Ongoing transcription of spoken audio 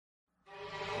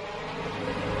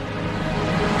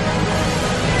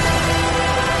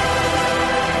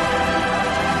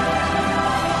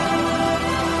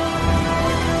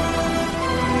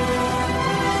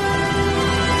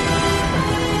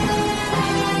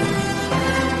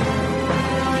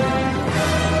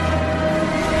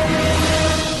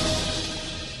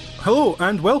Hello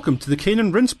and welcome to the Kane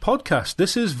and Rince podcast.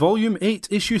 This is Volume 8,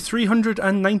 Issue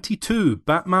 392,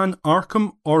 Batman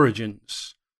Arkham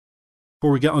Origins.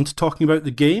 Before we get on to talking about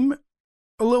the game,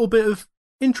 a little bit of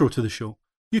intro to the show.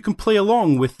 You can play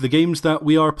along with the games that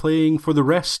we are playing for the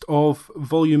rest of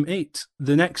Volume 8,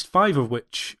 the next 5 of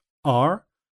which are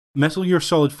Metal Gear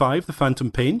Solid 5, The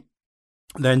Phantom Pain,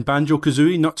 then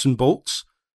Banjo-Kazooie, Nuts and Bolts,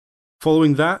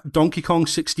 following that, Donkey Kong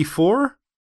 64,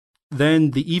 then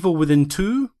The Evil Within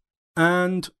 2,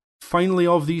 and finally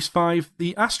of these 5,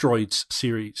 the Asteroids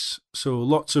series. So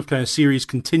lots of kind of series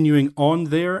continuing on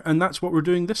there, and that's what we're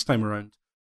doing this time around.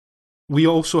 We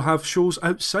also have shows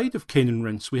outside of Kane and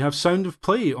Rince. We have Sound of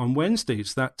Play on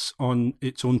Wednesdays. That's on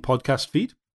its own podcast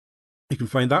feed. You can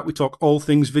find that. We talk all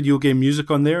things video game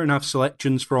music on there and have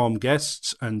selections from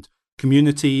guests and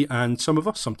community, and some of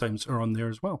us sometimes are on there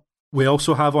as well. We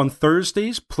also have on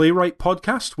Thursdays Playwright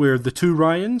Podcast, where the two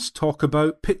Ryans talk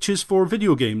about pitches for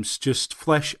video games, just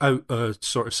flesh out a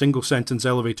sort of single sentence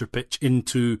elevator pitch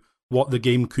into what the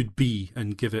game could be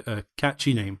and give it a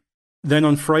catchy name. Then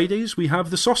on Fridays we have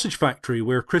The Sausage Factory,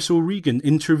 where Chris O'Regan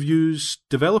interviews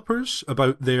developers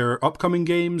about their upcoming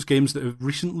games that have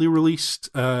recently released,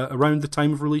 around the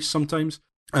time of release sometimes,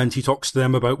 and he talks to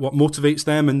them about what motivates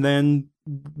them and then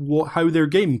how their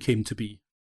game came to be.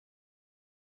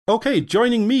 Okay,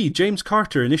 joining me, James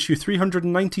Carter, in issue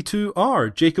 392 are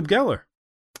Jacob Geller.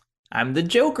 I'm the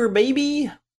Joker,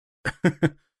 baby!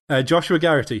 Joshua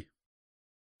Garrity.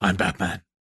 I'm Batman.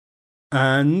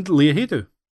 And Leah Hedo.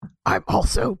 I'm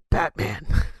also Batman.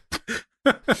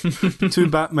 Two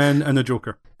Batmen and a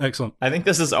Joker. Excellent. I think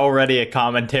this is already a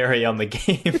commentary on the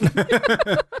game.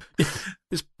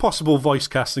 It's possible voice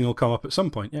casting will come up at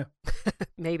some point, yeah.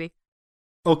 Maybe.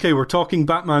 Okay, we're talking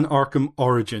Batman Arkham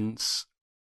Origins.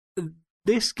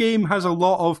 This game has a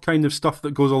lot of kind of stuff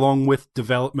that goes along with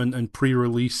development and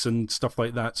pre-release and stuff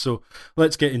like that, so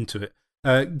let's get into it.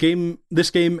 This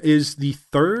game is the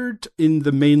third in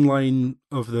the main line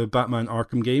of the Batman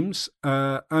Arkham games,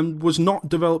 and was not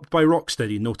developed by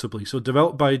Rocksteady, notably. So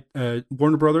developed by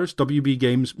Warner Brothers, WB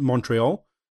Games Montreal.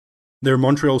 Their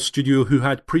Montreal studio who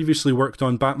had previously worked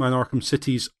on Batman Arkham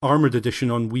City's Armored Edition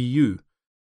on Wii U.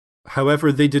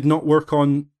 However, they did not work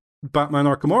on Batman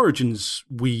Arkham Origins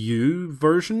Wii U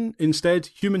version. Instead,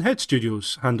 Human Head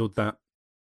Studios handled that,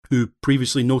 who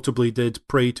previously notably did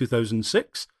Prey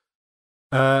 2006.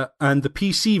 And the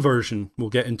PC version,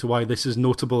 we'll get into why this is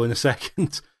notable in a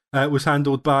second, was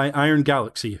handled by Iron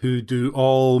Galaxy, who do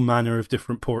all manner of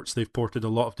different ports. They've ported a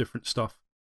lot of different stuff.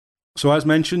 So as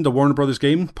mentioned, a Warner Brothers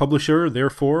game, publisher,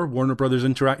 therefore, Warner Brothers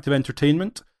Interactive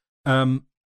Entertainment.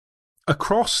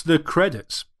 Across the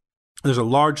credits, there's a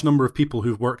large number of people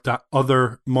who've worked at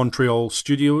other Montreal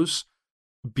studios,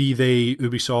 be they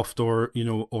Ubisoft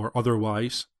or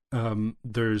otherwise.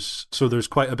 There's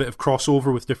quite a bit of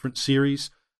crossover with different series.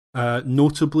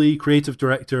 Notably, creative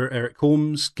director Eric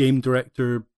Holmes, game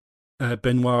director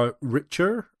Benoit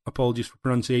Richer, apologies for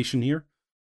pronunciation here,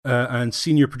 and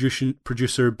senior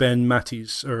producer Ben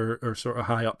Matties are sort of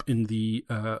high up in the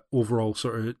overall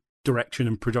sort of direction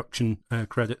and production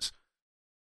credits.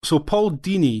 So Paul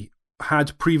Dini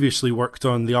had previously worked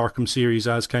on the Arkham series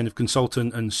as kind of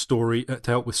consultant and story to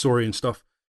help with story and stuff.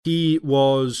 He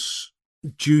was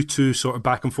due to sort of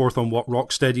back and forth on what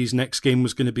Rocksteady's next game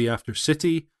was going to be after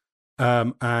City,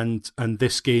 and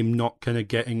this game not kind of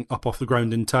getting up off the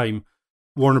ground in time.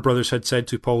 Warner Brothers had said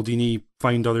to Paul Dini,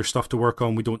 find other stuff to work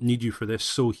on, we don't need you for this.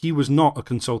 So he was not a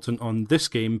consultant on this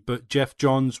game, but Jeff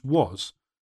Johns was.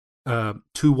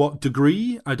 To what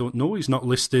degree? I don't know. He's not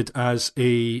listed as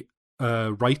a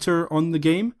writer on the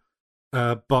game,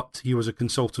 but he was a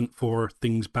consultant for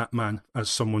things Batman as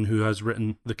someone who has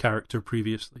written the character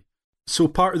previously. So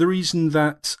part of the reason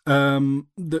that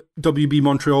the WB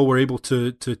Montreal were able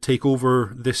to take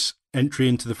over this entry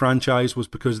into the franchise was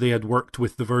because they had worked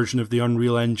with the version of the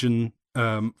Unreal Engine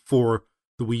for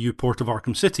the Wii U port of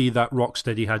Arkham City that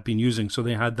Rocksteady had been using, so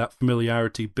they had that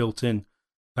familiarity built in.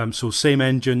 So same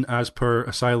engine as per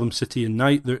Asylum City and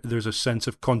Night. There's a sense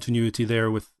of continuity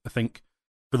there with, I think,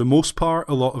 for the most part,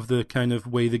 a lot of the kind of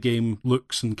way the game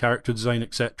looks and character design,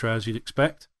 etc., as you'd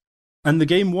expect. And the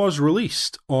game was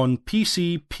released on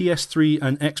PC, PS3,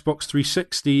 and Xbox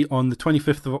 360 on the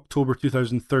 25th of October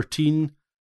 2013.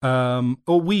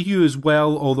 Wii U as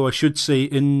well, although I should say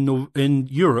in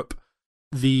Europe,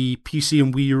 the PC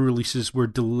and Wii U releases were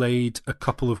delayed a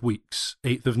couple of weeks.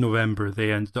 8th of November,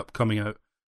 they ended up coming out.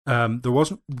 There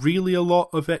wasn't really a lot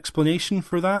of explanation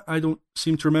for that, I don't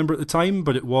seem to remember at the time,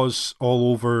 but it was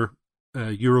all over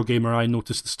Eurogamer, I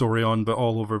noticed the story on, but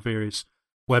all over various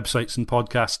websites and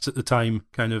podcasts at the time,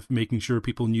 kind of making sure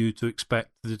people knew to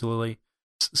expect the delay.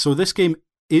 So this game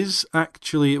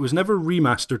it was never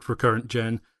remastered for current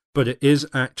gen, but it is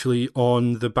actually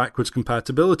on the backwards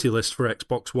compatibility list for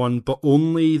Xbox One, but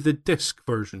only the disc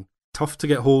version. Tough to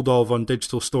get hold of on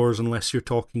digital stores unless you're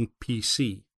talking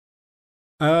PC.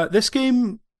 This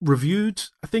game reviewed,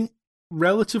 I think,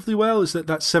 relatively well. Is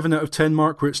that 7 out of 10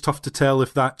 mark where it's tough to tell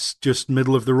if that's just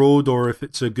middle of the road or if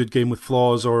it's a good game with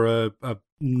flaws or a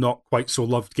not quite so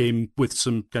loved game with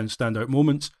some kind of standout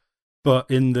moments. But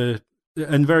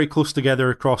and very close together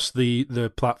across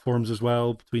the platforms as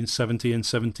well, between 70 and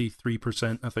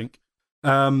 73%, I think.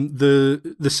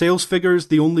 The sales figures,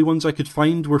 the only ones I could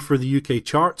find were for the UK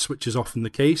charts, which is often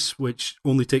the case, which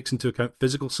only takes into account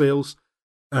physical sales.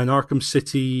 And Arkham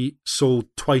City sold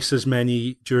twice as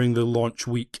many during the launch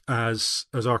week as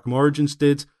Arkham Origins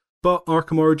did, but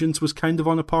Arkham Origins was kind of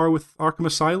on a par with Arkham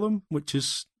Asylum, which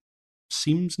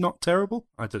seems not terrible.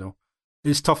 I don't know.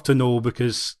 It's tough to know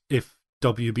because if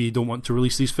WB don't want to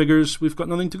release these figures, we've got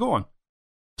nothing to go on.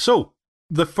 So,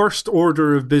 the first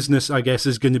order of business, I guess,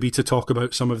 is going to be to talk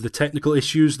about some of the technical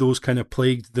issues. Those kind of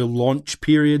plagued the launch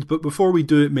period. But before we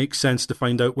do, it makes sense to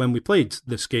find out when we played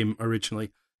this game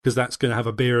originally, because that's going to have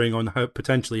a bearing on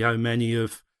potentially how many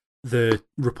of the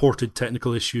reported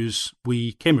technical issues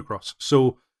we came across.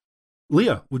 So,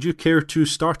 Leah, would you care to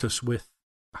start us with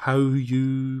how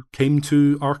you came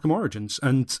to Arkham Origins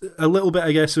and a little bit,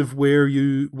 I guess, of whether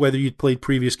you'd played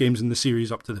previous games in the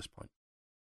series up to this point?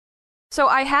 So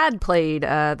I had played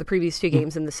the previous two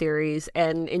games in the series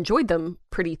and enjoyed them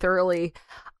pretty thoroughly.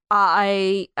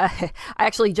 I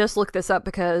actually just looked this up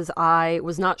because I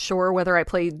was not sure whether I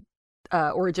played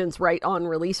Origins right on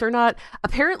release or not.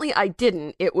 Apparently I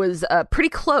didn't. It was pretty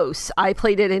close. I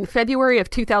played it in February of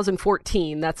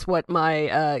 2014. That's what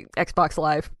my Xbox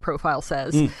Live profile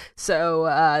says. So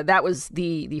that was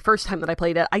the first time that I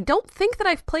played it. I don't think that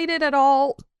I've played it at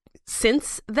all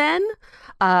since then.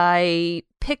 I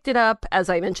picked it up, as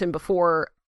I mentioned before,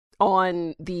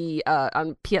 on the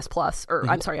on PS Plus, or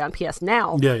I'm sorry, on PS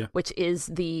Now, which is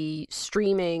the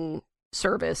streaming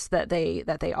service that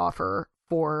they offer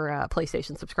for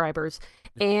PlayStation subscribers,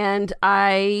 and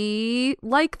I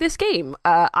like this game.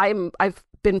 I've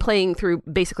been playing through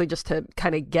basically just to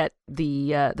kind of get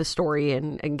the story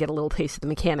and get a little taste of the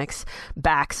mechanics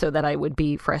back, so that I would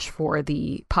be fresh for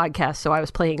the podcast. So I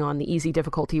was playing on the easy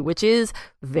difficulty, which is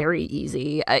very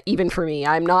easy, even for me.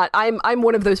 I'm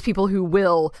one of those people who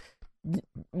will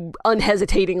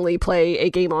unhesitatingly play a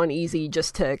game on easy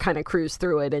just to kind of cruise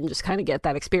through it and just kind of get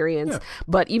that experience.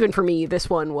 But even for me, this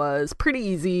one was pretty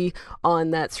easy on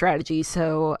that strategy.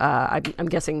 So I'm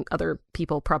guessing other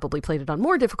people probably played it on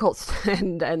more difficult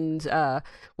and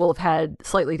will have had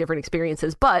slightly different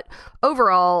experiences. But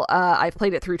overall, I've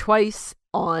played it through twice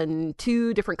on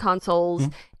 2 different consoles,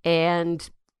 and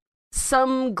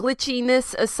some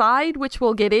glitchiness aside, which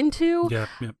we'll get into,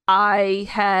 I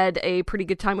had a pretty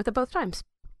good time with it both times.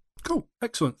 Cool.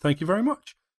 Excellent. Thank you very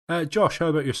much. Josh, how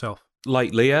about yourself?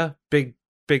 Like Leah, big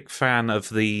fan of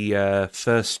the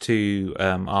first 2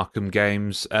 Arkham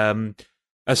games.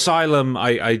 Asylum,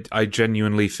 I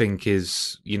genuinely think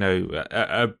is,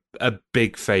 a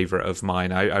big favourite of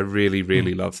mine. I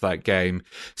really love that game.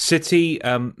 City,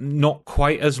 not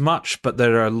quite as much, but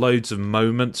there are loads of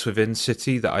moments within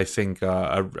City that I think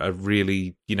are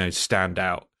really, stand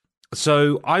out.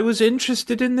 So I was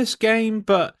interested in this game,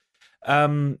 but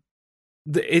it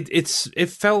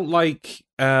felt like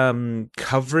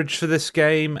coverage for this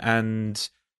game and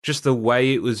just the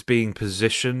way it was being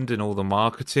positioned in all the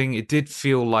marketing, it did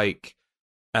feel like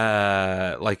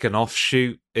an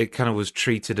offshoot. It kind of was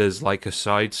treated as like a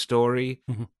side story,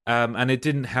 and it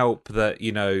didn't help that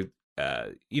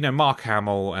Mark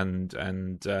Hamill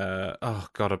and oh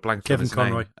god, I blanked on his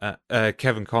name.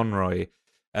 Kevin Conroy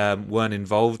weren't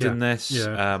involved in this.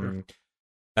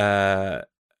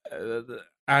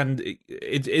 And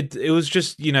it was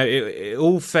just, it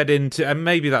all fed into, and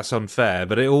maybe that's unfair,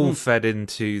 but it all fed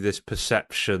into this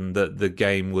perception that the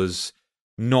game was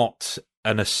not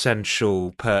an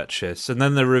essential purchase. And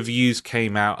then the reviews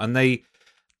came out and they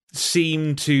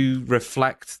seemed to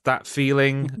reflect that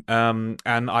feeling. And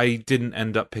I didn't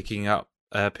end up picking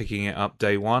it up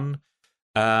day one.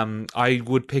 I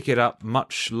would pick it up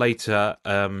much later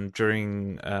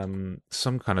during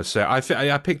some kind of sale.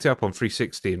 I picked it up on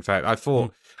 360. In fact, I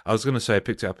thought I was going to say I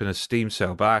picked it up in a Steam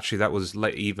sale, but actually that was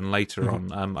even later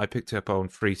on. I picked it up on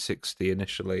 360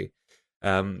 initially,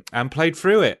 and played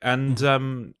through it. And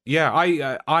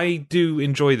I do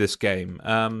enjoy this game.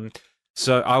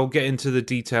 So I'll get into the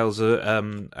details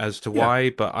as to why,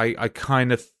 but I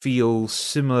kind of feel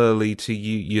similarly to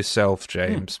yourself,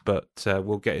 James, but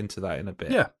we'll get into that in a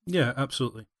bit. Yeah,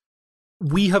 absolutely.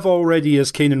 we have already,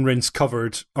 as Kane and Rince,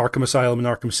 covered Arkham Asylum and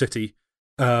Arkham City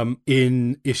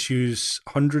in issues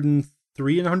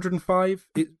 103 and 105,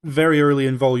 very early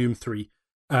in Volume 3.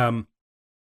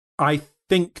 I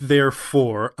think,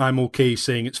 therefore, I'm okay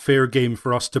saying it's fair game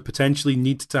for us to potentially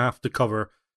need to have to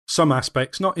cover some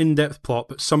aspects, not in-depth plot,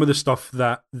 but some of the stuff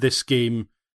that this game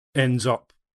ends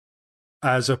up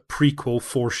as a prequel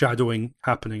foreshadowing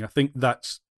happening. I think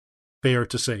that's fair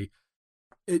to say.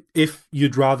 If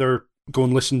you'd rather go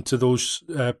and listen to those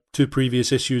 2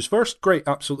 previous issues first, great,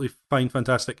 absolutely fine,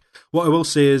 fantastic. What I will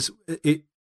say is,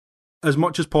 as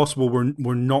much as possible,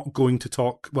 we're not going to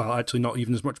talk, well, actually not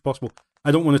even as much as possible. I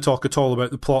don't want to talk at all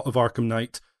about the plot of Arkham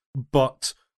Knight,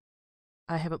 but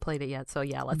I haven't played it yet, so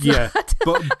yeah, let's not.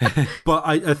 But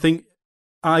I think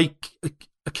I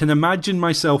can imagine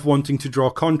myself wanting to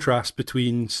draw contrast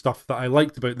between stuff that I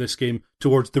liked about this game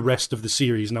towards the rest of the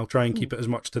series, and I'll try and keep it as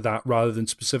much to that rather than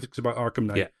specifics about Arkham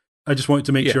Knight. Yeah. I just wanted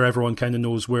to make sure everyone kind of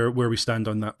knows where we stand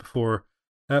on that before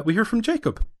we hear from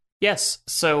Jacob. Yes,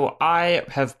 so I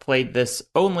have played this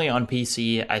only on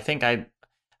PC. I think I'm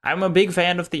a big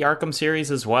fan of the Arkham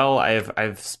series as well.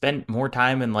 I've spent more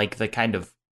time in like the kind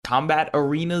of combat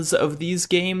arenas of these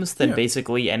games than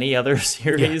basically any other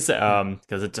series,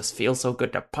 because it just feels so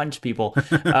good to punch people.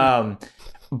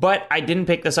 But I didn't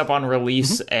pick this up on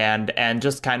release and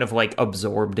just kind of like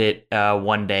absorbed it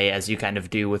one day, as you kind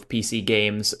of do with PC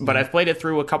games. But I've played it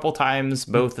through a couple times,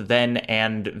 both then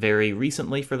and very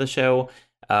recently for the show.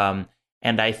 And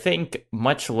I think,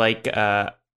 much like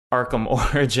Arkham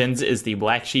Origins is the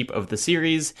black sheep of the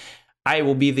series, I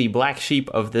will be the black sheep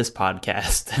of this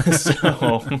podcast.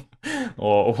 So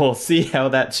we'll see how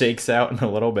that shakes out in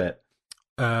a little bit.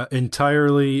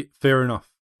 Entirely fair enough.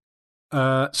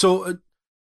 So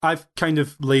I've kind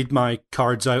of laid my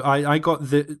cards out. I got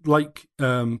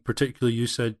particularly you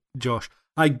said, Josh,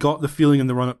 I got the feeling in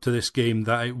the run-up to this game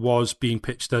that it was being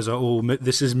pitched as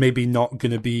this is maybe not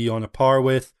going to be on a par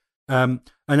with. And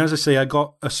as I say, I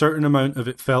got a certain amount of,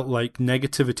 it felt like,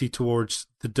 negativity towards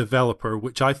the developer,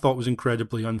 which I thought was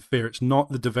incredibly unfair. It's not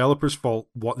the developer's fault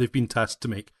what they've been tasked to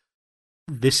make.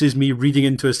 This is me reading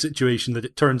into a situation that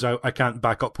it turns out I can't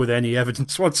back up with any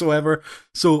evidence whatsoever.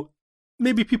 So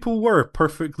maybe people were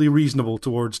perfectly reasonable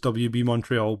towards WB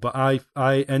Montreal, but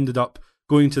I ended up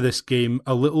going to this game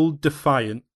a little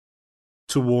defiant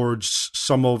towards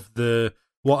some of the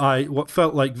what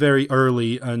felt like very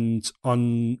early and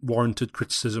unwarranted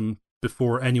criticism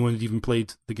before anyone had even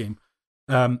played the game.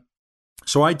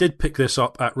 So I did pick this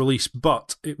up at release,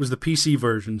 but it was the PC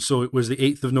version, so it was the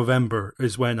 8th of November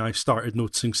is when I started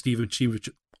noticing Steam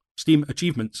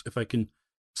achievements, if I can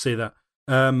say that.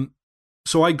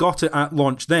 So I got it at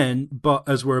launch then, but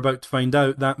as we're about to find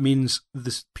out, that means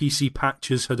the PC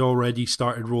patches had already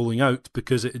started rolling out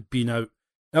because it had been out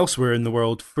elsewhere in the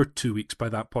world for 2 weeks by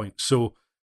that point. So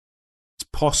it's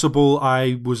possible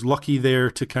I was lucky there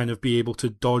to kind of be able to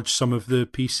dodge some of the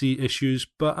PC issues,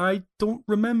 but I don't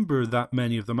remember that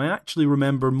many of them. I actually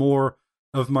remember more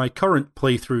of my current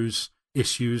playthroughs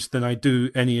issues than I do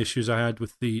any issues I had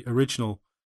with the original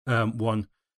one.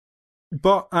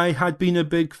 But I had been a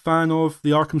big fan of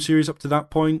the Arkham series up to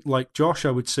that point. Like Josh,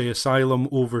 I would say Asylum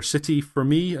over City for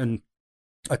me, and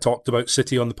I talked about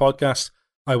City on the podcast.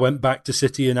 I went back to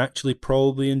City and actually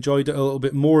probably enjoyed it a little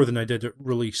bit more than I did at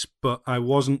release, but I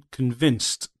wasn't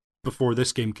convinced before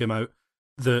this game came out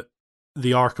that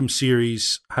the Arkham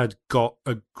series had got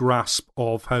a grasp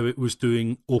of how it was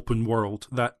doing open world.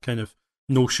 That kind of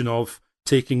notion of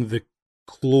taking the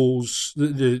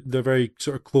very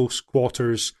sort of close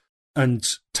quarters and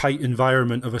tight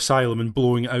environment of Asylum and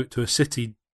blowing it out to a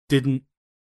city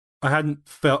I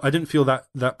didn't feel that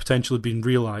potential had been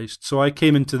realised. So I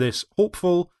came into this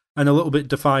hopeful and a little bit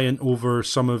defiant over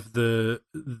some of the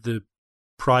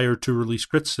prior to release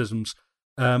criticisms,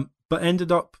 but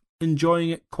ended up enjoying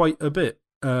it quite a bit.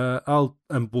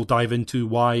 We'll dive into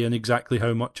why and exactly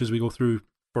how much as we go through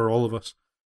for all of us.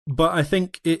 But I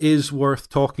think it is worth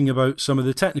talking about some of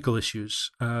the technical issues.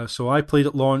 So I played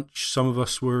at launch. Some of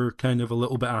us were kind of a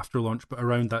little bit after launch, but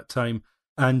around that time.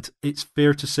 And it's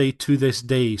fair to say to this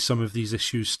day, some of these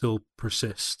issues still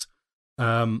persist.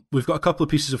 We've got a couple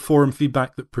of pieces of forum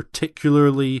feedback that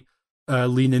particularly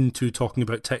lean into talking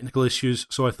about technical issues.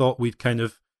 So I thought we'd kind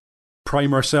of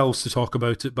prime ourselves to talk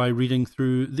about it by reading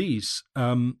through these.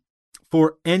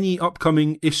 For any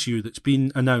upcoming issue that's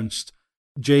been announced,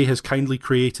 Jay has kindly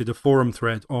created a forum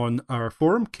thread on our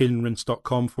forum,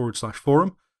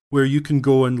 kaneandrince.com/forum, where you can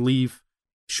go and leave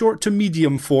short to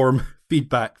medium form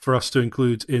feedback for us to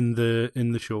include in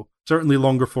the show. Certainly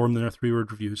longer form than our 3-word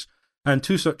reviews. And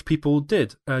 2 such people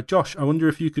did. Josh, I wonder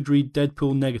if you could read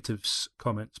Deadpool Negative's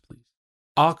comments, please.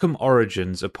 Arkham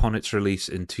Origins, upon its release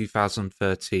in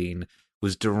 2013,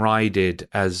 was derided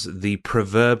as the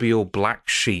proverbial black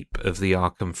sheep of the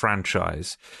Arkham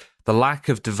franchise. The lack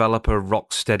of developer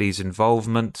Rocksteady's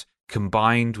involvement,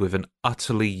 combined with an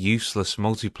utterly useless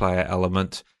multiplayer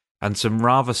element and some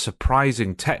rather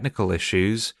surprising technical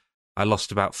issues — I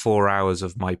lost about 4 hours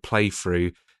of my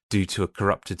playthrough due to a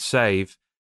corrupted save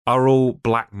 — are all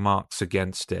black marks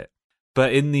against it.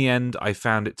 But in the end, I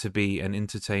found it to be an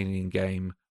entertaining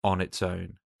game on its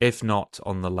own, if not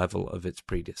on the level of its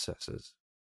predecessors.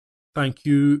 Thank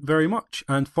you very much.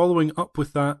 And following up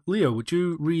with that, Leo, would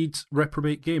you read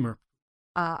Reprobate Gamer?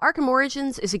 Arkham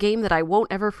Origins is a game that I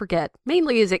won't ever forget,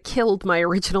 mainly as it killed my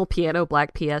original Piano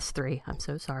Black PS3. I'm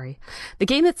so sorry. The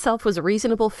game itself was a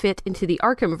reasonable fit into the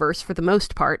Arkhamverse for the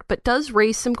most part, but does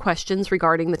raise some questions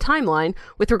regarding the timeline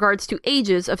with regards to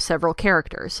ages of several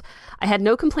characters. I had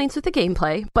no complaints with the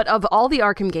gameplay, but of all the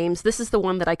Arkham games, this is the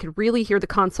one that I could really hear the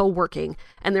console working,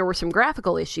 and there were some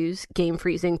graphical issues, game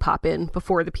freezing pop-in,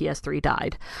 before the PS3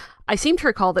 died. I seem to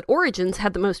recall that Origins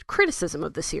had the most criticism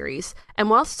of the series, and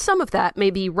whilst some of that may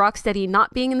be Rocksteady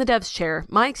not being in the dev's chair,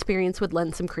 my experience would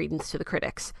lend some credence to the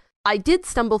critics. I did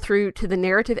stumble through to the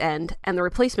narrative end, and the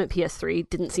replacement PS3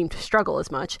 didn't seem to struggle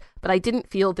as much, but I didn't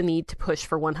feel the need to push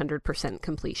for 100%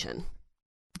 completion.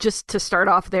 Just to start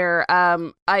off there,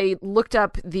 I looked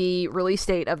up the release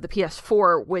date of the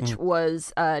PS4, which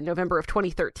was November of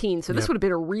 2013, so this would have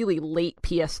been a really late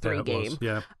PS3 game,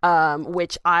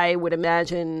 which I would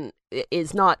imagine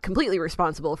is not completely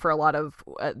responsible for a lot of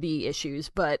the issues,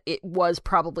 but it was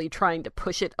probably trying to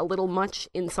push it a little much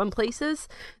in some places,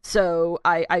 so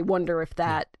I wonder if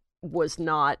that was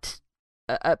not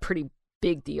a pretty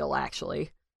big deal,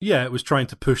 actually. Yeah, it was trying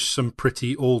to push some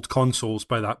pretty old consoles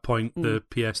by that point. The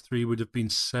PS3 would have been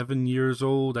 7 years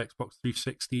old, Xbox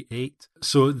 360, 8.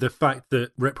 So the fact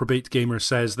that Reprobate Gamer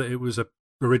says that it was a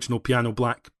original Piano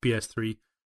Black PS3,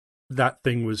 that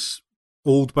thing was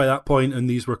old by that point, and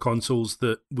these were consoles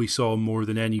that we saw more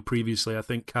than any previously, I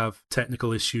think, have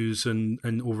technical issues and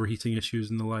overheating issues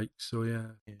and the like. So yeah.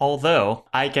 Although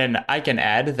I can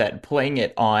add that playing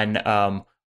it on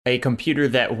a computer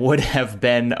that would have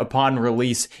been, upon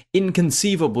release,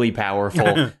 inconceivably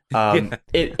powerful,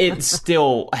 it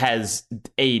still has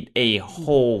a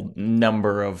whole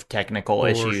number of technical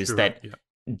issues that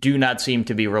do not seem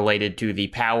to be related to the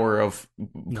power of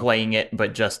playing it,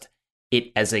 but just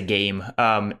it as a game.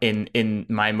 In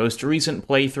my most recent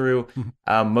playthrough,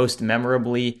 most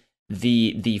memorably,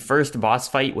 the first boss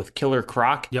fight with Killer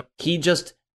Croc, he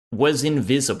just was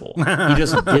invisible. He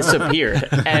just disappeared,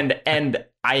 and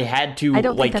I had to I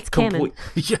don't think that's canon.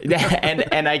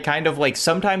 and I kind of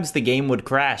sometimes the game would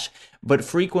crash, but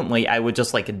frequently I would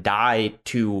just die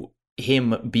to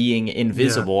him being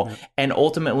invisible, and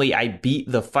ultimately I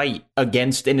beat the fight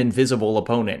against an invisible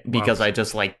opponent because I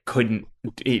just couldn't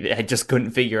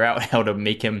figure out how to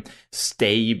make him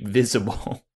stay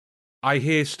visible. I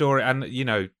hear story,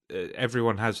 and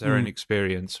everyone has their own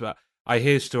experience, but I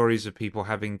hear stories of people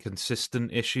having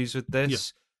consistent issues with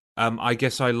this. I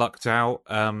guess I lucked out.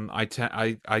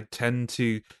 I tend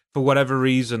to, for whatever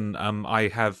reason, I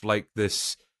have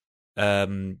this.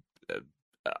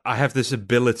 I have this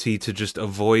ability to just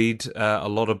avoid a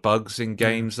lot of bugs in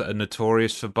games that are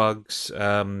notorious for bugs.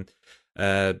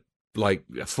 Like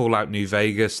Fallout New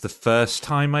Vegas, the first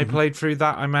time I played through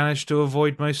that, I managed to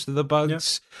avoid most of the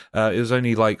bugs. It was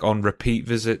only on repeat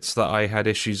visits that I had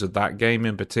issues with that game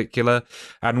in particular.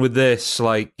 And with this,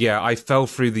 I fell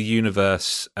through the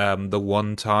universe the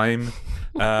one time.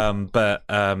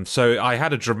 So I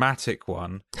had a dramatic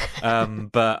one.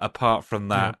 But apart from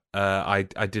that,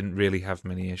 I didn't really have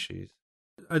many issues.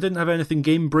 I didn't have anything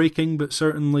game breaking, but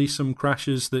certainly some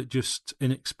crashes that just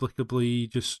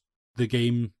inexplicably the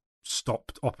game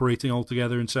stopped operating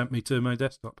altogether and sent me to my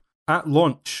desktop. At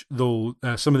launch, though,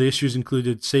 some of the issues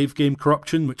included save game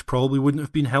corruption, which probably wouldn't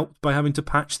have been helped by having to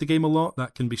patch the game a lot.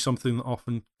 That can be something that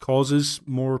often causes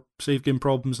more save game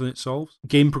problems than it solves.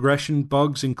 Game progression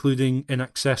bugs, including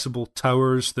inaccessible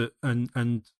towers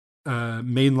and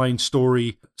mainline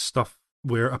story stuff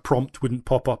where a prompt wouldn't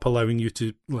pop up allowing you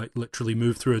to literally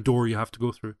move through a door you have to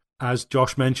go through. As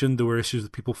Josh mentioned, there were issues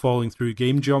with people falling through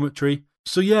game geometry.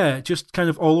 So yeah, just kind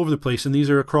of all over the place, and these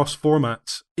are across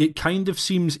formats. It kind of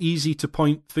seems easy to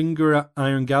point finger at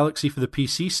Iron Galaxy for the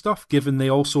PC stuff, given they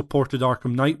also ported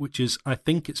Arkham Knight, which is, I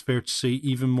think it's fair to say,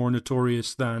 even more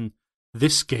notorious than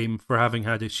this game for having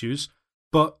had issues.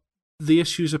 But the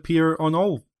issues appear on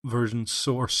all versions,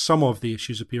 or some of the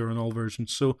issues appear on all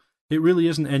versions, so it really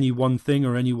isn't any one thing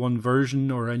or any one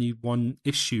version or any one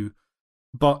issue.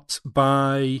 But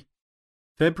by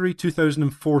February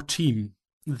 2014,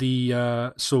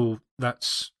 So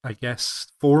that's, I guess,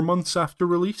 4 months after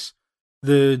release.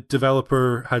 The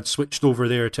developer had switched over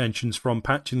their attentions from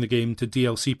patching the game to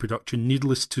DLC production.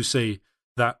 Needless to say,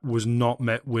 that was not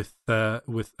met with a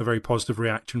very positive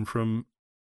reaction from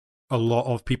a lot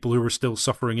of people who were still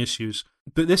suffering issues.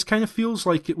 But this kind of feels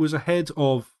like it was ahead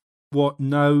of what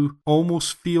now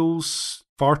almost feels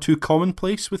far too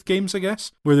commonplace with games, I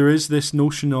guess, where there is this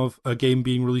notion of a game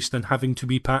being released and having to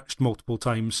be patched multiple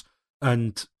times,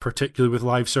 and particularly with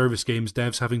live service games,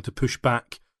 devs having to push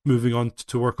back moving on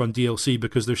to work on DLC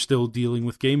because they're still dealing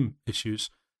with game issues.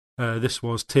 This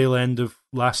was tail end of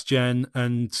last gen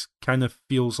and kind of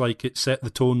feels like it set the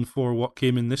tone for what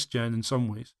came in this gen in some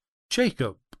ways.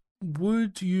 Jacob,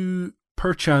 would you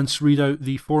perchance read out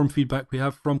the forum feedback we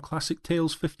have from Classic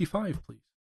Tales 55, please?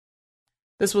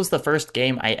 This was the first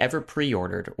game I ever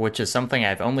pre-ordered, which is something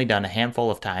I've only done a handful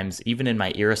of times, even in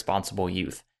my irresponsible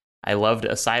youth. I loved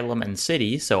Asylum and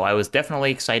City, so I was definitely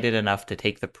excited enough to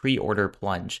take the pre-order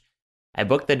plunge. I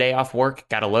booked the day off work,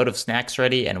 got a load of snacks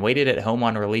ready, and waited at home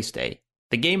on release day.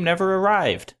 The game never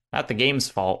arrived. Not the game's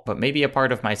fault, but maybe a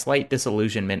part of my slight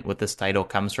disillusionment with this title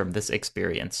comes from this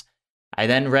experience. I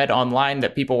then read online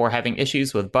that people were having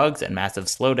issues with bugs and massive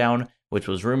slowdown, which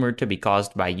was rumored to be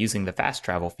caused by using the fast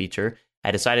travel feature.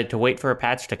 I decided to wait for a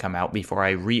patch to come out before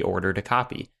I reordered a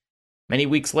copy. Many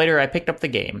weeks later, I picked up the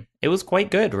game. It was quite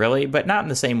good, really, but not in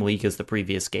the same league as the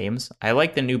previous games. I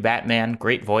liked the new Batman,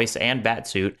 great voice, and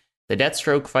Batsuit. The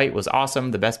Deathstroke fight was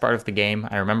awesome, the best part of the game.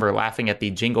 I remember laughing at the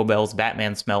Jingle Bells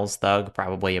Batman Smells thug,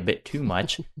 probably a bit too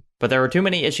much. But there were too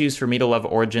many issues for me to love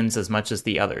Origins as much as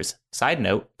the others. Side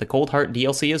note, the Cold Heart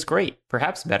DLC is great,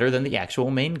 perhaps better than the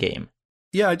actual main game.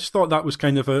 Yeah, I just thought that was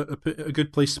kind of a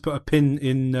good place to put a pin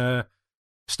in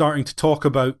starting to talk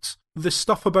about the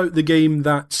stuff about the game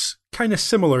that's kind of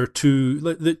similar to,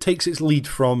 that takes its lead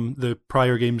from the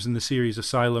prior games in the series,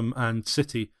 Asylum and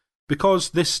City. Because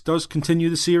this does continue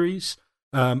the series,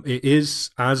 it is,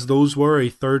 as those were, a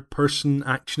third-person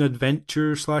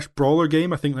action-adventure / brawler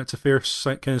game. I think that's a fair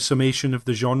kind of summation of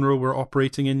the genre we're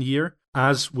operating in here.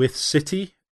 As with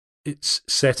City, it's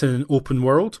set in an open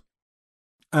world,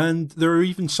 and there are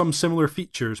even some similar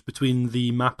features between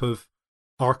the map of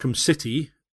Arkham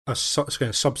City, a kind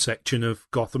of subsection of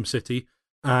Gotham City,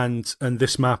 and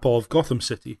this map of Gotham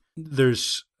City.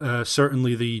 There's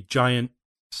certainly the giant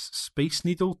Space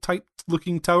Needle type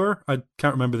looking tower. I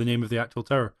can't remember the name of the actual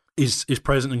tower. Is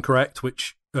present and correct,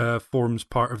 which forms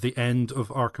part of the end of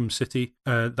Arkham City.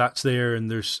 That's there, and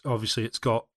there's obviously it's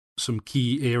got some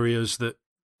key areas that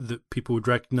people would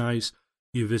recognize.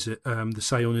 You visit the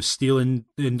Sionis Steel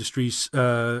Industries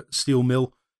steel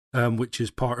mill, which is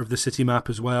part of the city map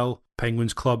as well.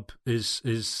 Penguin's Club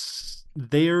is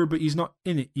there, but he's not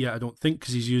in it yet, I don't think,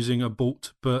 because he's using a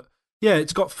boat. But yeah,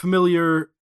 it's got familiar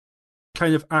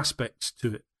kind of aspects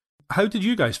to it. How did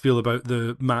you guys feel about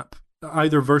the map,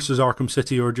 either versus Arkham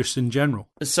City or just in general?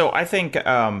 So I think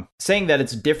saying that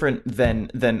it's different than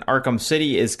Arkham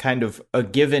City is kind of a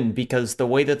given, because the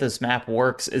way that this map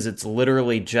works is it's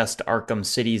literally just Arkham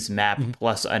City's map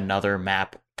plus another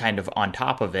map kind of on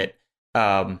top of it.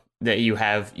 That you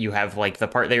have like the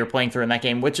part that you're playing through in that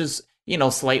game, which is, you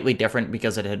know, slightly different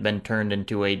because it had been turned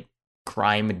into a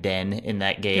crime den in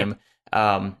that game.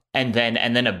 Yeah. And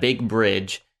then a big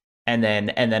bridge, and then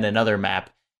another map.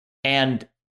 And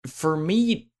for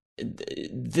me,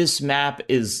 this map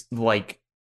is like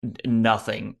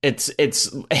nothing. It's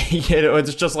you know,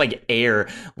 it's just like air.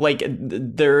 Like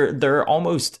there are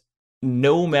almost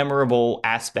no memorable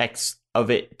aspects of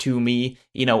it to me.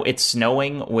 You know, it's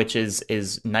snowing, which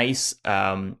is nice,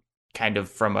 kind of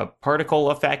from a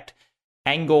particle effect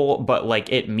angle, but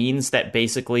like it means that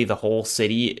basically the whole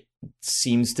city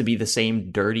seems to be the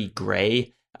same dirty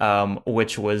gray,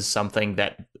 which was something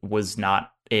that was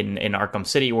not in Arkham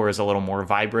City, where it's a little more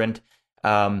vibrant.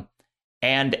 And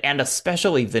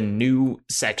especially the new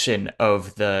section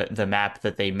of the map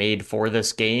that they made for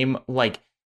this game, like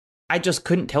I just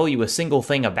couldn't tell you a single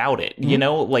thing about it. You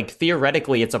know, like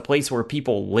theoretically it's a place where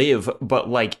people live, but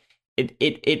like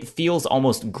it feels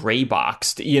almost gray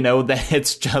boxed, you know, that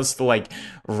it's just like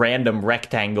random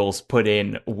rectangles put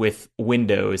in with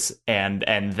windows, and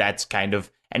that's kind of,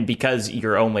 and because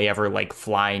you're only ever like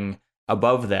flying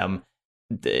above them,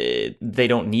 they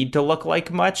don't need to look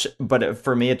like much, but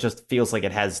for me it just feels like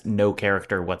it has no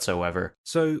character whatsoever.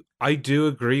 So I do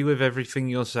agree with everything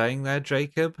you're saying there,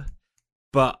 Jacob,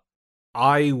 but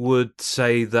I would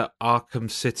say that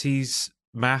Arkham City's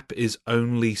map is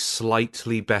only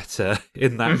slightly better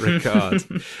in that regard.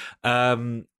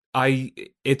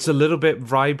 It's a little bit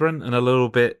vibrant and a little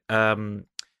bit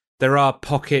there are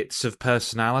pockets of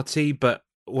personality, but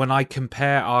when I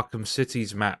compare Arkham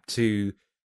City's map to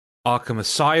Arkham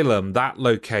Asylum, that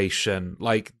location,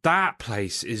 like that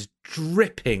place is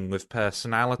dripping with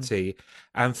personality.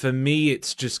 And for me,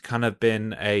 it's just kind of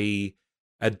been a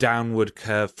downward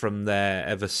curve from there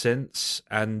ever since.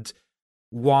 And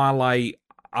while I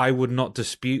would not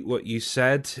dispute what you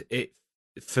said,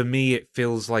 for me it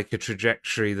feels like a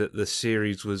trajectory that the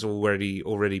series was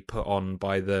already put on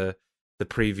by the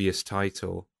previous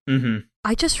title. Mm-hmm.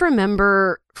 I just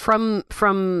remember from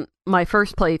my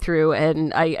first playthrough,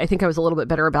 and I think I was a little bit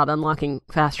better about unlocking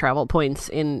fast travel points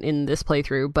in this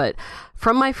playthrough, but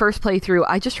from my first playthrough,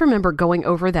 I just remember going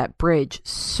over that bridge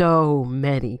so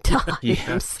many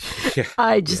times. Yeah.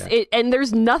 And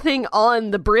there's nothing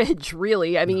on the bridge,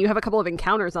 really. I mean, you have a couple of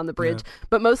encounters on the bridge,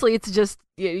 but mostly it's just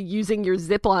using your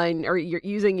zip line or you're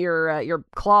using your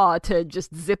claw to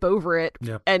just zip over it,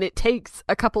 and it takes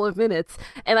a couple of minutes.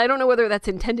 And I don't know whether that's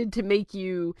intended to make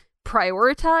you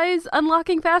prioritize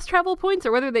unlocking fast travel points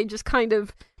or whether they just kind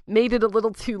of made it a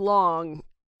little too long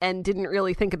and didn't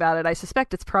really think about it. I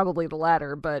suspect it's probably the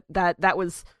latter, but that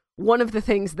was one of the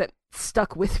things that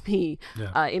stuck with me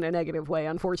in a negative way,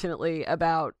 unfortunately,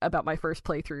 about my first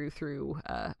playthrough through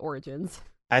Origins.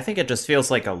 I think it just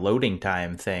feels like a loading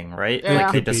time thing, right? Yeah.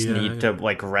 Like they just need to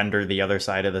like render the other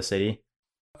side of the city.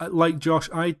 Like Josh,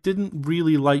 I didn't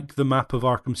really like the map of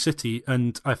Arkham City,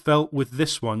 and I felt with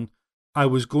this one, I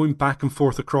was going back and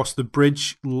forth across the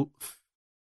bridge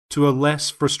to a less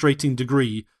frustrating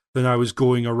degree than I was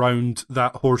going around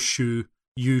that horseshoe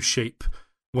U shape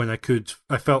when I could.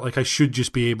 I felt like I should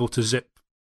just be able to zip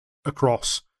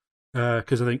across,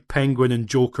 because I think Penguin and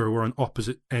Joker were on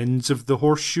opposite ends of the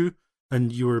horseshoe,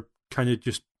 and you were kind of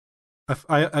just.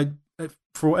 I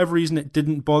for whatever reason, it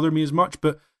didn't bother me as much,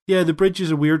 but yeah, the bridge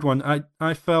is a weird one.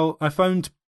 I found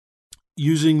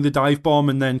using the dive bomb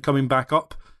and then coming back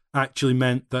up actually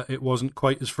meant that it wasn't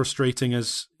quite as frustrating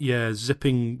as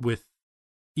zipping with,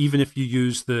 even if you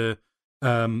use the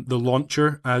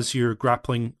launcher as you're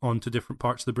grappling onto different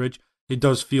parts of the bridge, it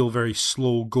does feel very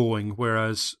slow going,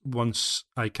 whereas once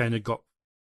I kind of got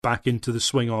back into the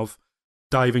swing of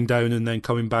diving down and then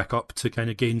coming back up to kind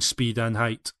of gain speed and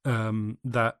height,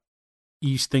 that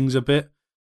eased things a bit.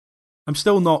 I'm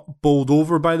still not bowled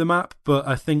over by the map, but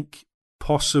I think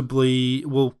possibly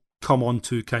we'll come on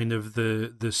to kind of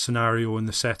the scenario and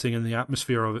the setting and the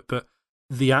atmosphere of it, but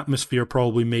the atmosphere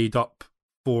probably made up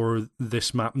for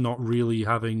this map not really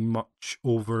having much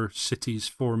over cities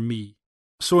for me.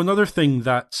 So another thing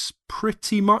that's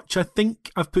pretty much, I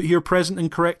think I've put here present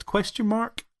and correct question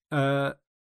mark,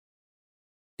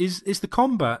 is the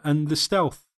combat and the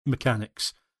stealth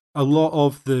mechanics. A lot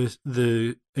of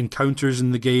the encounters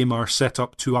in the game are set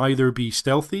up to either be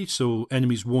stealthy, so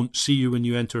enemies won't see you when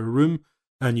you enter a room,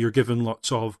 and you're given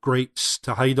lots of grates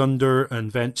to hide under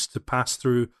and vents to pass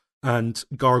through and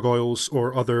gargoyles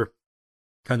or other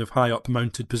kind of high up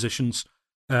mounted positions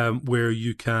where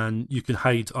you can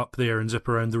hide up there and zip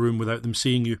around the room without them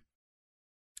seeing you.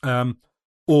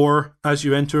 Or as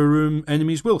you enter a room,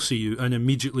 enemies will see you and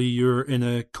immediately you're in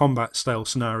a combat style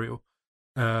scenario.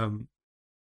 And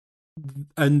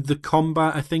the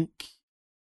combat, I think,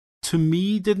 to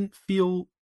me, didn't feel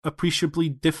appreciably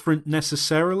different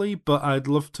necessarily, but I'd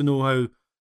love to know how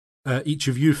each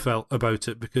of you felt about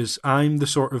it, because I'm the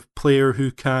sort of player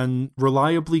who can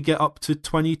reliably get up to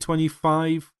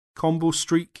 20-25 combo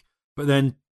streak, but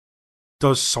then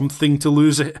does something to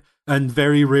lose it, and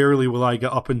very rarely will I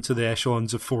get up into the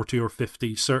echelons of 40 or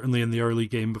 50, certainly in the early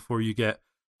game before you get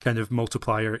kind of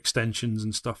multiplier extensions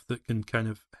and stuff that can kind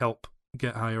of help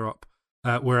get higher up.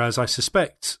 Whereas I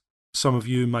suspect some of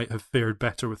you might have fared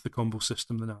better with the combo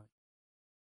system than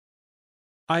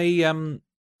I.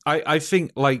 I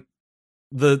think like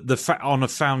the on a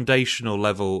foundational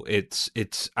level, it's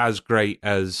as great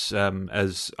as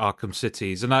Arkham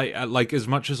City's, and I like, as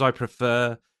much as I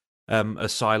prefer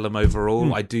Asylum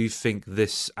overall, I do think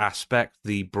this aspect,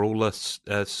 the brawler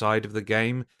side of the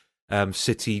game,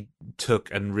 City took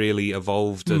and really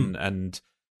evolved and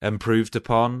improved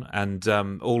upon, and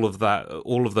all of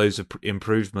those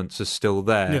improvements are still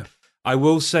there. Yeah. I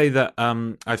will say that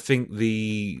I think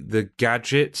the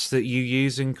gadgets that you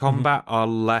use in combat are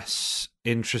less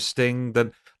interesting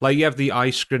than, like, you have the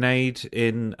ice grenade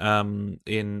in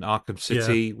Arkham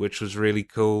City, which was really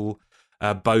cool,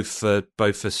 both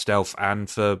for stealth and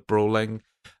for brawling.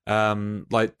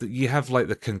 Like you have like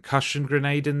the concussion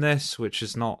grenade in this, which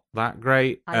is not that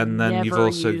great, and then you've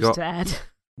also got that.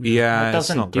 Yeah, it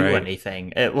doesn't it's not do great.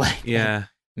 anything. It like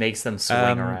makes them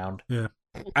swing around. Yeah.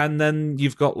 And then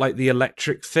you've got like the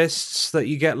electric fists that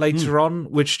you get later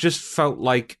on, which just felt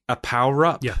like a power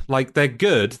up. Yeah. Like they're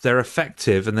good, they're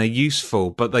effective, and they're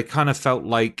useful, but they kind of felt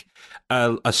like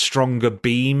a stronger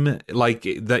beam, like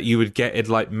that you would get in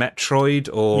like Metroid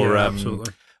or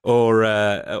absolutely.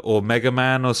 or Mega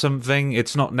Man or something.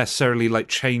 It's not necessarily like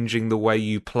changing the way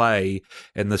you play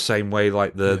in the same way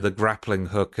like the grappling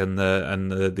hook and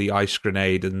the ice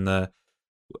grenade and the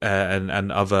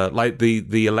and other like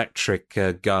the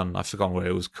electric gun. I forgot what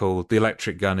it was called. The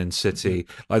electric gun in City.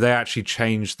 Like they actually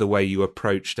changed the way you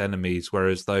approached enemies,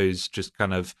 whereas those just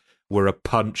kind of were a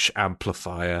punch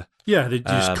amplifier. Yeah, they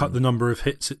just cut the number of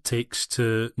hits it takes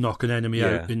to knock an enemy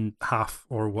out in half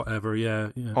or whatever. Yeah.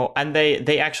 Oh, and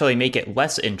they actually make it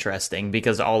less interesting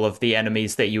because all of the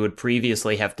enemies that you would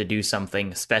previously have to do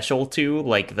something special to,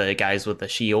 like the guys with the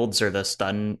shields or the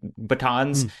stun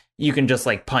batons, you can just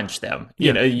like punch them.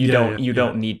 You know, you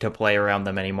don't need to play around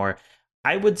them anymore.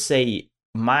 I would say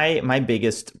my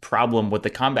biggest problem with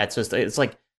the combat system, it's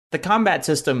like the combat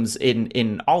systems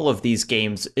in all of these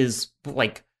games is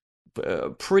like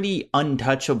pretty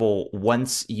untouchable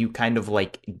once you kind of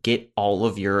like get all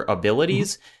of your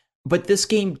abilities. But this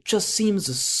game just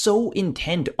seems so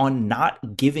intent on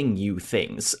not giving you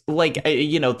things. Like,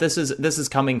 this is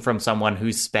coming from someone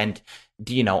who's spent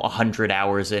 100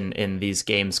 hours in these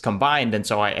games combined, and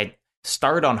so I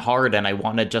start on hard and I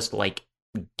want to just like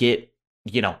get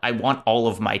I want all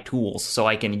of my tools so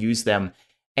I can use them,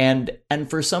 and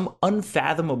for some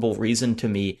unfathomable reason to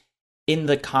me, in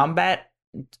the combat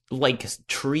like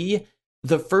tree,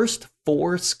 the first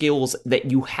 4 skills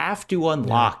that you have to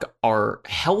unlock are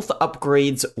health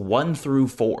upgrades 1 through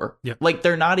 4. Yeah. Like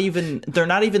they're not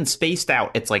even spaced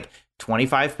out. It's like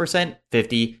 25%,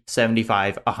 50,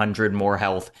 75, 100 more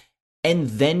health. And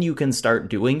then you can start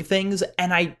doing things,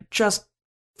 and I just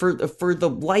for the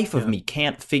life of me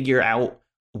can't figure out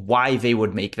why they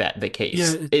would make that the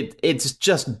case. Yeah, it's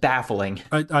just baffling.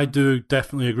 I do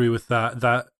definitely agree with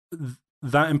that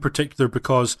in particular,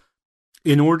 because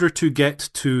in order to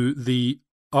get to the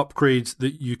upgrades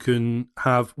that you can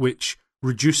have, which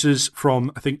reduces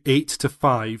from, I think, 8 to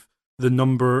 5, the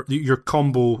number, your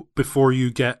combo before you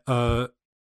get a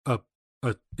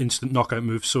instant knockout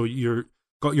move. So you're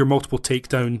got your multiple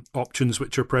takedown options,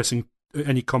 which are pressing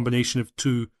any combination of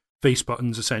 2 face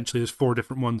buttons, essentially. There's 4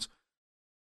 different ones.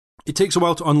 It takes a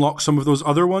while to unlock some of those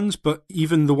other ones, but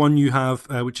even the one you have,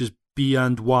 which is B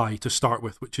and Y to start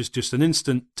with, which is just an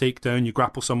instant takedown, you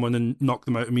grapple someone and knock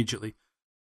them out immediately.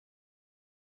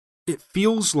 It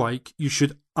feels like you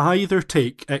should either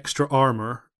take extra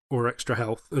armor or extra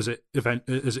health, as it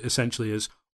essentially is,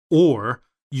 or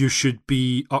you should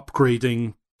be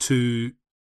upgrading to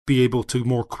be able to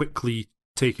more quickly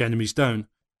take enemies down.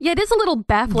 Yeah, it is a little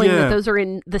baffling that those are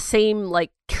in the same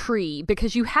like tree,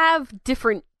 because you have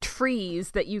different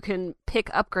trees that you can pick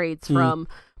upgrades from.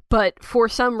 But for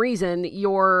some reason,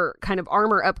 your kind of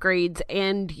armor upgrades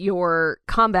and your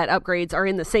combat upgrades are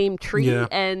in the same tree,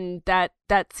 and that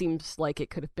seems like it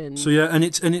could have been. So and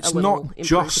it's not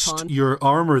just your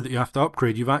armor that you have to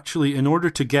upgrade. You've actually, in order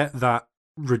to get that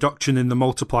reduction in the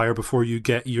multiplier before you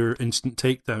get your instant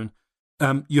takedown,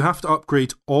 you have to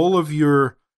upgrade all of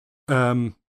your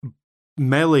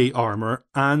melee armor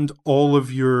and all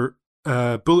of your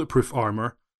bulletproof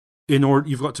armor. In order,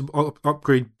 you've got to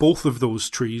upgrade both of those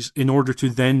trees in order to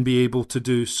then be able to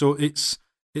do. So it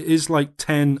is like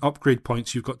 10 upgrade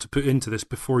points you've got to put into this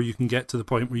before you can get to the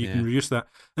point where you can reduce that.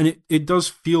 And it does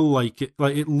feel like it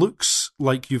looks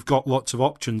like you've got lots of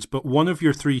options, but one of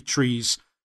your 3 trees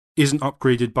isn't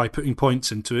upgraded by putting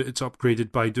points into it. It's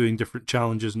upgraded by doing different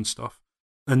challenges and stuff.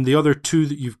 And the other 2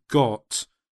 that you've got,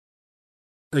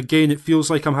 again, it feels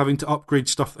like I'm having to upgrade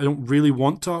stuff I don't really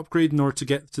want to upgrade in order to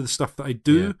get to the stuff that I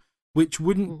do. Yeah. Which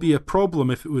wouldn't be a problem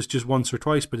if it was just once or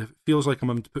twice, but if it feels like I'm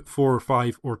having to put 4 or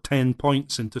 5 or 10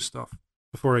 points into stuff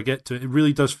before I get to it, it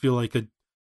really does feel like a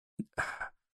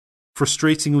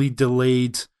frustratingly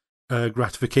delayed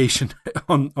gratification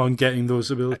on getting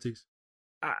those abilities.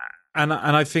 And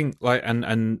I think like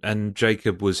and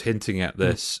Jacob was hinting at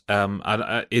this.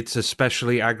 It's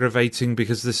especially aggravating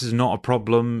because this is not a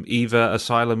problem either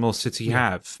Asylum or City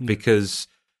have, because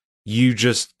you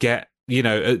just get.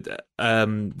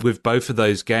 With both of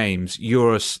those games,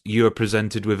 you're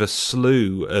presented with a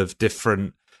slew of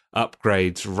different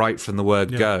upgrades right from the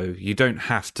word go. You don't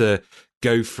have to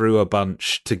go through a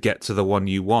bunch to get to the one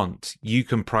you want. You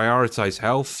can prioritize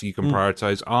health, you can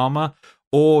prioritize armor,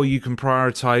 or you can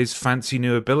prioritize fancy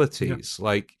new abilities.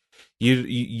 Like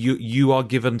you are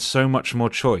given so much more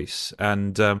choice.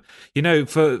 And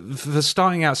for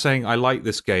starting out saying I like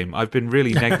this game, I've been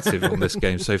really negative on this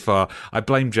game so far. I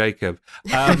blame Jacob.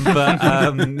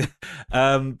 But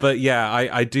yeah,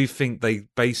 I do think they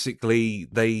basically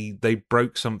they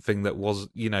broke something that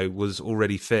was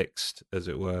already fixed, as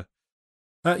it were.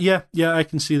 Yeah, I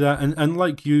can see that. And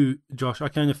like you, Josh, I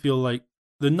kind of feel like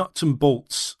the nuts and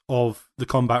bolts of the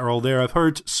combat are all there. I've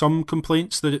heard some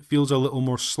complaints that it feels a little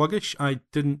more sluggish. I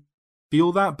didn't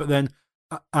feel that, but then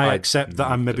I accept that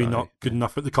I'm maybe not good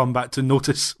enough at the combat to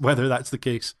notice whether that's the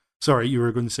case. Sorry, you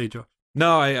were going to say, Josh.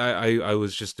 No, I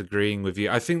was just agreeing with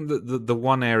you. I think that the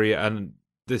one area, and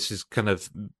this is kind of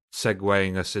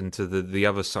segueing us into the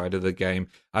other side of the game,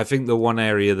 I think the one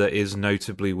area that is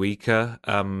notably weaker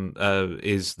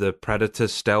is the Predator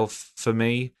stealth for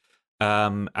me.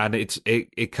 And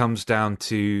it comes down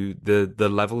to the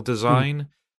level design.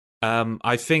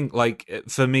 I think, like,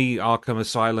 for me, Arkham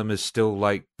Asylum is still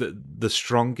like the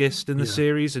strongest in the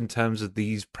series in terms of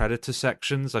these Predator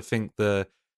sections. I think the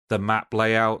map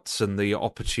layouts and the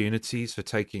opportunities for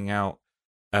taking out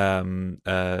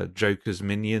Joker's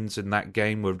minions in that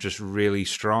game were just really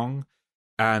strong.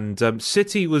 And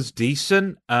City was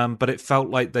decent, but it felt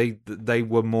like they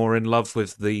were more in love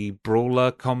with the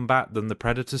brawler combat than the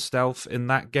Predator stealth in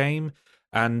that game.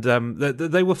 And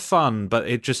they were fun, but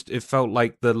it felt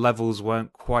like the levels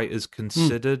weren't quite as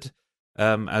considered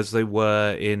as they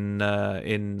were in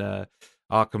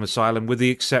Arkham Asylum, with the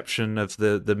exception of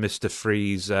the Mr.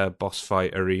 Freeze boss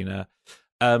fight arena.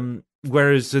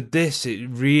 Whereas this, it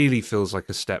really feels like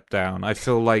a step down. I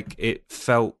feel like it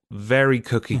felt very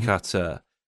cookie cutter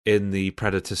in the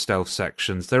Predator stealth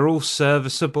sections. They're all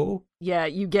serviceable. Yeah,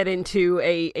 you get into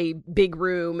a big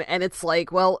room, and it's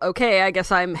like, well, okay, I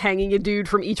guess I'm hanging a dude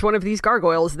from each one of these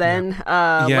gargoyles then.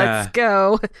 Let's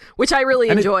go. Which I really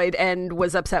enjoyed, and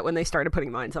was upset when they started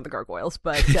putting mines on the gargoyles.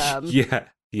 But yeah.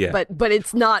 But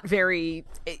it's not very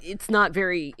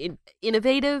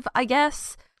innovative, I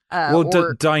guess.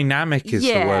 Dynamic is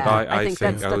the word I think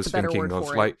that's I was a better thinking word of.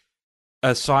 for it. Like,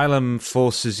 Asylum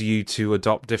forces you to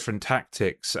adopt different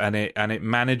tactics, and it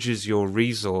manages your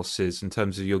resources in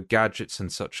terms of your gadgets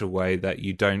in such a way that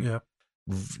you don't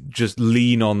just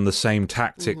lean on the same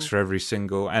tactics for every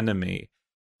single enemy.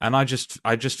 And I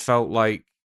just felt like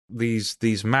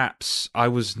these maps, I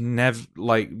was never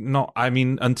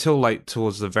until like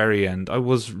towards the very end, I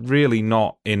was really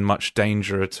not in much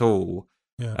danger at all.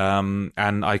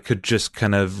 And I could just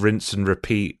kind of rinse and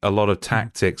repeat a lot of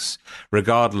tactics,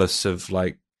 regardless of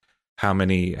like how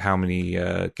many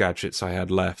gadgets I had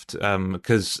left.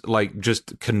 Because like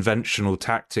just conventional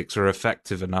tactics are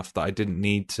effective enough that I didn't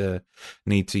need to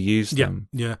use them.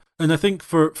 Yeah. And I think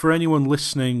for anyone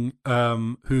listening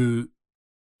who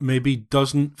maybe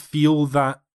doesn't feel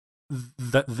that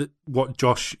what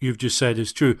Josh you've just said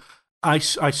is true, I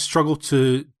struggle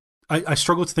to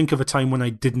think of a time when I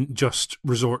didn't just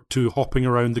resort to hopping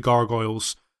around the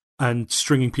gargoyles and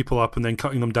stringing people up and then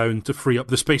cutting them down to free up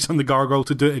the space on the gargoyle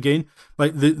to do it again.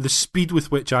 Like the speed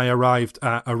with which I arrived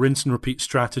at a rinse and repeat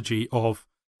strategy of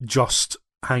just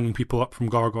hanging people up from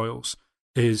gargoyles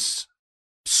is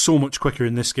so much quicker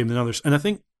in this game than others. And I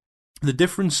think the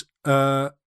difference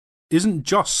isn't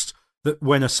just that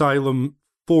when Asylum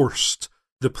forced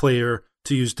the player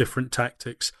to use different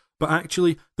tactics, but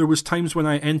actually there was times when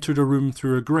I entered a room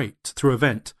through a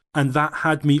vent, and that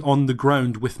had me on the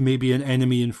ground with maybe an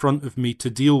enemy in front of me to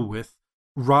deal with,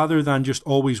 rather than just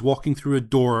always walking through a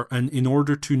door, and in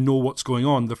order to know what's going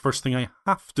on, the first thing I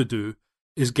have to do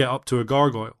is get up to a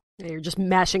gargoyle. Yeah, you're just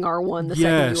mashing R1 the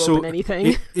second you open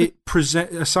anything.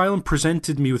 Asylum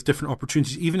presented me with different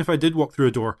opportunities. Even if I did walk through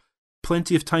a door,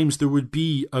 plenty of times there would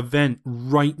be a vent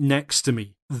right next to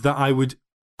me that I would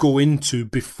go into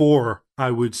before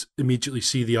I would immediately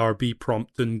see the RB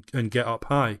prompt and get up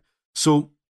high.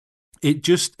 So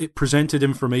it presented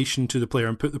information to the player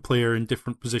and put the player in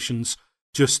different positions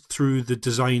just through the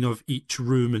design of each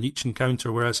room and each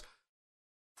encounter. Whereas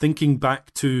thinking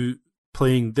back to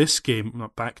playing this game,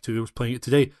 I was playing it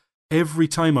today, every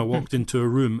time I walked into a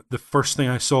room, the first thing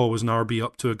I saw was an RB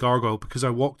up to a gargoyle, because I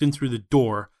walked in through the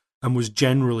door and was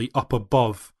generally up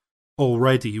above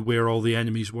already where all the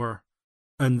enemies were.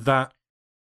 And that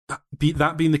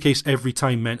being the case every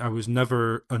time meant I was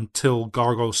never, until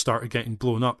gargoyles started getting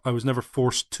blown up, I was never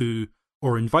forced to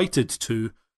or invited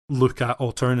to look at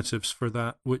alternatives for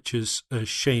that, which is a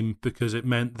shame, because it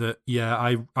meant that,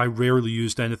 I rarely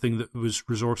used anything that was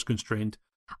resource constrained.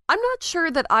 I'm not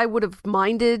sure that I would have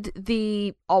minded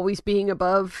the always being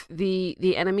above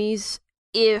the enemies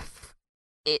if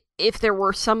there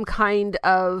were some kind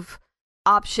of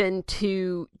option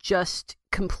to just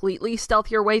completely stealth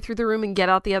your way through the room and get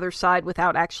out the other side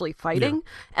without actually fighting. Yeah.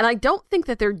 And I don't think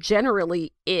that there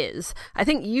generally is. I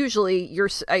think usually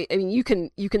I mean, you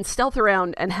can stealth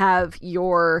around and have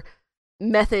your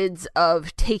methods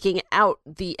of taking out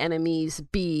the enemies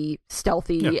be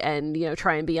stealthy and, you know,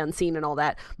 try and be unseen and all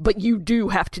that, but you do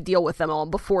have to deal with them all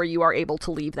before you are able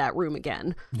to leave that room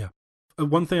again. Yeah.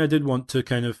 One thing I did want to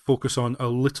kind of focus on a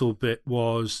little bit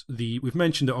was we've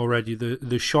mentioned it already,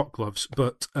 the shock gloves,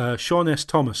 but Sean S.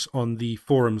 Thomas on the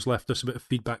forums left us a bit of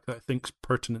feedback that I think's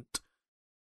pertinent.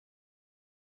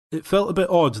 It felt a bit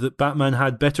odd that Batman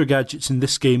had better gadgets in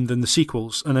this game than the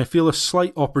sequels, and I feel a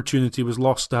slight opportunity was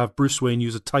lost to have Bruce Wayne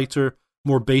use a tighter,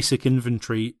 more basic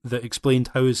inventory that explained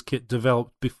how his kit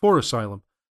developed before Asylum.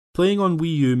 Playing on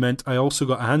Wii U meant I also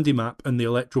got a handy map and the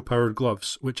electro-powered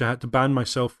gloves, which I had to ban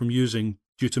myself from using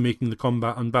due to making the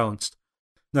combat unbalanced.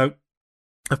 Now,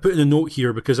 I've put in a note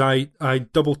here because I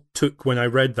double-took when I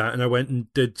read that, and I went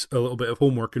and did a little bit of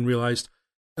homework and realised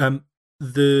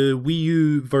the Wii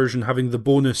U version having the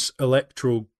bonus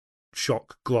electro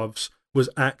shock gloves was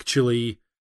actually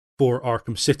for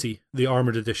Arkham City, the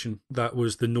Armoured Edition. That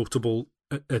was the notable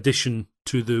addition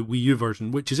to the Wii U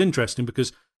version, which is interesting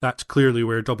because that's clearly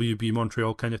where WB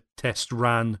Montreal kind of test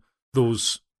ran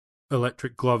those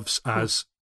electric gloves as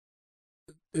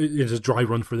a dry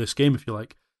run for this game, if you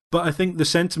like. But I think the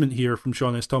sentiment here from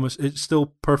Sean S. Thomas is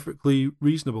still perfectly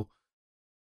reasonable.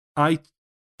 I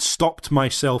stopped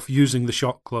myself using the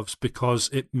shock gloves because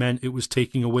it meant it was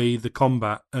taking away the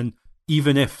combat, and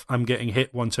even if I'm getting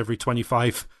hit once every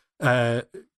 25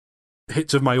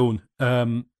 hits of my own,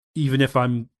 even if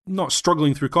I'm not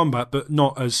struggling through combat but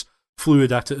not as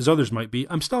fluid at it as others might be,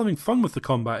 I'm still having fun with the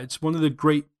combat. It's one of the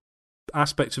great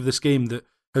aspects of this game that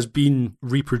has been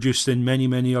reproduced in many,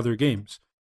 many other games.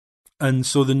 And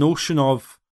so the notion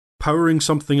of powering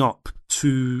something up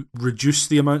to reduce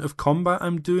the amount of combat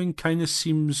I'm doing kind of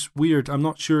seems weird. I'm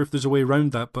not sure if there's a way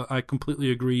around that, but I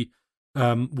completely agree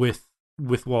with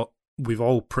what we've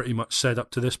all pretty much said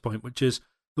up to this point, which is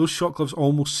those shock gloves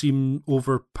almost seem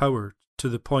overpowered to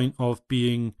the point of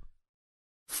being,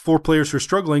 for players who are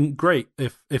struggling, great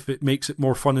if it makes it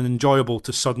more fun and enjoyable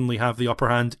to suddenly have the upper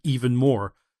hand even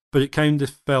more. But it kind of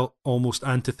felt almost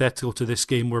antithetical to this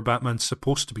game where Batman's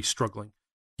supposed to be struggling.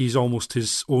 He's almost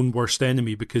his own worst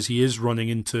enemy because he is running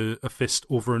into a fist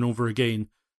over and over again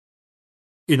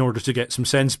in order to get some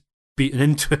sense beaten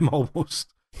into him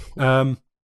almost.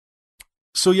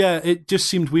 So yeah, it just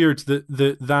seemed weird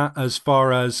that as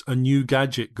far as a new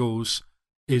gadget goes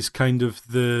is kind of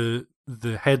the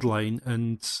headline,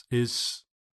 and is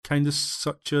kind of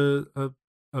such a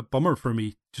bummer for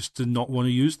me just to not want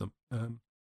to use them.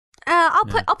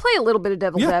 I'll play a little bit of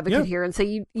devil's advocate here and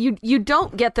say you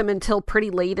don't get them until pretty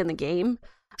late in the game.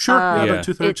 Sure, about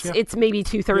 2/3. It's maybe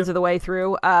 2/3 of the way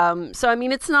through. So I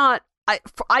mean, it's not.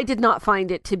 I did not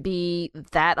find it to be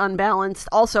that unbalanced.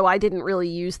 Also, I didn't really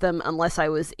use them unless I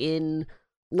was in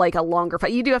like a longer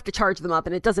fight. You do have to charge them up,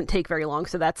 and it doesn't take very long,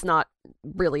 so that's not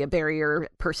really a barrier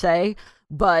per se.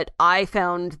 But I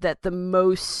found that the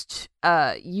most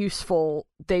useful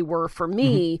they were for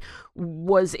me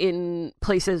was in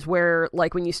places where,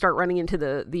 like, when you start running into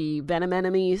the Venom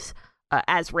enemies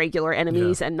as regular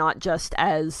enemies and not just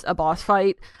as a boss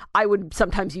fight, I would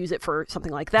sometimes use it for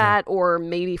something like that, or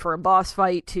maybe for a boss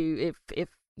fight to, if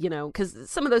you know, because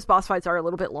some of those boss fights are a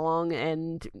little bit long,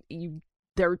 and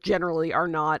there generally are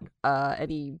not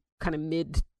any kind of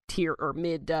mid-tier or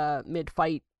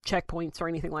mid-fight checkpoints or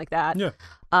anything like that.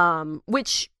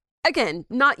 Which, again,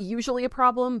 not usually a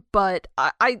problem, but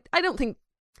I don't think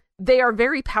they are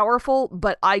very powerful,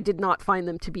 but I did not find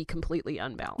them to be completely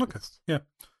unbalanced. Okay.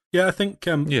 Yeah, I think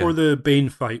for the Bane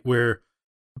fight, where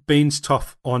Bane's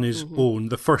tough on his own,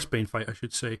 the first Bane fight, I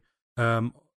should say,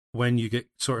 when you get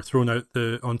sort of thrown out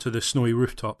onto the snowy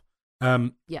rooftop.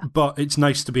 But it's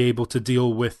nice to be able to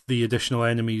deal with the additional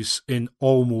enemies in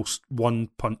almost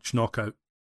one-punch knockout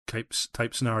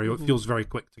type scenario. It feels very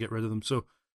quick to get rid of them. So,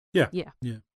 yeah.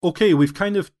 Okay, we've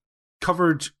kind of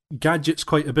covered gadgets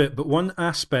quite a bit, but one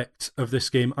aspect of this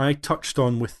game I touched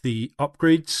on with the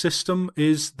upgrade system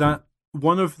is that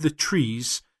one of the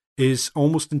trees is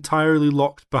almost entirely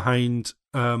locked behind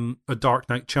a Dark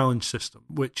Knight challenge system,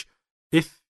 which,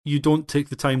 if you don't take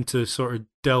the time to sort of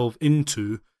delve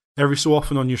into, every so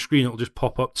often on your screen it'll just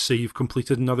pop up to say you've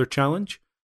completed another challenge.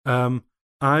 I'm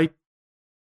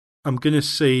going to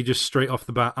say just straight off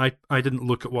the bat, I didn't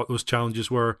look at what those challenges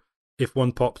were. If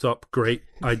one popped up, great.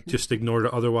 I just ignored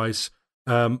it otherwise.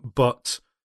 But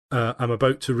I'm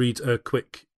about to read a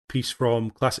quick piece from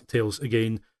Classic Tales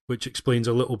again, which explains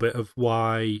a little bit of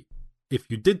why if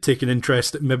you did take an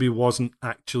interest, it maybe wasn't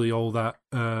actually all that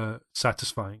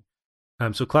satisfying.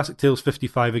 So Classic Tales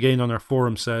 55 again on our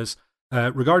forum says,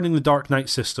 regarding the Dark Knight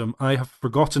system, I have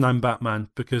forgotten I'm Batman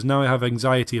because now I have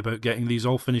anxiety about getting these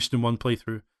all finished in one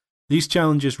playthrough. These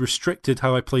challenges restricted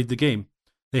how I played the game.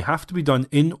 They have to be done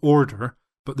in order,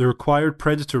 but the required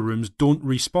Predator rooms don't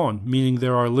respawn, meaning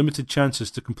there are limited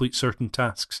chances to complete certain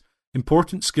tasks.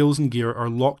 Important skills and gear are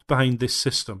locked behind this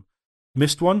system.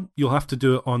 Missed one? You'll have to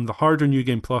do it on the harder New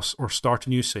Game Plus or start a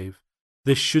new save.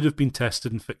 This should have been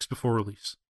tested and fixed before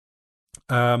release.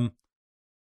 I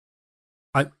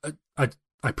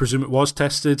presume it was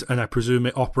tested, and I presume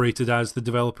it operated as the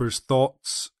developers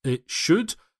thought it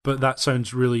should, but that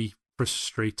sounds really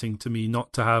frustrating to me,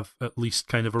 not to have at least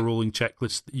kind of a rolling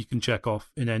checklist that you can check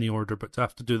off in any order, but to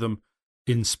have to do them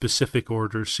in specific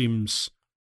order seems...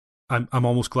 I'm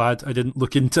almost glad I didn't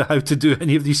look into how to do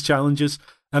any of these challenges.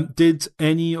 Did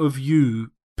any of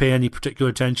you pay any particular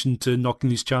attention to knocking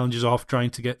these challenges off, trying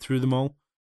to get through them all?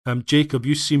 Jacob,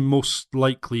 you seem most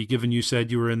likely, given you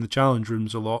said you were in the challenge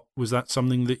rooms a lot. Was that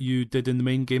something that you did in the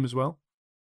main game as well?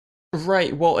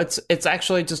 Right. Well, it's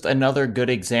actually just another good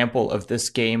example of this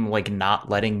game like not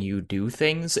letting you do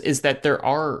things, is that there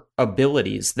are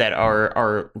abilities that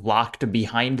are locked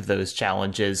behind those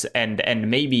challenges, and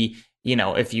maybe, you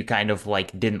know, if you kind of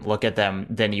like didn't look at them,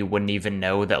 then you wouldn't even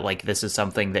know that like this is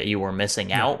something that you were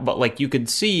missing out. But like you could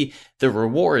see the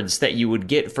rewards that you would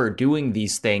get for doing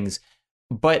these things,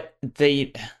 but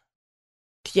they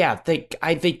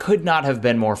could not have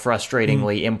been more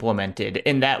frustratingly implemented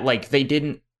in that like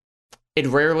it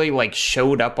rarely like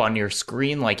showed up on your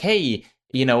screen like, hey,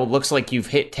 you know, looks like you've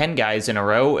hit 10 guys in a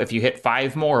row. If you hit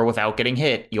 5 more without getting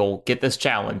hit, you'll get this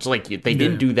challenge. Like they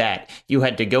didn't do that. You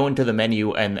had to go into the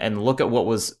menu and look at what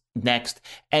was next.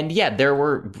 And yeah, there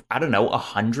were, I don't know,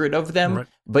 100 of them, right,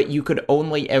 but you could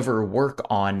only ever work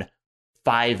on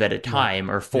 5 at a time,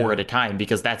 right, or 4 at a time,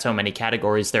 because that's how many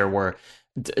categories there were.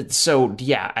 So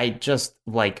yeah, I just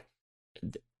like,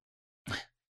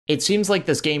 it seems like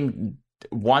this game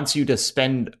wants you to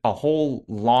spend a whole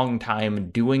long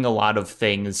time doing a lot of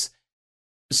things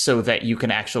so that you can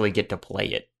actually get to play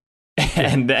it.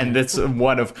 and that's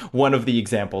one of the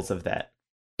examples of that.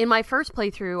 In my first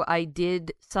playthrough, I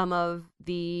did some of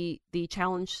the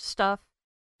challenge stuff,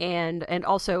 and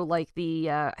also like the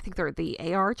I think they're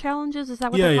the AR challenges. Is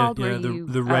that what they're called? Yeah,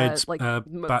 the red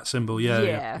bat symbol.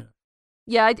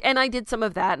 Yeah, and I did some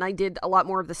of that, and I did a lot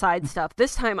more of the side stuff.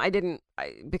 This time I didn't,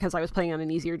 because I was playing on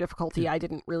an easier difficulty, I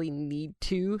didn't really need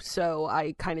to, so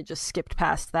I kind of just skipped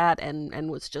past that and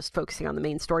was just focusing on the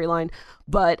main storyline.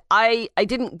 But I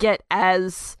didn't get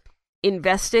as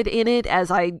invested in it as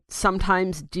I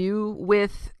sometimes do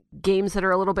with games that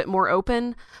are a little bit more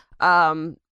open.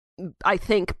 I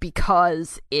think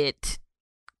because it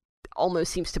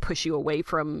almost seems to push you away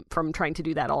from trying to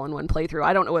do that all in one playthrough.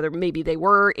 I don't know whether maybe they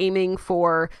were aiming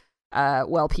for,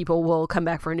 people will come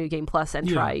back for a New Game Plus and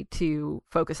try to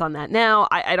focus on that now.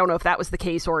 I don't know if that was the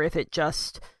case or if it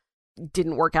just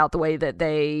didn't work out the way that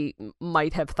they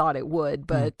might have thought it would.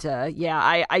 But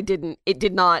it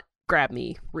did not grab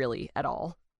me really at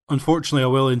all. Unfortunately, I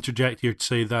will interject here to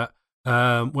say that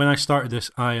when I started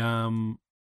this, I am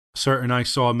certain I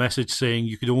saw a message saying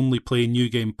you could only play New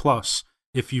Game Plus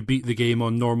if you beat the game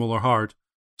on normal or hard.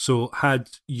 So had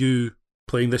you,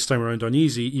 playing this time around on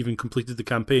easy, even completed the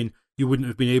campaign, you wouldn't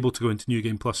have been able to go into New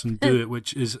Game Plus and do it,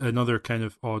 which is another kind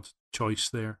of odd choice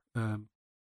there.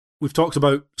 We've talked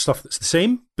about stuff that's the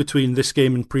same between this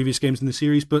game and previous games in the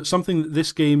series, but something that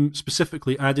this game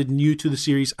specifically added new to the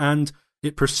series, and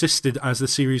it persisted as the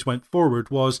series went forward,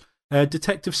 was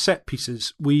detective set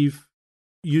pieces. We've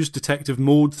used detective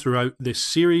mode throughout this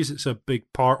series. It's a big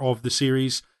part of the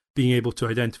series, being able to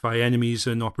identify enemies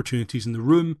and opportunities in the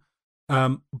room.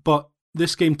 But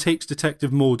this game takes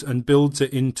detective mode and builds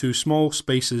it into small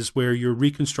spaces where you're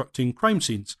reconstructing crime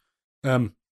scenes.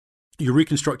 You're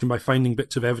reconstructing by finding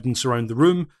bits of evidence around the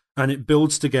room, and it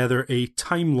builds together a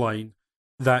timeline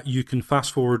that you can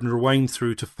fast forward and rewind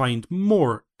through to find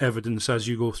more evidence as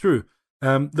you go through.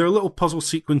 There are little puzzle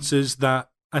sequences that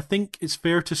I think it's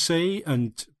fair to say,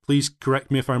 and please correct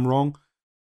me if I'm wrong,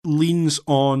 leans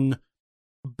on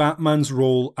Batman's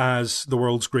role as the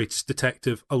world's greatest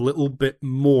detective a little bit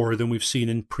more than we've seen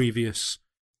in previous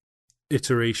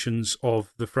iterations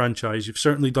of the franchise. You've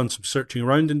certainly done some searching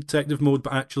around in detective mode,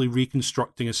 but actually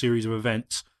reconstructing a series of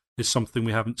events is something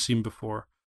we haven't seen before.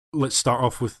 Let's start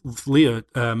off with Leah.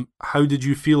 How did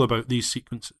you feel about these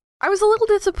sequences? I was a little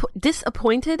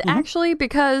disappointed, actually,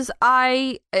 because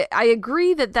I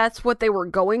agree that that's what they were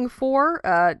going for,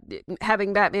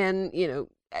 having Batman,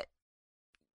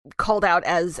 called out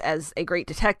as a great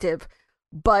detective,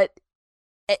 but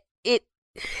it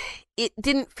it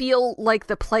didn't feel like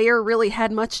the player really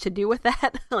had much to do with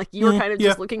that. Like you were kind of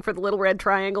just looking for the little red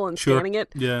triangle and scanning it.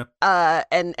 Yeah.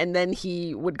 And then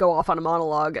he would go off on a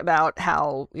monologue about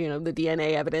how, the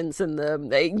DNA evidence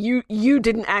and you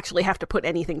didn't actually have to put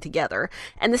anything together.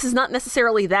 And this is not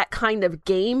necessarily that kind of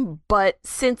game, but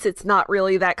since it's not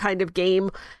really that kind of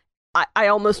game, I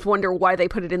almost wonder why they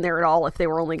put it in there at all if they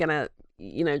were only gonna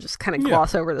just kind of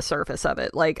gloss over the surface of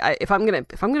it. Like, if I'm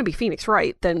gonna be Phoenix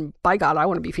Wright, then by God, I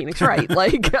want to be Phoenix Wright.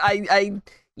 Like, I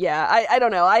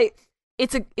don't know.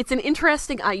 It's an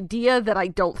interesting idea that I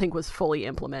don't think was fully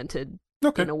implemented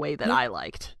in a way that I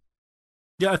liked.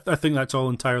 Yeah, I think that's all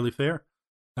entirely fair.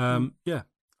 Yeah.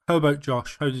 How about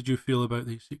Josh? How did you feel about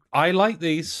these sequels? I like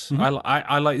these.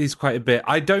 I like these quite a bit.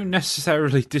 I don't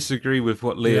necessarily disagree with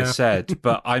what Leah said,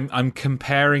 but I'm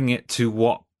comparing it to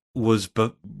what was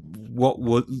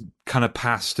kind of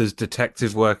passed as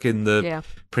detective work in the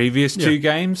previous two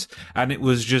games, and it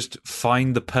was just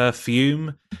find the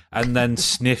perfume and then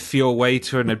sniff your way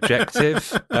to an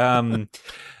objective.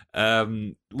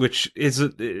 Which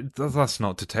that's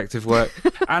not detective work,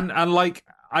 and like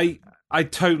I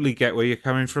totally get where you're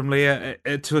coming from, Leah.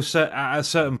 At a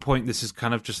certain point, this is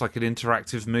kind of just like an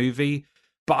interactive movie,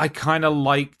 but I kind of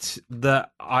liked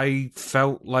that. I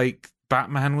felt like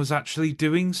Batman was actually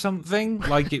doing something.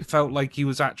 Like, it felt like he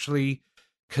was actually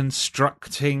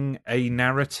constructing a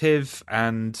narrative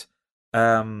and,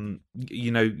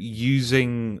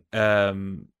 using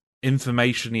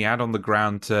information he had on the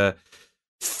ground to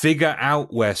figure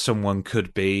out where someone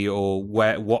could be or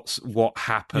what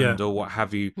happened or what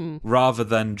have you, rather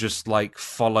than just like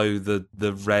follow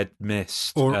the red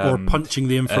mist or punching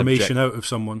the information out of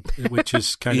someone, which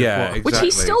is kind of what, exactly. Which he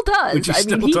still does. Which he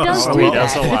he does do that.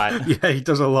 Does a lot. Yeah, he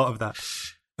does a lot of that.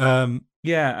 And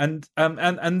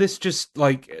this just,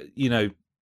 like,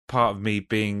 part of me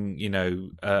being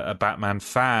a Batman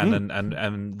fan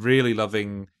and really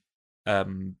loving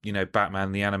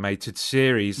Batman the animated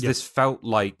series. This felt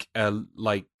like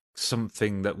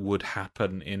something that would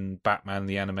happen in Batman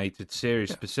the animated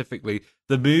series. Specifically,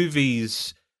 the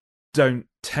movies don't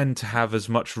tend to have as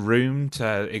much room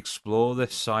to explore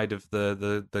this side of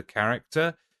the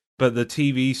character, but the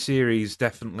TV series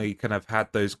definitely kind of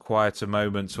had those quieter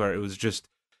moments where it was just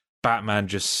Batman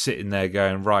just sitting there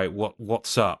going, right,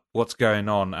 what's up, what's going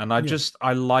on. And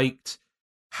I liked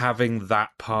having that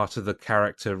part of the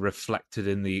character reflected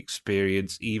in the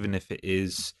experience, even if it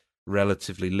is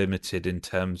relatively limited in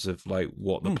terms of like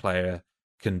what the player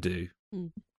can do.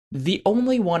 The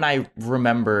only one I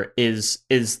remember is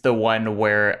the one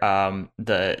where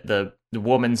the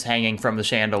woman's hanging from the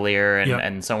chandelier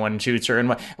and someone shoots her, and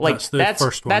like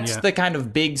that's the kind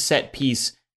of big set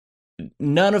piece.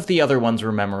 None of the other ones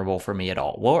were memorable for me at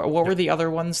all. What were the other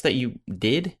ones that you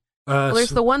did? Well, there's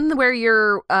the one where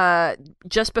you're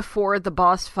just before the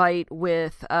boss fight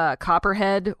with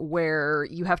Copperhead, where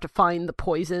you have to find the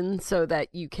poison so that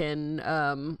you can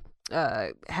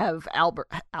have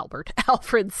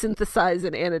Alfred synthesize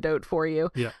an antidote for you.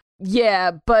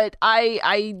 Yeah, but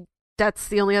I that's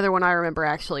the only other one I remember,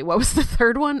 actually. What was the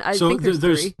third one? I think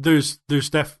there's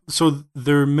three. So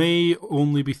there may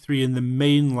only be three in the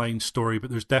mainline story,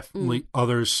 but there's definitely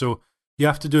others. So you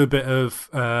have to do a bit of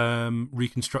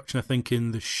reconstruction, I think,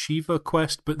 in the Shiva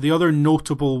quest. But the other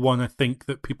notable one, I think,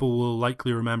 that people will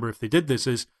likely remember if they did this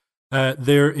is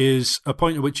there is a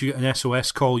point at which you get an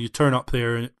SOS call. You turn up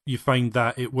there and you find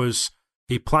that it was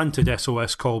a planted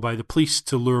SOS call by the police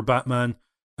to lure Batman.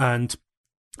 And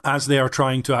as they are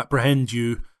trying to apprehend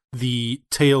you, the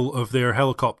tail of their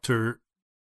helicopter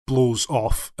blows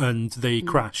off and they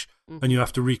crash. And you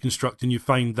have to reconstruct, and you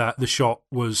find that the shot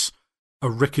was a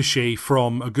ricochet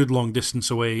from a good long distance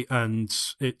away, and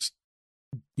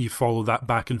you follow that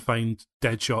back and find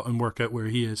Deadshot and work out where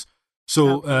he is.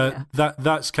 So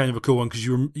that's kind of a cool one, because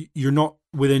you're not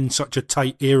within such a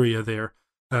tight area there.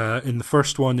 In the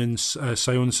first one, in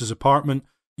Sionis' apartment,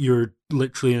 you're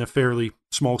literally in a fairly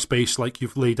small space, like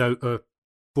you've laid out a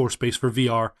floor space for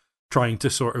VR, trying to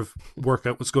sort of work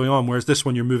out what's going on. Whereas this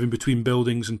one, you're moving between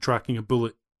buildings and tracking a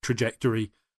bullet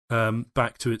trajectory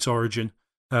back to its origin.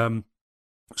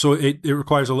 So it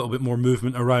requires a little bit more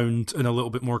movement around and a little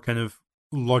bit more kind of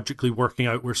logically working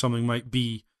out where something might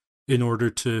be in order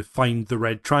to find the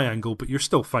red triangle, but you're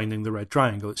still finding the red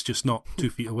triangle. It's just not 2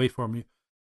 feet away from you.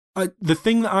 The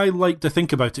thing that I like to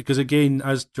think about it, because again,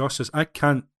 as Josh says, I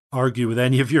can't argue with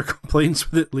any of your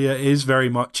complaints with it, Leah, is very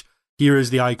much, here is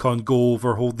the icon, go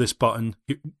over, hold this button,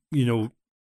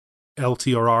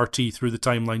 LT or RT through the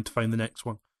timeline to find the next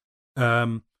one.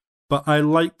 But I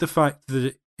like the fact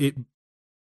that it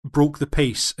broke the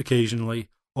pace occasionally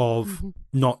of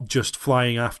not just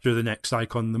flying after the next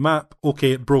icon on the map.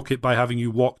 Okay, it broke it by having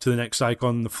you walk to the next icon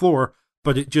on the floor,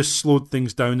 but it just slowed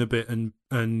things down a bit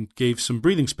and gave some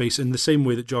breathing space in the same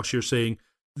way that Josh, you're saying,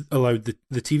 allowed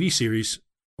the TV series,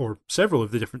 or several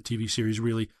of the different TV series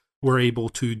really, were able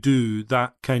to do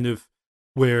that kind of,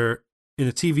 where in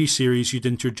a TV series you'd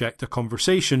interject a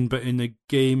conversation, but in a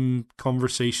game,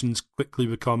 conversations quickly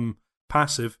become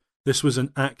passive. This was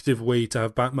an active way to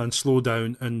have Batman slow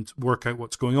down and work out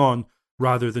what's going on,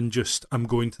 rather than just, I'm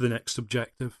going to the next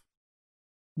objective.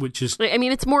 Which is... I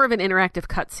mean, it's more of an interactive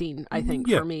cutscene, I think,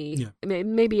 for me. Yeah.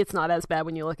 Maybe it's not as bad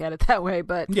when you look at it that way,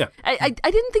 but yeah. I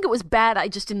didn't think it was bad, I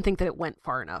just didn't think that it went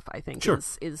far enough, I think, Sure.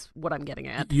 is what I'm getting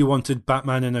at. You wanted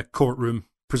Batman in a courtroom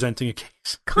presenting a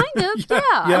case. Kind of, yeah.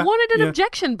 I wanted an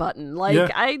objection button.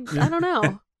 I don't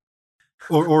know.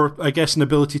 Or I guess an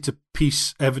ability to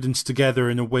piece evidence together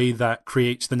in a way that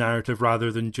creates the narrative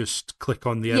rather than just click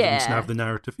on the evidence and have the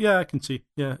narrative. Yeah, I can see.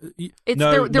 Yeah.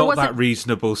 There not that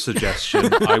reasonable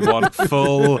suggestion. I want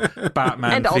full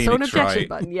Batman and also Phoenix an objection Wright.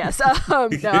 button. Yes. No,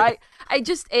 I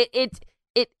just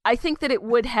I think that it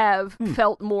would have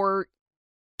felt more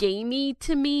gamey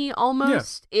to me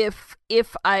almost if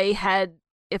I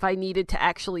needed to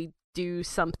actually do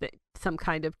some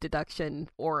kind of deduction,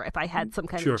 or if I had some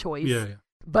kind of choice. Yeah.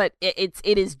 But it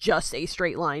is just a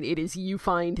straight line. It is, you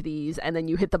find these and then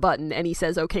you hit the button and he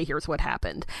says, okay, here's what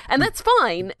happened. And that's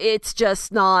fine. It's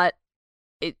just not,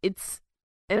 it's,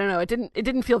 I don't know, it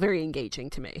didn't feel very engaging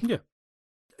to me. Yeah.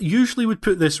 Usually would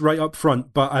put this right up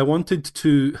front, but I wanted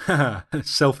to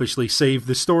selfishly save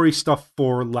the story stuff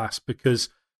for last, because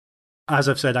as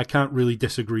I've said, I can't really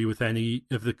disagree with any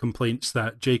of the complaints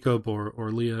that Jacob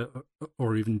or Leah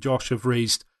or even Josh have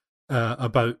raised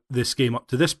about this game up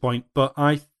to this point. But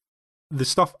the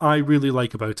stuff I really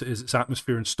like about it is its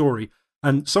atmosphere and story.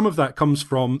 And some of that comes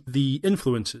from the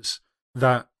influences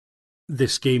that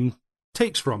this game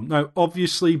takes from. Now,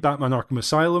 obviously, Batman Arkham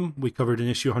Asylum, we covered in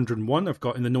issue 101. I've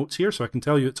got in the notes here, so I can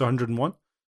tell you it's 101.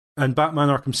 And Batman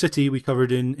Arkham City, we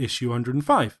covered in issue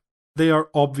 105. They are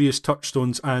obvious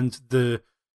touchstones, and the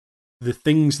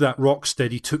things that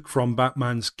Rocksteady took from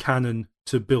Batman's canon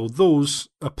to build those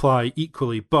apply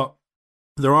equally. But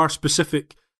there are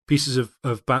specific pieces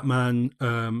of Batman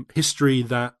history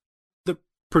that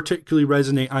particularly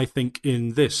resonate, I think,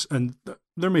 in this. And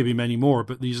there may be many more,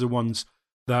 but these are ones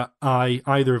that I,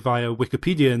 either via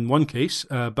Wikipedia in one case,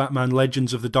 Batman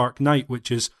Legends of the Dark Knight,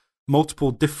 which is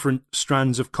multiple different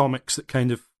strands of comics that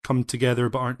kind of come together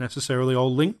but aren't necessarily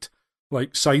all linked,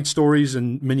 like side stories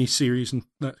and mini-series and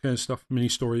that kind of stuff,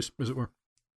 mini-stories, as it were.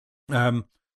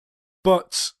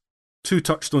 But two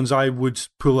touchstones I would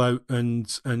pull out and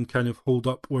kind of hold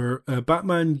up were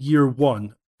Batman Year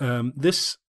One.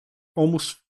 This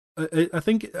almost, I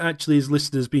think it actually is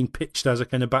listed as being pitched as a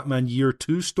kind of Batman Year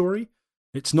Two story.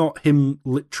 It's not him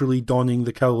literally donning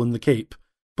the cowl and the cape,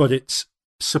 but it's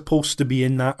supposed to be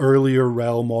in that earlier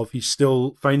realm of he's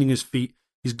still finding his feet.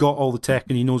 He's got all the tech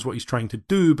and he knows what he's trying to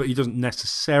do, but he doesn't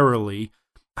necessarily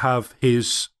have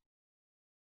his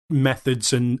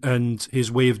methods and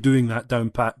his way of doing that down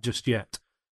pat just yet.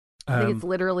 I think it's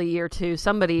literally Year Two.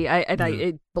 Somebody,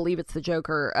 I believe it's the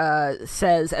Joker,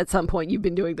 says at some point, you've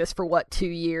been doing this for what, 2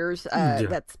 years?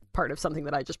 That's part of something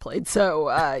that I just played. So,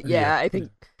 I think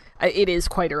it is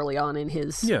quite early on in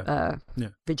his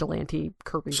vigilante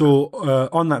career. So,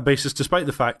 on that basis, despite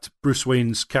the fact Bruce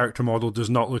Wayne's character model does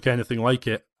not look anything like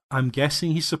it, I'm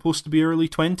guessing he's supposed to be early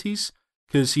 20s,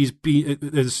 because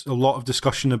there's a lot of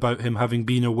discussion about him having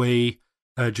been away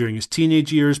during his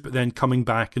teenage years, but then coming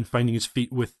back and finding his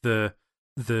feet with the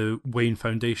Wayne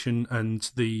Foundation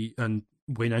and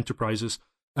Wayne Enterprises,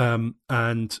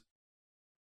 and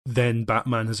then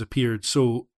Batman has appeared.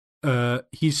 So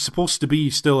he's supposed to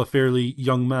be still a fairly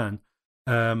young man,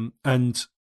 and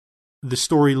the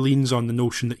story leans on the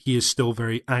notion that he is still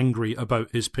very angry about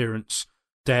his parents'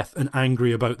 death and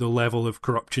angry about the level of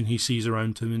corruption he sees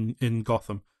around him in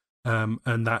Gotham,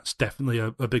 and that's definitely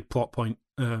a big plot point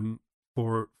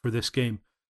for this game.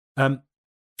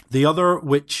 The other,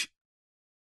 which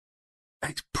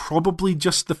it's probably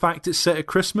just the fact it's set at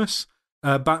Christmas,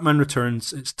 Batman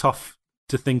Returns. It's tough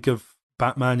to think of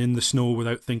Batman in the snow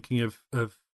without thinking of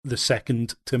the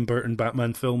second Tim Burton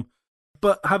Batman film.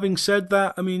 But having said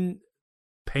that, I mean,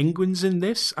 penguins in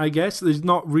this, I guess. There's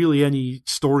not really any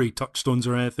story touchstones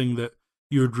or anything that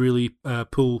you would really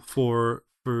pull for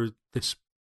this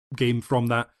game from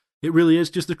that. It really is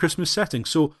just the Christmas setting.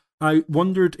 So I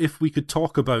wondered if we could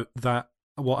talk about that,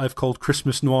 what I've called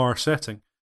Christmas noir setting.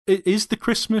 Is the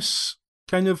Christmas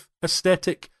kind of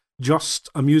aesthetic just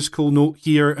a musical note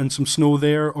here and some snow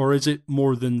there, or is it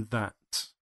more than that?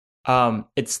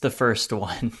 It's the first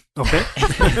one.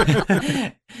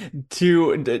 Okay.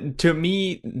 To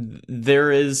me,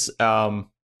 there is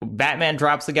Batman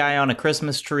drops the guy on a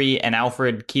Christmas tree, and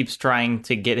Alfred keeps trying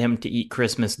to get him to eat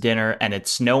Christmas dinner, and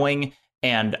it's snowing.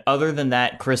 And other than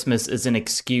that, Christmas is an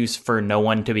excuse for no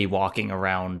one to be walking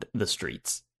around the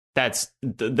streets. That's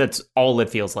all it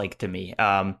feels like to me.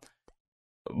 But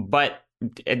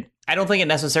I don't think it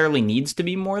necessarily needs to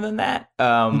be more than that.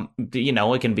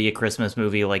 It can be a Christmas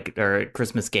movie or a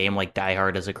Christmas game like Die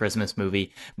Hard is a Christmas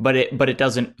movie, but it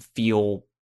doesn't feel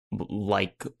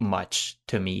like much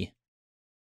to me.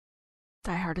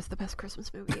 Die Hard is the best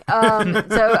Christmas movie.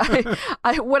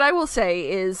 What I will say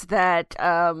is that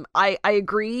I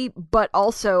agree, but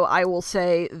also I will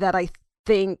say that I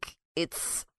think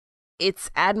it's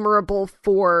admirable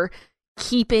for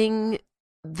keeping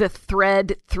the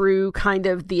thread through kind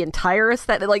of the entire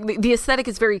aesthetic. Like the aesthetic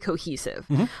is very cohesive.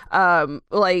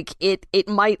 Like it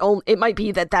might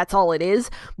be that that's all it is,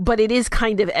 but it is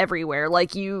kind of everywhere.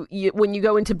 Like you when you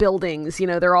go into buildings,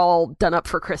 they're all done up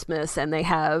for Christmas, and they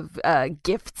have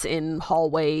gifts in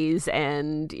hallways,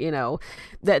 and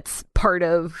that's part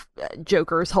of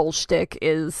Joker's whole shtick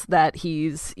is that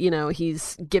he's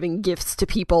giving gifts to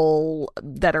people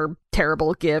that are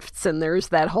terrible gifts, and there's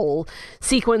that whole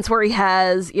sequence where he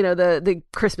has the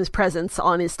Christmas presents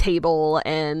on his table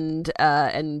and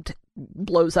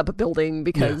blows up a building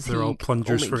because they're all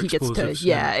plungers for explosives.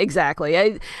 Exactly.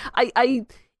 I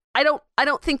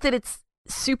don't think that it's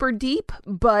super deep,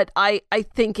 but I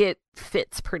think it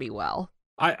fits pretty well.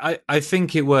 I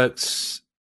think it works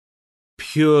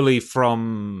purely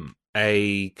from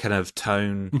a kind of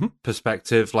tone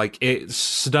perspective. Like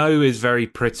snow is very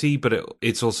pretty, but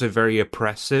it's also very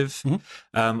oppressive.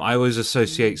 I always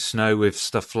associate snow with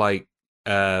stuff like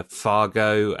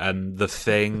Fargo and The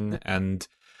Thing and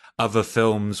other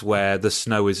films where the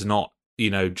snow is not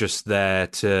just there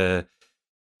to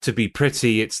be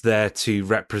pretty. It's there to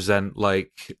represent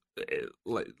like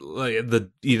the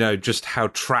just how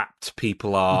trapped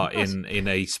people are in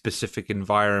a specific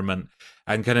environment,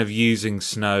 and kind of using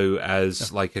snow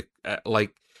as like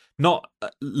not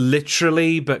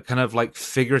literally but kind of like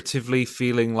figuratively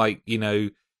feeling like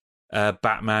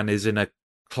Batman is in a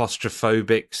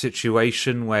claustrophobic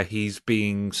situation where he's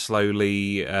being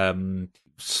slowly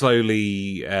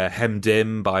hemmed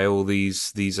in by all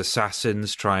these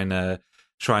assassins trying to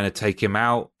take him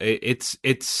out. I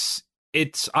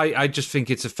just think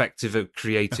it's effective at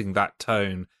creating that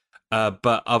tone.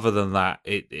 But other than that,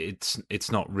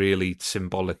 it's not really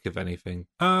symbolic of anything.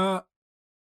 I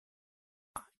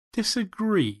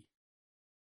disagree.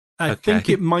 I think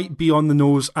it might be on the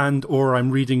nose, or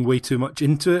I'm reading way too much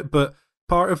into it, but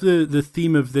part of the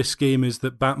theme of this game is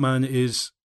that Batman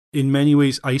is in many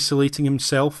ways isolating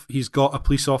himself. He's got a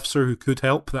police officer who could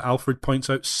help, that Alfred points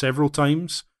out several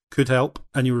times, could help,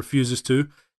 and he refuses to.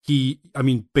 He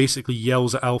basically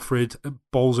yells at Alfred,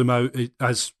 bawls him out,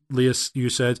 as Leah, you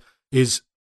said, is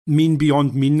mean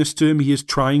beyond meanness to him. He is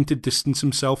trying to distance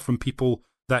himself from people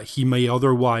that he may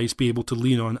otherwise be able to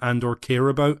lean on and or care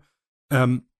about.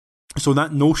 So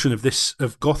that notion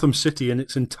of Gotham City in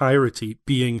its entirety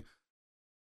being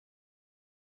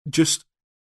just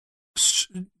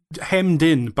hemmed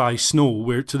in by snow,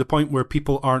 where to the point where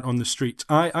people aren't on the streets.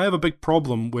 I have a big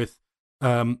problem with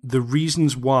the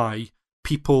reasons why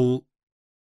people,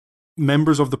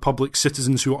 members of the public,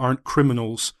 citizens who aren't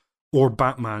criminals or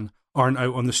Batman, aren't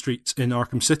out on the streets in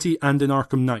Arkham City and in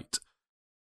Arkham Knight.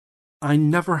 I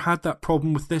never had that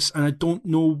problem with this, and I don't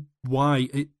know why.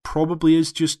 It probably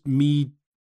is just me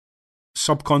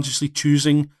subconsciously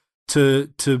choosing to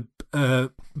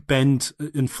bend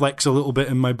and flex a little bit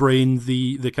in my brain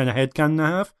the kind of headcanon I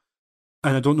have,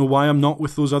 and I don't know why I'm not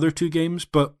with those other two games,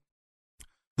 but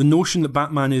the notion that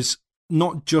Batman is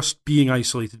not just being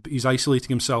isolated, but he's isolating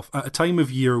himself at a time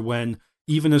of year when,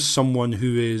 even as someone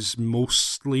who is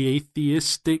mostly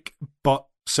atheistic but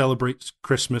celebrates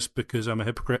Christmas because I'm a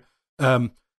hypocrite,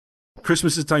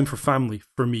 Christmas is a time for family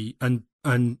for me, and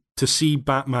to see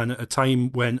Batman at a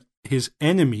time when his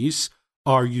enemies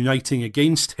are uniting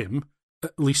against him,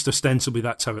 at least ostensibly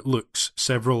that's how it looks.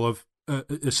 Several of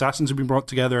assassins have been brought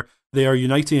together. They are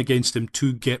uniting against him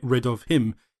to get rid of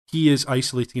him. He is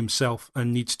isolating himself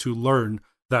and needs to learn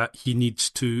that he needs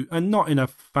to, and not in a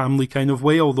family kind of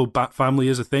way, although Bat family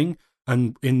is a thing.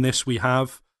 And in this we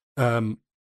have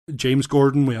James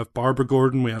Gordon, we have Barbara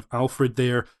Gordon, we have Alfred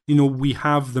there. We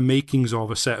have the makings of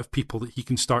a set of people that he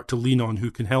can start to lean on,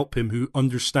 who can help him, who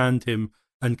understand him,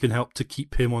 and can help to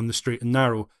keep him on the straight and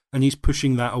narrow. And he's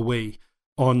pushing that away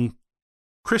on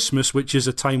Christmas, which is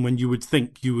a time when you would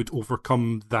think you would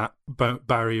overcome that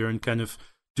barrier and kind of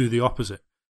do the opposite.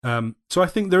 So I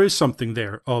think there is something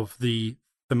there of the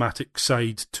thematic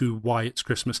side to why it's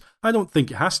Christmas. I don't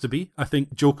think it has to be. I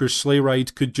think Joker's sleigh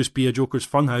ride could just be a Joker's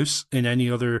funhouse in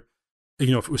any other, if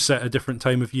it was set at a different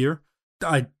time of year.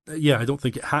 I don't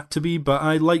think it had to be, but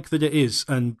I like that it is,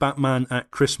 and Batman at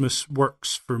Christmas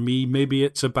works for me. Maybe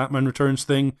it's a Batman Returns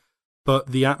thing, but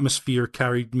the atmosphere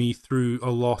carried me through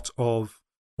a lot of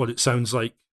what it sounds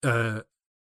like,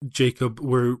 Jacob,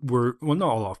 were well,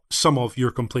 not a lot, some of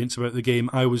your complaints about the game.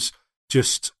 I was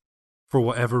just, for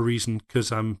whatever reason,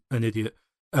 because I'm an idiot,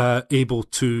 able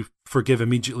to forgive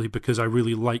immediately because I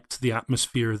really liked the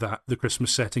atmosphere that the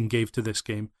Christmas setting gave to this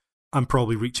game. I'm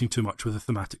probably reaching too much with the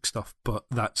thematic stuff, but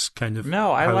that's kind of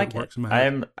no, I how like it works it. in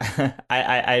my head.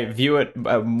 I view it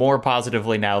more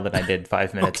positively now than I did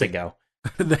 5 minutes ago.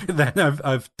 Then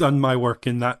I've done my work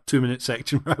in that 2-minute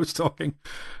section where I was talking.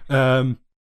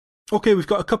 Okay, we've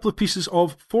got a couple of pieces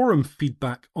of forum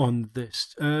feedback on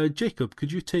this. Jacob,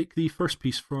 could you take the first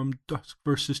piece from Dusk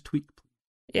versus Tweak?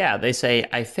 Yeah, they say,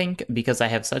 I think because I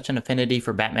have such an affinity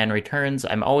for Batman Returns,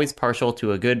 I'm always partial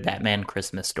to a good Batman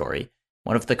Christmas story.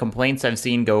 One of the complaints I've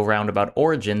seen go around about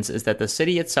Origins is that the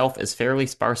city itself is fairly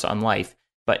sparse on life,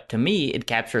 but to me, it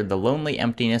captured the lonely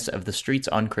emptiness of the streets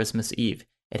on Christmas Eve.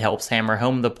 It helps hammer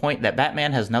home the point that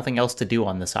Batman has nothing else to do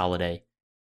on this holiday.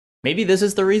 Maybe this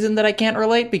is the reason that I can't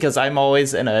relate, because I'm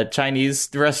always in a Chinese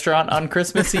restaurant on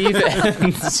Christmas Eve.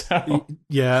 And so...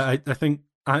 Yeah, I think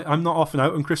I'm not often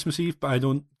out on Christmas Eve, but I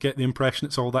don't get the impression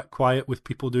it's all that quiet with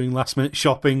people doing last minute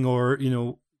shopping or,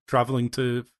 traveling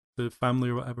to the family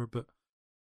or whatever. But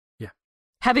yeah.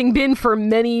 Having been for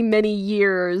many, many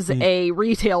years a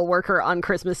retail worker on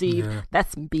Christmas Eve,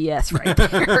 that's BS right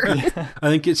there. I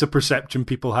think it's a perception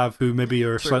people have who maybe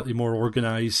are slightly more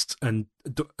organized and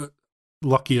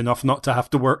lucky enough not to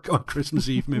have to work on Christmas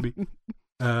Eve, maybe.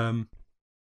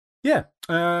 Yeah,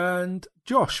 and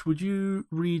Josh, would you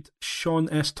read Sean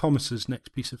S. Thomas's next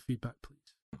piece of feedback, please?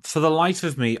 For the life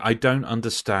of me, I don't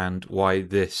understand why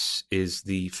this is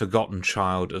the forgotten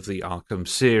child of the Arkham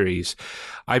series.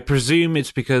 I presume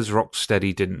it's because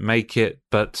Rocksteady didn't make it,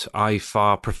 but I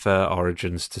far prefer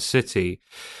Origins to City.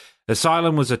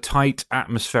 Asylum was a tight,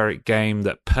 atmospheric game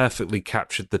that perfectly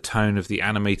captured the tone of the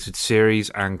animated series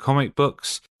and comic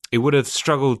books. It would have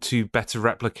struggled to better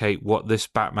replicate what this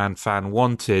Batman fan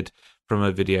wanted from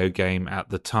a video game at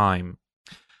the time.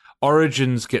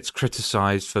 Origins gets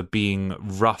criticised for being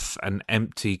rough and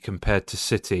empty compared to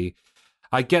City.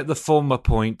 I get the former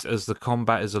point, as the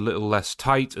combat is a little less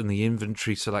tight and the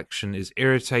inventory selection is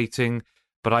irritating,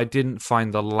 but I didn't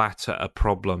find the latter a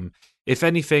problem. If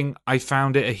anything, I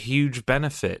found it a huge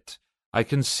benefit. I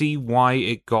can see why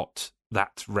it got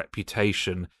that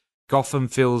reputation. Gotham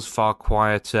feels far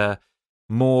quieter,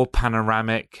 more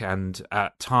panoramic, and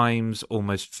at times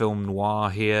almost film noir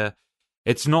here.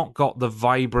 It's not got the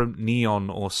vibrant neon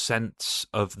or sense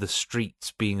of the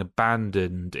streets being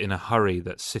abandoned in a hurry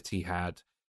that City had,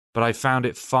 but I found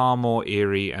it far more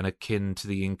eerie and akin to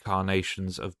the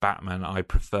incarnations of Batman I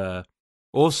prefer.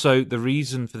 Also, the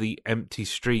reason for the empty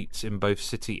streets in both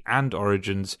City and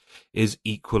Origins is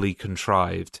equally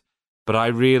contrived, but I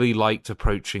really liked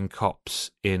approaching cops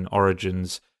in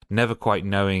Origins, never quite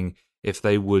knowing if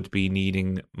they would be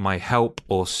needing my help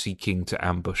or seeking to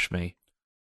ambush me.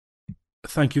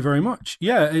 Thank you very much.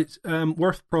 Yeah, it's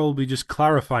worth probably just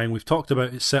clarifying. We've talked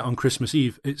about it's set on Christmas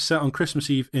Eve. It's set on Christmas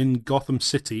Eve in Gotham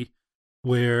City,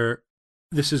 where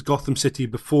this is Gotham City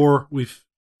before we've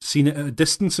seen it at a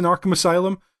distance in Arkham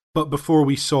Asylum, but before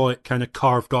we saw it kind of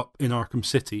carved up in Arkham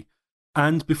City,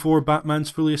 and before Batman's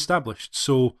fully established.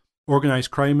 So organized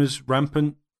crime is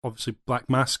rampant. Obviously, Black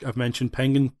Mask, I've mentioned,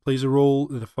 Penguin plays a role.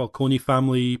 The Falcone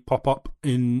family pop up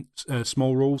in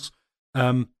small roles.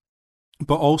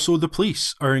 But also the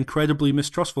police are incredibly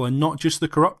mistrustful, and not just the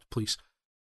corrupt police.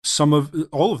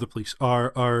 All of the police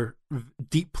are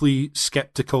deeply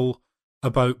skeptical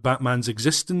about Batman's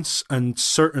existence, and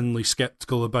certainly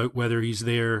skeptical about whether he's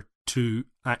there to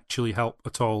actually help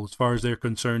at all. As far as they're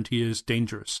concerned, he is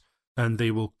dangerous, and they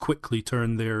will quickly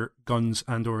turn their guns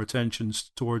and or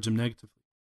attentions towards him negatively.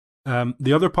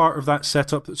 The other part of that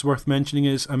setup that's worth mentioning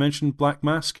is, I mentioned Black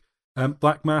Mask.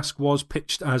 Black Mask was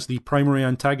pitched as the primary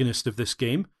antagonist of this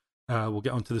game. We'll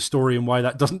get onto the story and why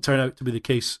that doesn't turn out to be the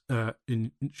case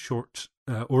in short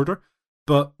order.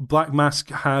 But Black Mask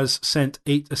has sent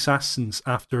 8 assassins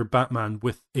after Batman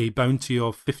with a bounty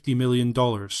of $50 million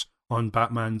on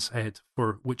Batman's head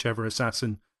for whichever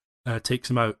assassin takes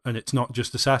him out. And it's not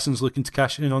just assassins looking to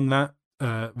cash in on that.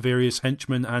 Various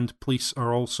henchmen and police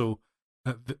are also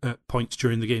at points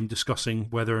during the game discussing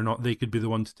whether or not they could be the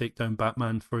one to take down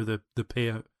Batman for the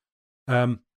payout.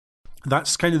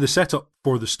 that's kind of the setup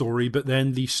for the story, but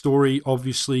then the story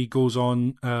obviously goes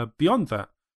on beyond that.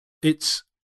 It's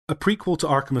a prequel to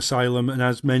Arkham Asylum, and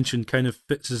as mentioned, kind of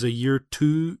fits as a year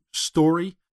 2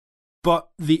 story. But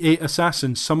the 8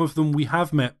 assassins, some of them we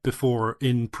have met before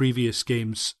in previous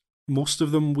games, most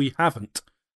of them we haven't.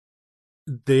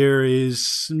 There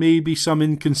is maybe some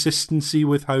inconsistency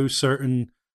with how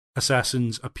certain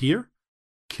assassins appear.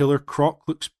 Killer Croc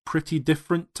looks pretty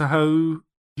different to how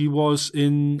he was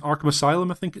in Arkham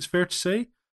Asylum, I think it's fair to say.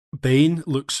 Bane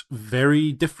looks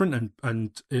very different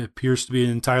and appears to be an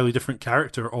entirely different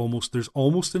character. There's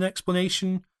almost an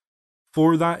explanation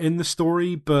for that in the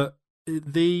story, but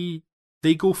they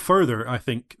go further, I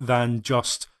think, than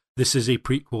just this is a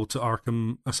prequel to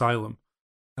Arkham Asylum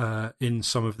in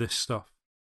some of this stuff.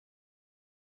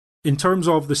 In terms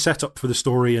of the setup for the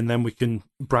story, and then we can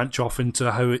branch off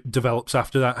into how it develops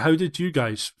after that, how did you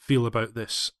guys feel about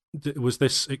this? Was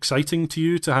this exciting to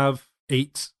you to have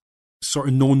 8 sort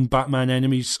of known Batman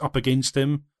enemies up against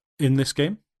him in this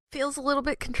game? Feels a little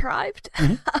bit contrived,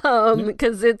 Mm-hmm.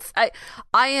 because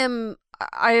I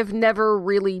have never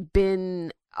really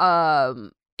been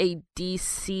a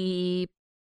DC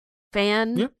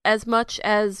fan as much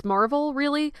as Marvel,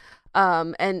 really.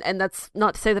 And that's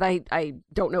not to say that I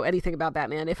don't know anything about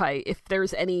Batman. If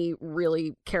there's any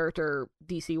really character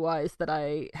DC wise that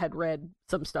I had read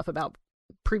some stuff about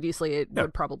previously, it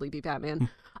would probably be Batman.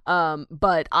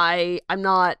 But I'm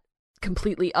not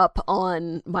completely up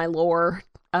on my lore.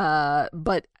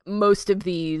 But most of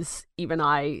these even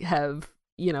I have,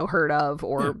 heard of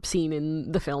or seen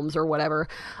in the films or whatever.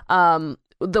 The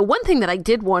one thing that I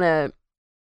did want to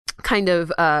kind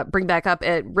of bring back up,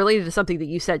 related to something that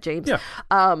you said, James.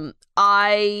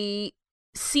 I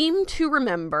seem to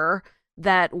remember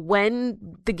that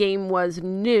when the game was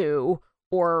new,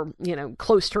 or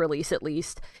close to release at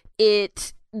least,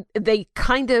 they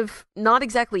kind of not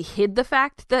exactly hid the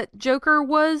fact that Joker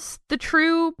was the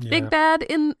true big bad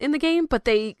in the game, but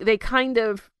they kind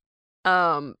of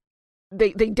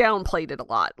they downplayed it a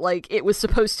lot. Like, it was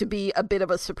supposed to be a bit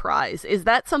of a surprise. Is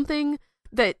that something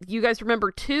that you guys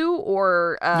remember too,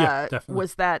 or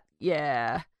was that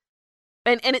And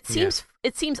it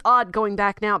seems odd going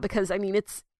back now, because I mean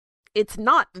it's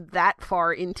not that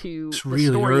far into it's the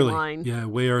really storyline. early.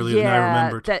 Way earlier than I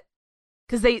remembered.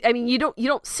 Because you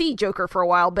don't see Joker for a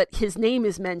while, but his name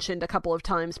is mentioned a couple of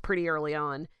times pretty early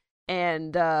on,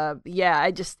 and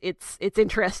it's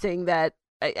interesting that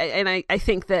I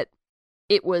think that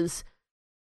it was.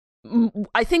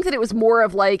 I think that it was more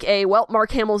of like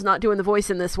Mark Hamill's not doing the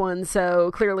voice in this one, so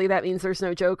clearly that means there's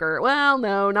no Joker. Well,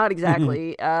 no, not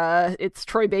exactly. It's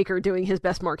Troy Baker doing his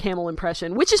best Mark Hamill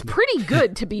impression, which is pretty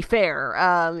good, to be fair.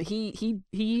 He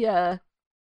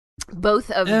both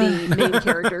of the main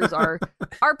characters are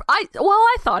I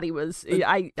thought he was.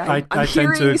 I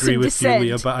tend to agree with dissent.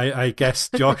 Julia, but I guess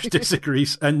Josh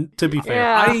disagrees. And to be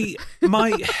fair,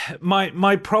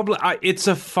 my problem. It's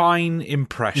a fine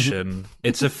impression.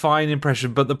 It's a fine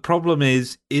impression, but the problem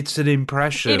is it's an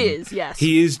impression. It is, yes.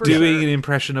 He is doing an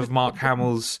impression of Mark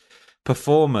Hamill's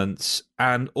performance,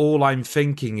 and all I'm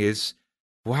thinking is,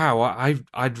 wow,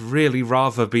 I'd really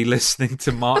rather be listening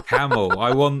to Mark Hamill.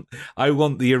 I want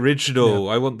the original.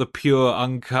 I want the pure,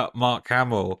 uncut Mark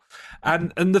Hamill.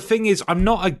 And the thing is, I'm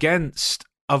not against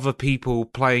other people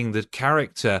playing the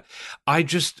character. I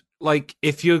just, like,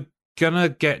 if you're gonna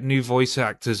get new voice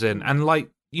actors in, and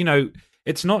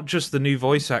it's not just the new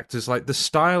voice actors. Like, the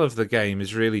style of the game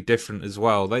is really different as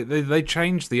well. They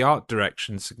changed the art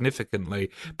direction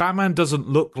significantly. Batman doesn't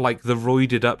look like the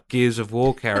roided up Gears of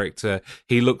War character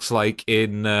he looks like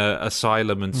in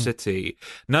Asylum and City.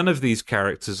 None of these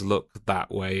characters look that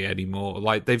way anymore.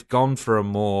 Like, they've gone for a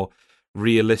more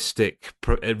realistically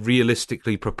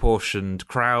proportioned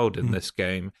crowd in this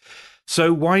game.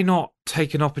 So why not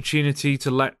take an opportunity to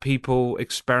let people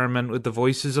experiment with the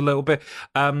voices a little bit?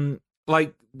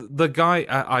 Like, the guy,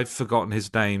 I've forgotten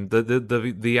his name,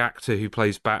 the actor who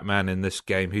plays Batman in this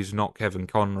game, who's not Kevin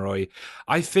Conroy,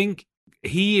 I think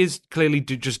he is clearly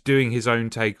just doing his own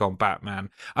take on Batman.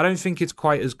 I don't think it's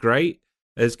quite as great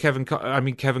as Kevin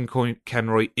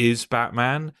Conroy is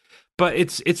Batman, but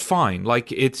it's fine.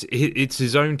 Like, it's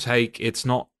his own take.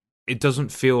 It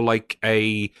doesn't feel like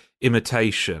a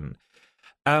imitation.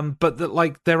 But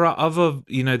there are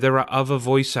other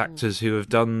voice actors who have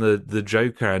done the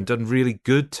Joker and done really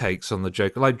good takes on the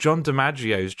Joker, like John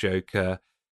DiMaggio's Joker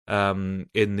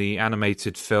in the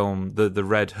animated film the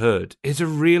Red Hood is a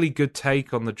really good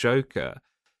take on the Joker.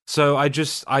 So I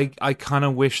kind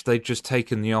of wish they'd just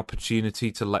taken the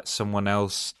opportunity to let someone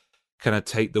else kind of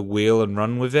take the wheel and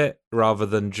run with it, rather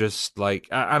than just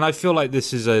and I feel like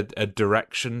this is a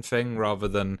direction thing rather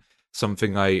than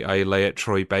something I lay at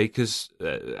Troy Baker's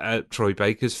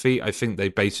feet. I think they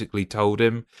basically told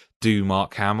him do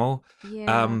Mark Hamill.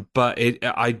 Yeah. But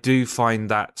I do find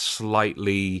that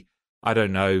slightly, I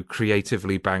don't know,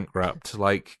 creatively bankrupt.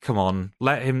 Like, come on,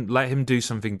 let him do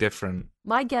something different.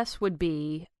 My guess would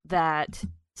be that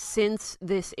since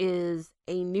this is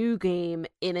a new game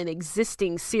in an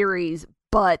existing series,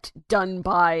 but done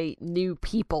by new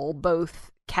people, both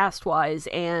cast-wise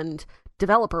and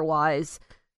developer-wise,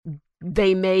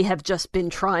 they may have just been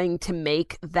trying to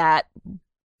make that.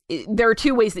 There are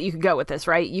two ways that you could go with this,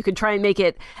 right? You could try and make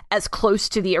it as close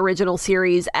to the original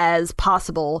series as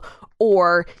possible,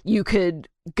 or you could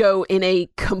go in a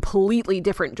completely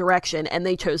different direction, and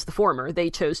they chose the former. They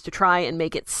chose to try and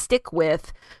make it stick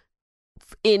with,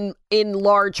 in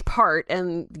large part,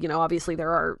 and obviously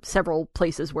there are several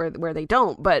places where they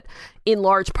don't, but in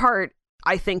large part,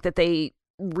 I think that they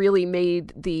really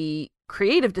made the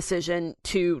creative decision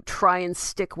to try and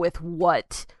stick with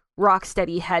what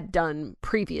Rocksteady had done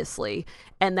previously,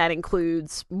 and that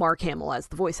includes Mark Hamill as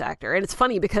the voice actor. And it's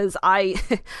funny because I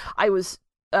was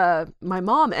my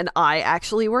mom and I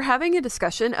actually were having a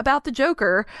discussion about the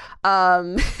Joker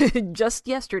just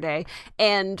yesterday,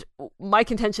 and my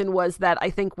contention was that I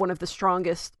think one of the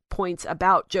strongest points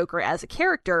about Joker as a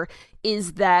character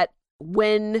is that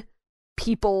when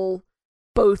people,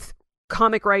 both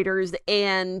comic writers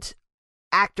and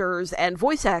actors and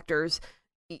voice actors,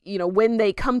 when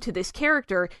they come to this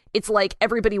character, it's like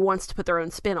everybody wants to put their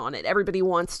own spin on it. Everybody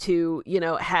wants to,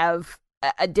 have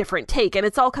a different take, and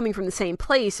it's all coming from the same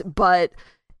place. But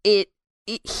it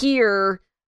here,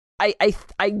 I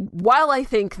while I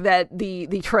think that the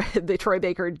Troy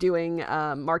Baker doing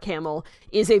Mark Hamill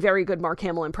is a very good Mark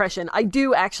Hamill impression, I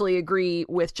do actually agree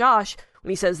with Josh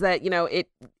when he says that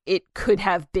it could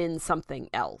have been something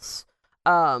else.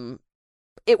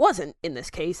 It wasn't in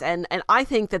this case, and I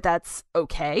think that that's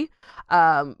okay.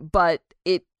 But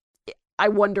I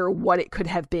wonder what it could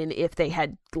have been if they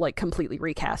had completely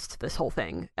recast this whole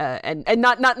thing, and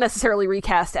not necessarily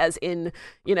recast as in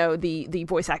the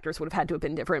voice actors would have had to have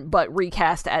been different, but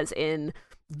recast as in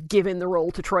given the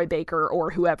role to Troy Baker or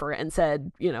whoever and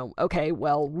said, okay,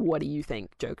 well, what do you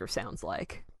think Joker sounds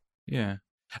like? Yeah,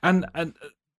 and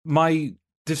my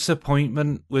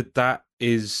disappointment with that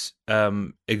is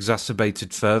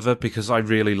exacerbated further because I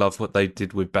really love what they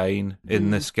did with Bane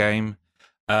in this game.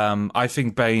 I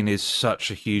think Bane is such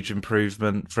a huge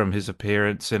improvement from his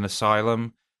appearance in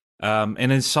Asylum.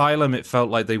 In Asylum, it felt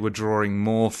like they were drawing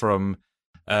more from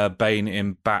Bane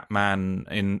in Batman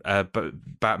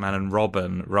Batman and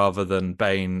Robin rather than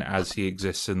Bane as he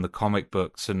exists in the comic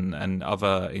books and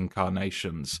other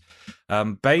incarnations.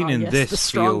 Bane in this the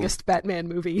strongest Batman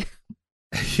movie.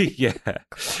 Yeah.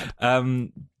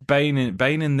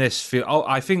 Bane in this feel. Oh,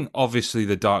 I think obviously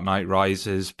The Dark Knight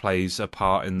Rises plays a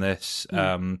part in this.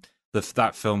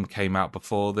 That film came out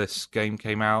before this game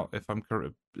came out, if I'm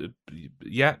correct.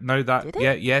 Yeah, no, that Did it?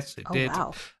 Yeah, yes, it did.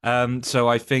 Wow. So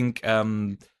I think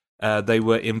they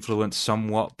were influenced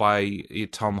somewhat by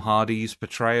Tom Hardy's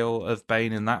portrayal of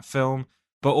Bane in that film,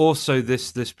 but also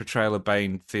this portrayal of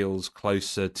Bane feels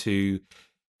closer to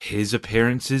his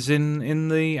appearances in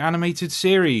the animated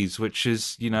series, which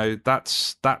is,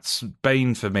 that's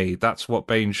Bane for me. That's what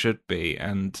Bane should be.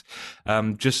 And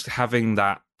just having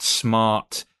that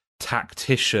smart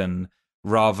tactician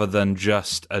rather than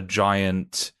just a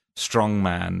giant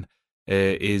strongman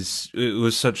it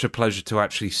was such a pleasure to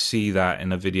actually see that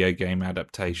in a video game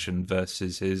adaptation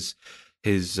versus his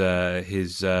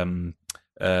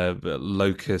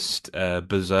locust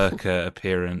berserker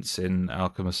appearance in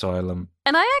Arkham Asylum.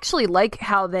 And I actually like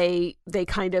how they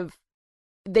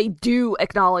do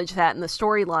acknowledge that in the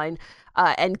storyline,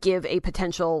 and give a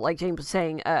potential, like James was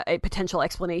saying, a potential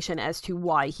explanation as to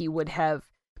why he would have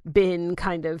been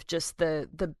kind of just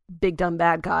the big dumb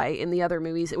bad guy in the other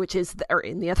movies, which is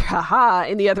in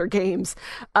the other games,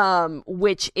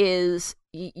 which is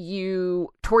you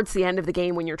towards the end of the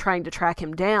game when you're trying to track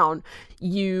him down,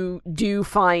 you do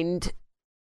find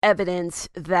evidence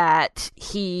that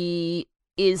he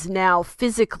is now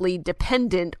physically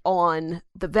dependent on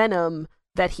the venom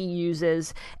that he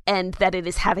uses, and that it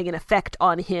is having an effect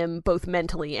on him both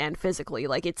mentally and physically.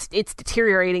 Like it's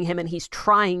deteriorating him, and he's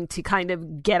trying to kind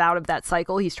of get out of that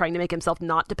cycle. He's trying to make himself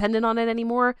not dependent on it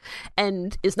anymore,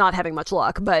 and is not having much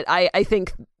luck. But I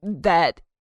think that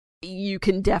you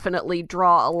can definitely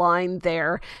draw a line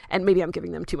there, and maybe I'm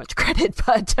giving them too much credit,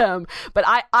 but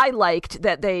I liked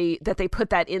that they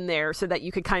put that in there so that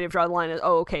you could kind of draw the line of,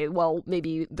 oh, okay, well,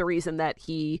 maybe the reason that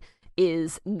he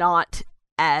is not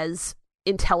as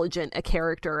intelligent a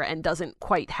character and doesn't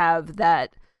quite have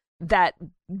that that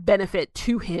benefit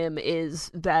to him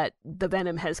is that the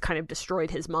venom has kind of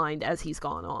destroyed his mind as he's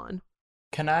gone on.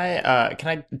 Can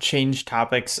I change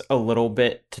topics a little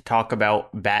bit to talk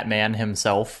about Batman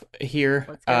himself here?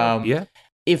 Let's go. Yeah.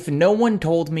 If no one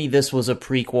told me this was a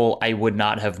prequel, I would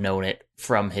not have known it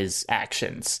from his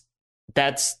actions.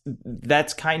 That's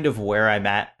kind of where I'm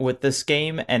at with this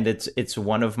game, and it's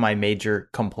one of my major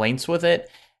complaints with it.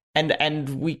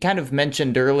 And we kind of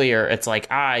mentioned earlier, it's like,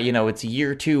 it's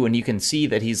year 2 and you can see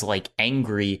that he's like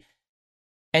angry.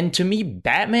 And to me,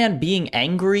 Batman being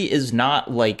angry is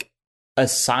not like a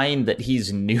sign that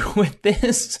he's new with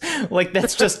this. Like,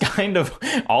 that's just kind of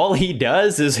all he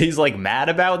does is he's like mad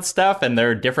about stuff, and there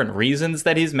are different reasons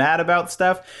that he's mad about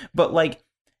stuff. But like,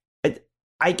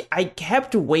 I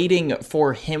kept waiting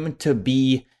for him to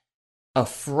be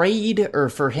afraid, or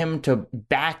for him to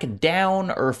back down,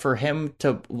 or for him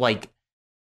to like,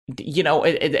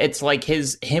 it's like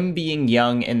him being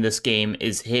young in this game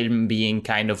is him being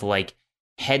kind of like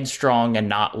headstrong and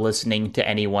not listening to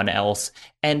anyone else,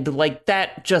 and like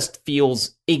that just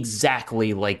feels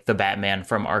exactly like the Batman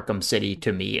from Arkham City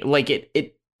to me. Like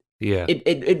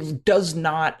it does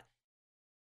not.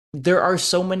 There are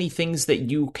so many things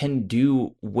that you can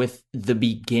do with the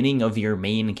beginning of your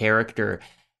main character,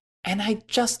 and I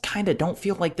just kind of don't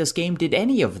feel like this game did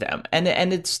any of them. And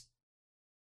it's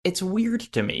weird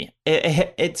to me.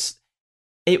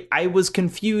 I was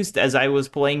confused as I was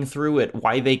playing through it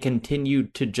why they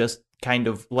continued to just kind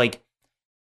of like,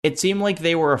 it seemed like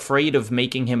they were afraid of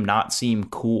making him not seem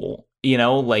cool.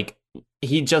 Like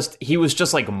he was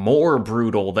just like more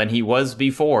brutal than he was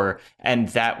before, and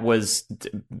that was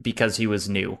because he was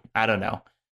new. I don't know.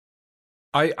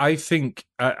 I think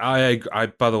I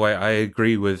by the way, I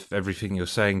agree with everything you're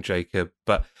saying, Jacob,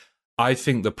 but I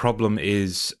think the problem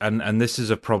is, and this is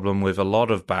a problem with a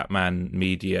lot of Batman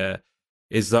media,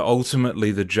 is that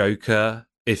ultimately the Joker,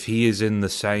 if he is in the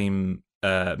same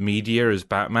media as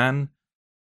Batman,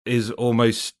 is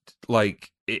almost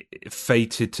like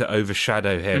fated to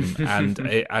overshadow him,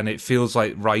 and it feels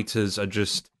like writers are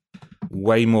just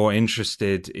way more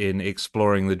interested in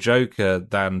exploring the Joker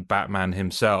than Batman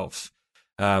himself.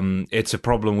 It's a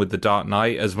problem with The Dark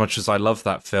Knight. As much as I love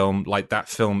that film, like that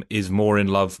film is more in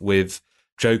love with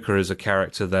Joker as a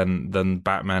character than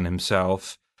Batman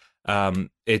himself.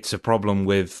 It's a problem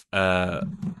with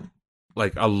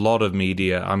like a lot of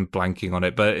media. I'm blanking on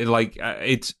it, but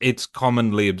it's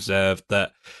commonly observed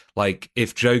that like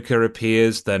if Joker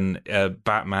appears, then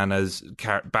Batman's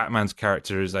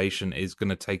characterization is going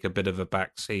to take a bit of a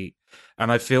backseat.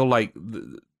 And I feel like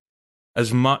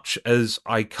as much as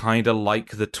I kind of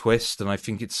like the twist, and I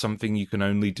think it's something you can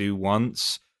only do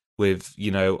once with,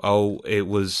 it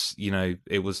was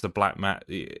the Black Mask.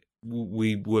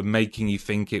 We were making you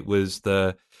think it was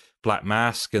the Black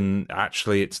Mask, and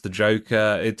actually it's the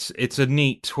Joker. It's a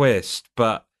neat twist,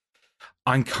 but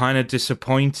I'm kind of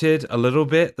disappointed a little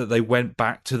bit that they went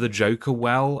back to the Joker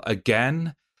well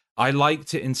again. I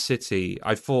liked it in City.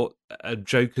 I thought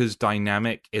Joker's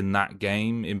dynamic in that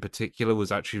game in particular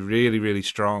was actually really, really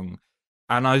strong.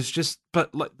 And I was just,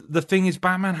 but like the thing is,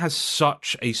 Batman has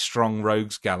such a strong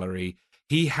rogues gallery.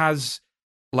 He has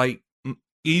like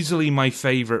easily my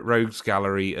favorite rogues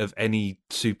gallery of any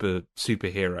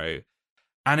superhero.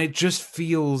 And it just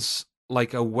feels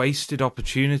like a wasted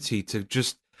opportunity to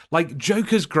just, like,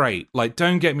 Joker's great. Like,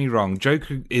 don't get me wrong.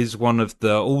 Joker is one of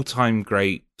the all-time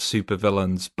great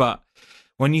supervillains. But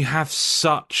when you have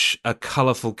such a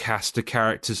colourful cast of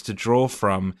characters to draw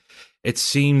from, it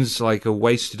seems like a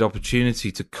wasted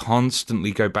opportunity to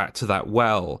constantly go back to that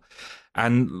well.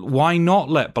 And why not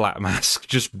let Black Mask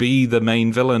just be the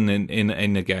main villain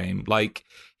in a game? Like,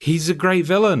 he's a great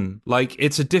villain. Like,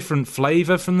 it's a different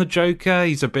flavor from the Joker.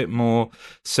 He's a bit more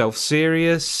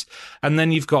self-serious. And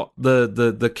then you've got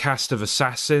the cast of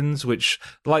assassins, which,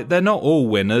 like, they're not all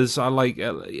winners. I like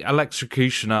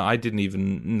Electrocutioner. I didn't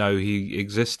even know he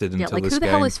existed until like, this who the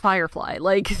game. hell is Firefly?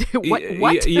 Like,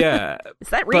 what? Yeah. Is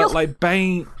that real? But, like,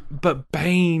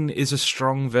 Bane is a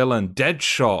strong villain.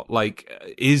 Deadshot,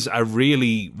 like, is a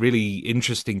really, really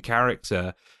interesting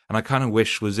character, and I kind of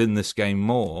wish was in this game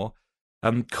more.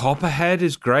 Copperhead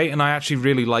is great, and I actually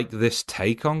really like this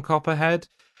take on Copperhead.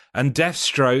 And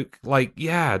Deathstroke,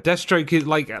 Deathstroke is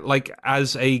like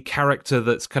as a character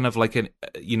that's kind of like an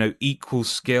equal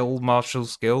skill, martial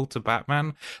skill to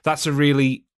Batman. That's a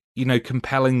really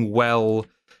compelling well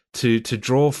to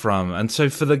draw from. And so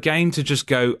for the game to just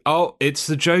go, oh, it's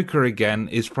the Joker again,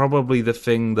 is probably the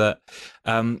thing that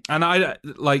and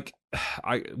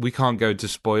we can't go into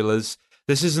spoilers.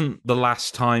 This isn't the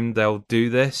last time they'll do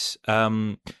this.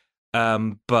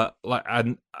 But like,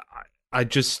 and I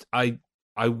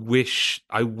wish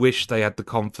they had the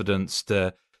confidence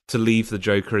to leave the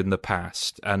Joker in the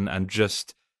past and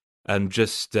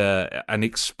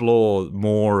explore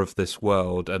more of this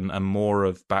world and more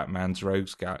of Batman's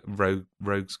rogues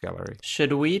gallery.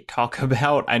 Should we talk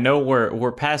about? I know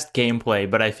we're past gameplay,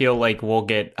 but I feel like we'll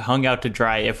get hung out to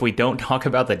dry if we don't talk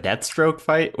about the Deathstroke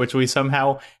fight, which we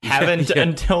somehow haven't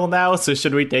until now. So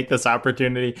should we take this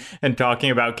opportunity and talking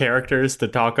about characters to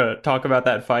talk about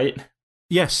that fight?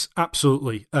 Yes,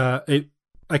 absolutely.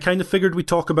 I kind of figured we'd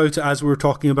talk about it as we were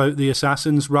talking about the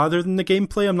assassins rather than the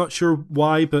gameplay. I'm not sure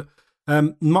why, but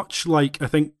much like,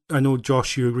 I know,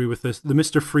 Josh, you agree with this, the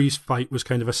Mr. Freeze fight was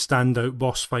kind of a standout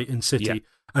boss fight in City. Yeah.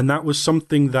 And that was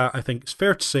something that I think it's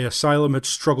fair to say Asylum had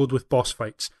struggled with boss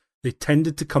fights. They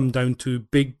tended to come down to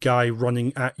big guy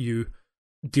running at you,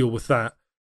 deal with that.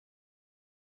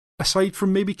 Aside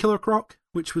from maybe Killer Croc,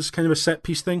 which was kind of a set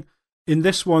piece thing. In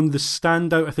this one, the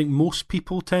standout I think most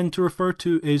people tend to refer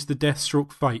to is the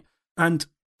Deathstroke fight. And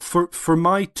for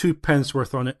my 2 pence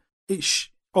worth on it, it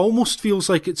almost feels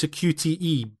like it's a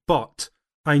QTE, but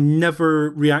I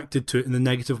never reacted to it in the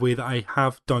negative way that I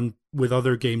have done with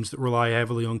other games that rely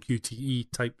heavily on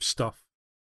QTE type stuff.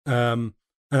 And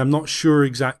I'm not sure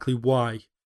exactly why.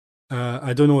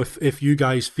 I don't know if you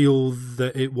guys feel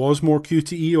that it was more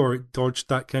QTE or it dodged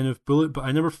that kind of bullet, but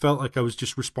I never felt like I was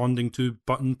just responding to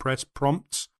button press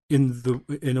prompts in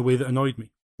a way that annoyed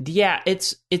me. Yeah,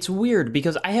 it's weird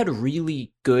because I had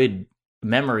really good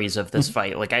memories of this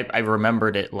fight. Like I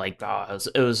remembered it like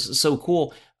it was so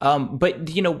cool.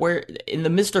 But you know, where in the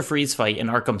Mr. Freeze fight in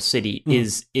Arkham City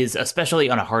is especially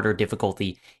on a harder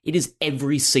difficulty, it is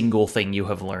every single thing you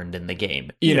have learned in the game.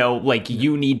 You know, like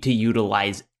you need to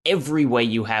utilize every way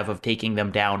you have of taking them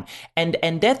down. And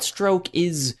Deathstroke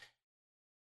is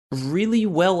really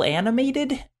well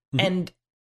animated and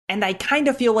I kind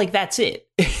of feel like that's it.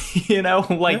 You know,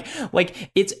 like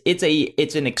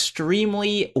it's an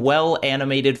extremely well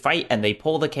animated fight and they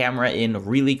pull the camera in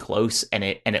really close and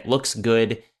it looks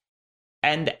good.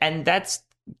 And that's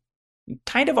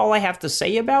kind of all I have to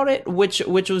say about it, which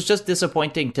was just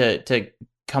disappointing to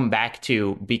come back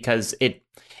to because it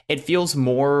feels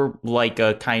more like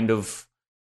a kind of,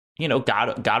 you know,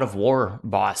 God of War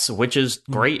boss, which is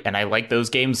great, and I like those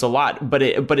games a lot. But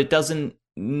it doesn't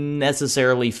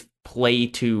necessarily play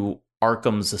to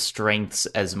Arkham's strengths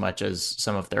as much as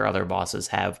some of their other bosses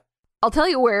have. I'll tell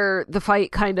you where the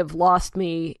fight kind of lost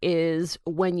me is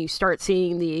when you start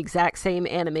seeing the exact same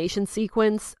animation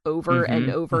sequence over and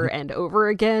over and over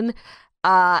again,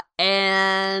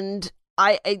 and.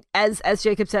 As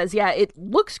Jacob says, yeah, it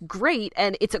looks great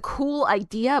and it's a cool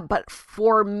idea, but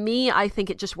for me, I think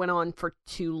it just went on for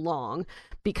too long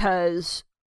because,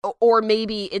 or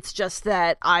maybe it's just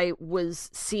that I was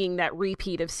seeing that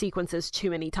repeat of sequences too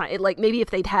many times. Like maybe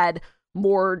if they'd had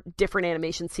more different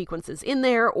animation sequences in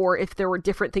there, or if there were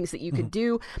different things that you could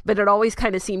do, but it always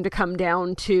kind of seemed to come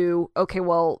down to, okay,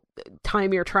 well,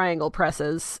 time your triangle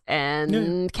presses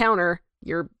and counter,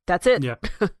 that's it. Yeah.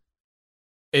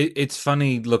 It's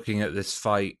funny looking at this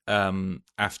fight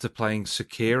after playing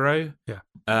Sekiro,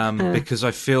 because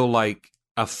I feel like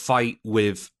a fight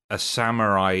with a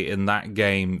samurai in that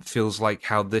game feels like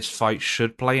how this fight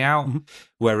should play out,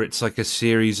 where it's like a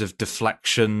series of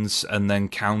deflections and then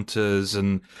counters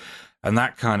and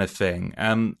that kind of thing.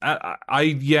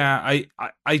 I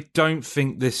don't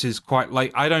think this is quite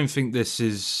like I don't think this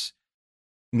is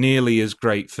nearly as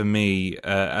great for me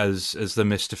as the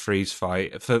Mr. Freeze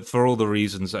fight for all the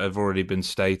reasons that have already been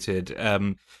stated.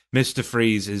 Mr.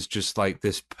 Freeze is just like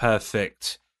this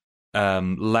perfect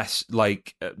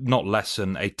not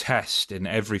lesson, a test in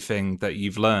everything that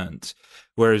you've learned,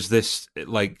 whereas this,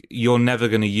 like, you're never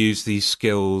going to use these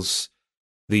skills,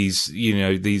 these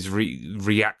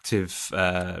reactive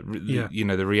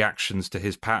the reactions to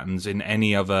his patterns in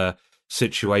any other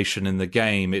situation in the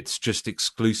game. It's just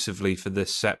exclusively for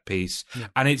this set piece,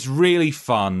 and it's really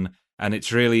fun and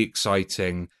it's really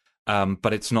exciting,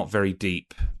 but it's not very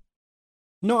deep.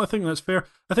 No, I think that's fair.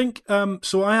 I think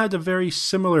so I had a very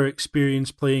similar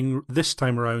experience playing this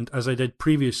time around as I did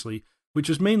previously, which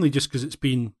was mainly just because it's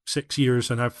been 6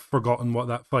 years and I've forgotten what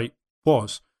that fight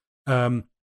was,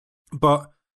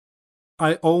 but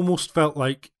I almost felt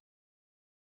like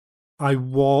I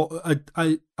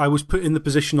was put in the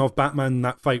position of Batman in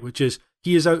that fight, which is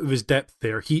he is out of his depth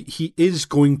there. He is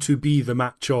going to be the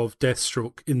match of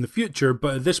Deathstroke in the future,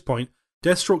 but at this point,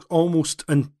 Deathstroke almost,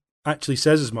 and actually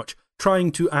says as much,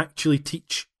 trying to actually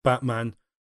teach Batman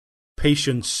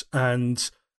patience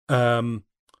and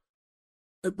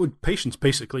patience,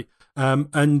 basically.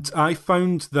 And I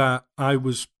found that I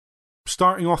was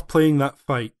starting off playing that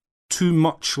fight too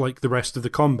much like the rest of the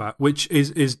combat, which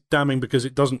is damning because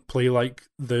it doesn't play like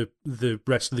the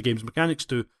rest of the game's mechanics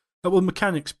do. Well,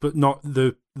 mechanics, but not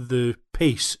the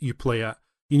pace you play at.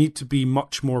 You need to be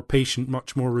much more patient,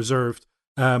 much more reserved.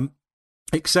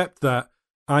 Except that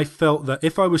I felt that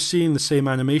if I was seeing the same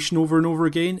animation over and over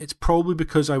again, it's probably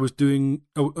because I wasn't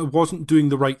doing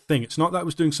the right thing. It's not that I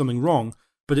was doing something wrong,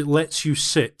 but it lets you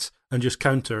sit and just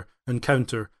counter and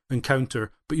counter and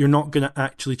counter, but you're not going to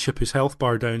actually chip his health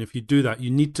bar down if you do that.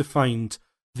 You need to find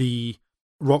the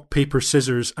rock, paper,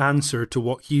 scissors answer to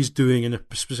what he's doing in a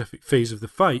specific phase of the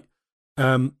fight.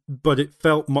 But it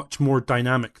felt much more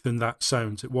dynamic than that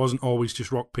sounds. It wasn't always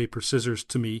just rock, paper, scissors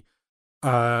to me.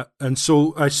 And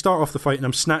so I start off the fight and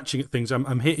I'm snatching at things.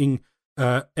 I'm hitting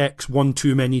X one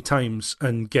too many times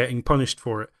and getting punished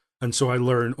for it. And so I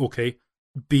learn, okay,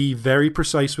 be very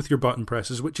precise with your button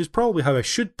presses, which is probably how I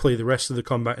should play the rest of the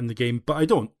combat in the game, but I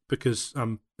don't because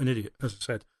I'm an idiot, as I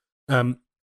said.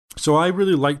 So I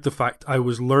really liked the fact I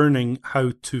was learning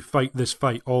how to fight this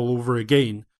fight all over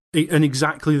again, and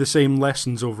exactly the same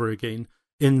lessons over again,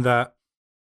 in that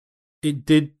it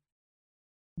did.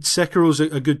 Sekiro's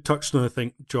a good touchstone, I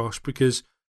think, Josh, because,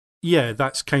 yeah,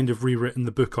 that's kind of rewritten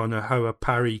the book on how a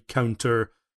parry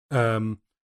counter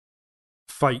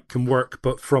fight can work,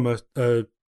 but from a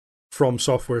From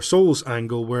Software Souls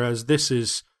angle, whereas this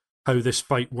is how this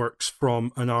fight works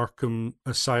from an Arkham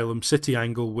Asylum City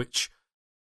angle, which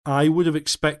I would have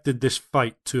expected this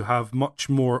fight to have much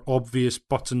more obvious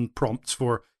button prompts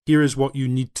for, here is what you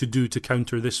need to do to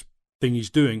counter this thing he's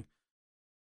doing.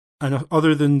 And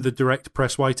other than the direct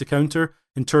press Y to counter,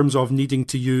 in terms of needing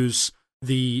to use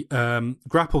the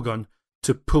grapple gun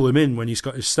to pull him in when he's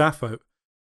got his staff out,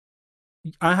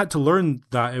 I had to learn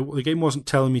that. The game wasn't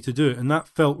telling me to do it, and that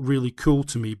felt really cool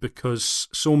to me because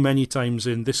so many times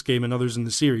in this game and others in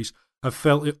the series, I've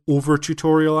felt it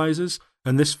over-tutorializes,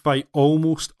 and this fight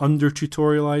almost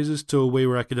under-tutorializes to a way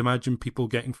where I could imagine people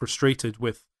getting frustrated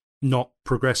with not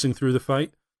progressing through the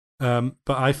fight. But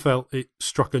I felt it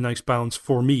struck a nice balance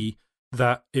for me,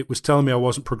 that it was telling me I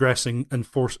wasn't progressing and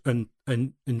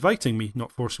inviting me,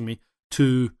 not forcing me,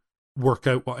 to work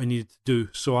out what I needed to do.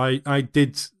 So I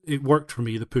did, it worked for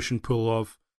me, the push and pull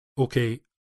of, okay,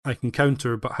 I can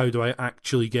counter, but how do I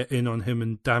actually get in on him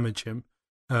and damage him?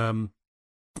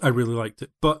 I really liked it.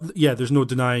 But yeah, there's no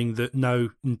denying that now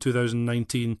in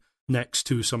 2019, next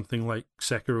to something like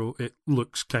Sekiro, it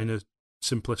looks kind of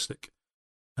simplistic.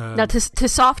 Now, to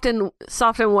soften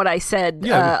what I said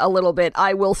a little bit,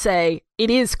 I will say it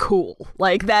is cool.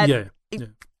 Like that. Yeah.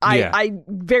 I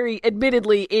very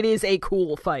admittedly, it is a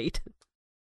cool fight.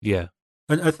 Yeah.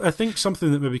 And I think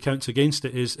something that maybe counts against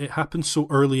it is it happened so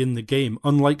early in the game,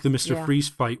 unlike the Mr. Freeze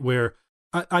fight, where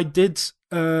I did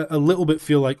a little bit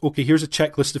feel like, okay, here's a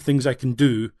checklist of things I can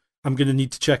do. I'm going to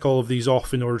need to check all of these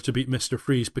off in order to beat Mr.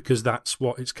 Freeze, because that's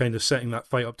what it's kind of setting that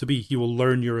fight up to be. He will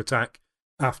learn your attack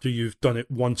after you've done it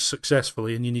once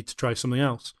successfully, and you need to try something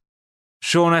else.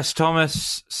 Sean S.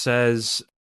 Thomas says,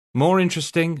 more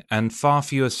interesting and far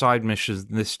fewer side missions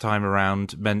this time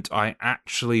around meant I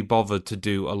actually bothered to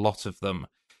do a lot of them.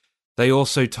 They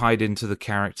also tied into the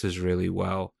characters really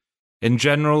well. In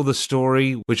general, the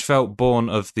story, which felt born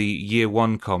of the Year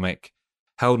One comic,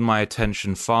 held my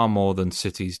attention far more than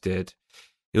Cities did.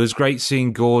 It was great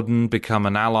seeing Gordon become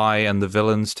an ally and the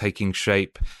villains taking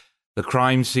shape. The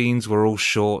crime scenes were all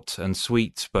short and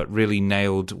sweet, but really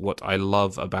nailed what I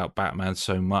love about Batman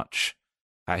so much.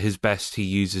 At his best, he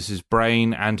uses his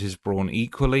brain and his brawn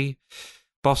equally.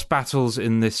 Boss battles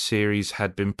in this series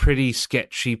had been pretty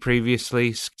sketchy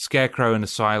previously. Scarecrow and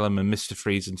Asylum and Mr.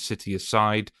 Freeze and City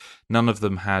aside, none of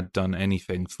them had done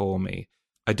anything for me.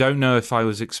 I don't know if I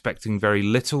was expecting very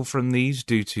little from these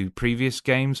due to previous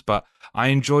games, but I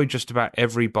enjoyed just about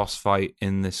every boss fight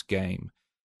in this game.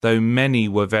 Though many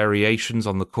were variations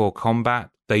on the core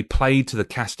combat, they played to the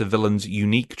cast of villains'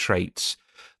 unique traits,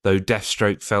 though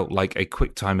Deathstroke felt like a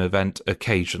QuickTime event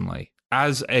occasionally.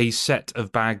 As a set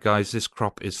of bad guys, this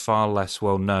crop is far less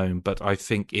well known, but I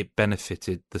think it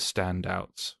benefited the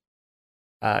standouts.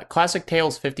 Classic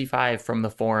Tales 55 from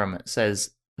the forum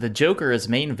says, the Joker is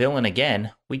main villain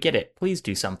again. We get it. Please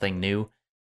do something new.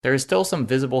 There is still some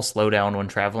visible slowdown when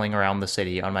traveling around the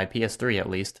city, on my PS3 at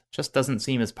least. Just doesn't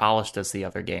seem as polished as the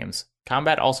other games.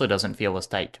 Combat also doesn't feel as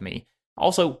tight to me.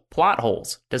 Also, plot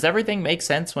holes. Does everything make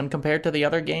sense when compared to the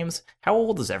other games? How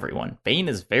old is everyone? Bane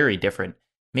is very different.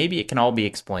 Maybe it can all be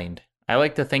explained. I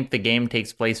like to think the game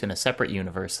takes place in a separate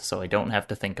universe, so I don't have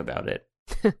to think about it.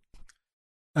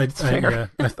 I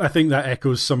think that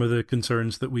echoes some of the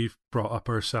concerns that we've brought up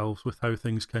ourselves with how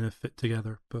things kind of fit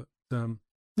together. But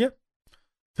yeah,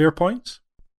 fair points.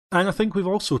 And I think we've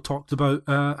also talked about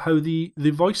how the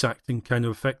voice acting kind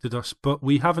of affected us, but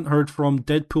we haven't heard from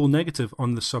Deadpool Negative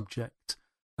on the subject.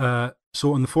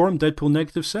 So on the forum, Deadpool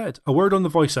Negative said, "A word on the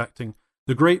voice acting.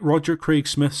 The great Roger Craig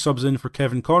Smith subs in for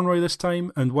Kevin Conroy this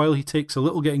time, and while he takes a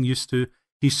little getting used to,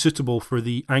 he's suitable for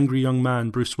the angry young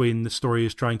man Bruce Wayne the story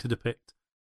is trying to depict.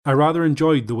 I rather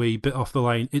enjoyed the way he bit off the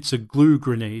line, 'It's a glue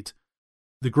grenade.'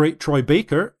 The great Troy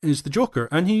Baker is the Joker,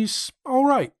 and he's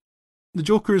alright. The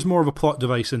Joker is more of a plot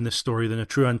device in this story than a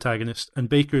true antagonist, and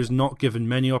Baker is not given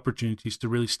many opportunities to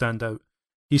really stand out.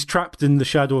 He's trapped in the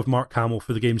shadow of Mark Hamill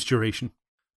for the game's duration.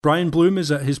 Brian Bloom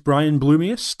is at his Brian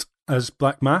Bloomiest as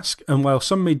Black Mask, and while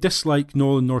some may dislike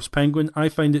Nolan North's Penguin, I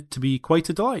find it to be quite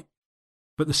a delight.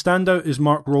 But the standout is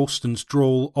Mark Rolston's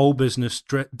droll, all-business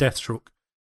Deathstroke.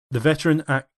 The veteran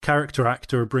character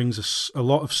actor brings a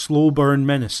lot of slow burn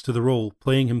menace to the role,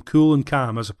 playing him cool and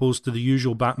calm as opposed to the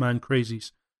usual Batman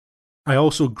crazies. I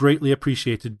also greatly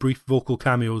appreciated brief vocal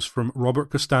cameos from Robert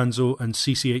Costanzo and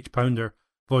CCH Pounder,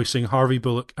 voicing Harvey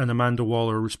Bullock and Amanda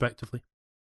Waller respectively.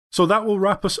 So that will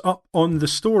wrap us up on the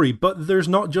story, but there's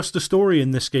not just a story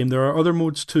in this game, there are other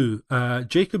modes too.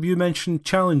 Jacob, you mentioned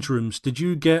challenge rooms. Did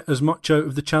you get as much out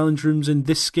of the challenge rooms in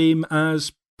this game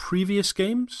as previous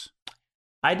games?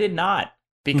 I did not,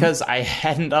 because I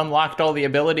hadn't unlocked all the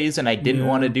abilities and I didn't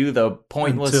want to do the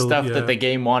pointless stuff that the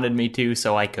game wanted me to,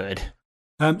 so I could.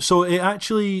 So it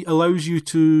actually allows you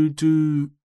to do,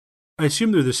 I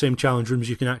assume they're the same challenge rooms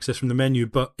you can access from the menu,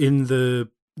 but in the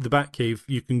Batcave,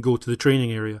 you can go to the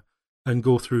training area and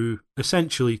go through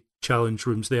essentially challenge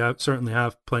rooms. They certainly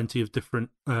have plenty of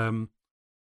different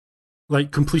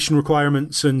like completion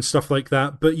requirements and stuff like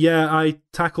that. But yeah, I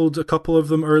tackled a couple of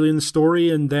them early in the story,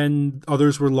 and then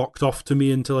others were locked off to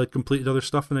me until I'd completed other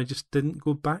stuff, and I just didn't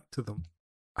go back to them.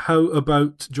 How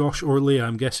about Josh or Leah?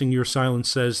 I'm guessing your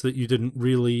silence says that you didn't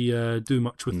really do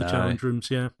much with the challenge rooms,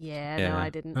 yeah? Yeah, no, I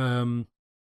didn't.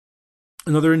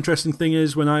 Another interesting thing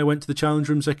is when I went to the challenge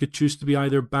rooms, I could choose to be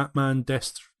either Batman,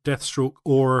 Deathstroke,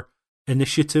 or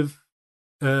Initiative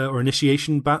or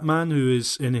Initiation Batman, who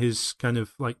is in his kind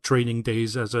of like training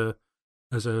days as a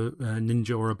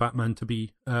ninja or a Batman to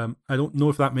be. I don't know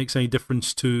if that makes any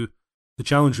difference to the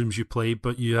challenge rooms you play,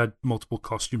 but you had multiple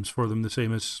costumes for them, the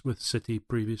same as with City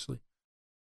previously.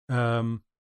 And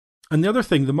the other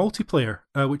thing, the multiplayer,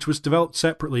 which was developed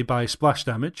separately by Splash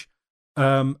Damage,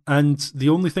 and the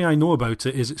only thing I know about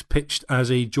it is it's pitched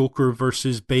as a Joker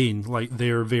versus Bane, like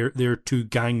they're two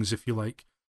gangs, if you like,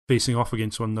 facing off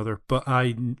against one another. But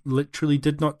I literally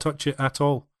did not touch it at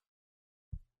all.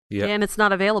 Yeah, and it's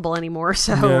not available anymore.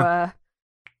 So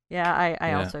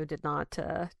I also did not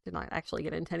actually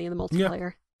get into any of the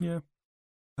multiplayer. Yeah.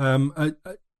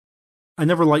 I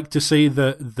never like to say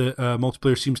that the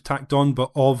multiplayer seems tacked on,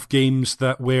 but of games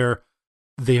that where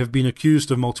they have been accused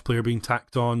of multiplayer being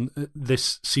tacked on,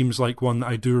 this seems like one that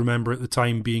I do remember at the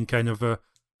time being kind of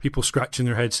people scratching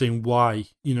their heads saying why,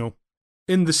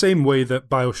 in the same way that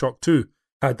BioShock 2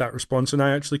 had that response, and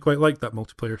I actually quite liked that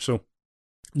multiplayer. So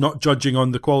not judging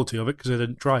on the quality of it because I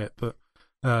didn't try it, but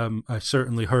I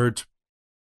certainly heard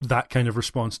that kind of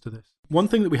response to this. One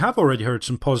thing that we have already heard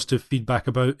some positive feedback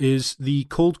about is the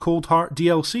Cold Heart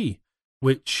DLC,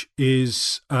 which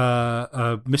is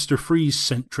a Mr.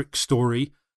 Freeze-centric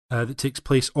story that takes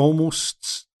place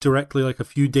almost directly like a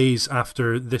few days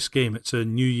after this game. It's a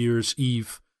New Year's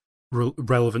Eve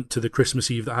relevant to the Christmas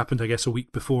Eve that happened, I guess, a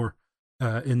week before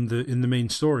in the main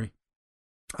story.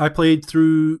 I played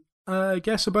through, I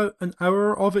guess, about an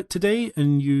hour of it today,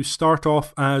 and you start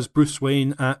off as Bruce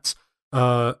Wayne at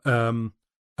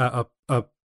a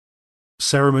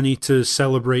ceremony to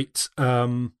celebrate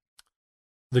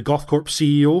the GothCorp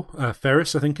CEO,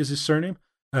 Ferris, I think is his surname.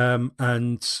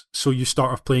 And so you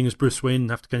start off playing as Bruce Wayne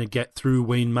and have to kind of get through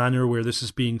Wayne Manor, where this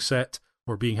is being set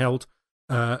or being held,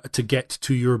 to get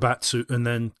to your Batsuit, and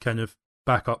then kind of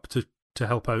back up to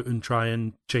help out and try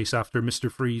and chase after Mr.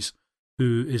 Freeze,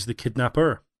 who is the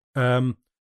kidnapper.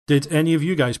 Did any of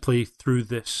you guys play through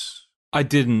this? I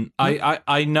didn't.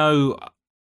 I know,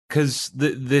 because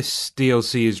this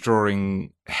DLC is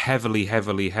drawing heavily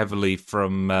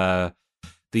from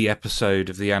the episode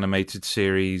of the animated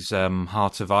series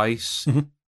Heart of Ice. Mm-hmm.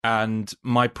 And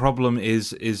my problem is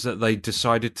that they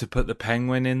decided to put the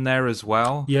Penguin in there as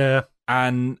well. Yeah.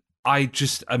 And I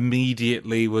just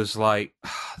immediately was like,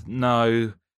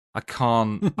 no, I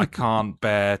can't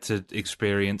bear to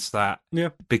experience that. Yeah.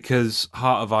 Because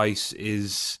Heart of Ice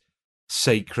is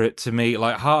sacred to me.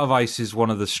 Like, Heart of Ice is one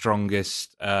of the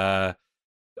strongest,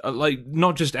 like,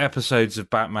 not just episodes of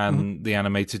Batman, the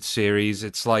animated series,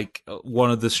 it's like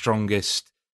one of the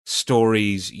strongest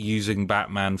stories using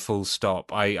Batman full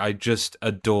stop. I just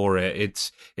adore it.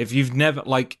 It's if you've never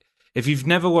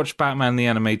watched Batman the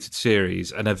Animated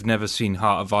Series and have never seen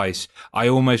Heart of Ice, I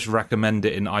almost recommend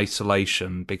it in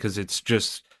isolation because it's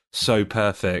just so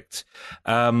perfect.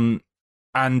 And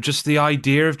just the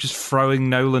idea of just throwing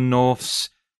Nolan North's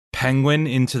Penguin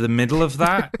into the middle of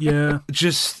that. Yeah.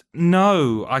 Just,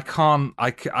 no, I can't.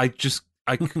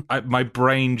 My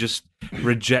brain just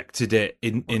rejected it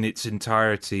in its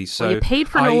entirety. So well, you paid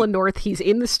for Nolan North. He's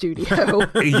in the studio.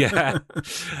 Yeah.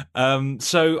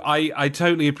 So I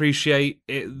totally appreciate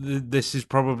it. This is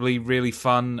probably really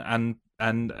fun and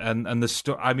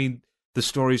the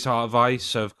story's Heart of Ice,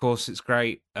 so of course it's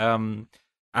great. And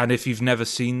if you've never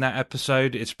seen that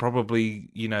episode, it's probably,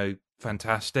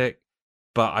 fantastic.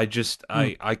 But I just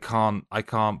I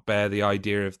can't bear the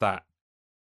idea of that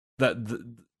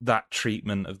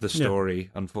treatment of the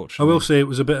story, unfortunately. I will say it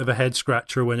was a bit of a head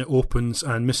scratcher when it opens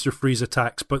and Mr. Freeze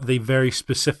attacks, but they very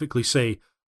specifically say,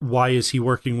 why is he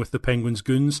working with the Penguin's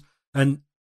goons? And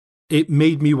it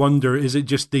made me wonder, is it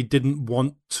just they didn't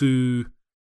want to,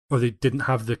 or they didn't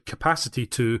have the capacity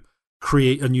to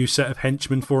create a new set of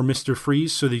henchmen for Mr.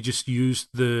 Freeze, so they just used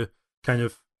the kind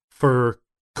of fur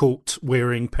coat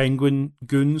wearing Penguin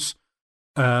goons?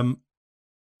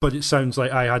 But it sounds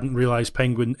like I hadn't realised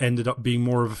Penguin ended up being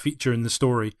more of a feature in the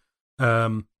story.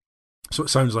 So it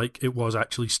sounds like it was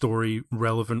actually story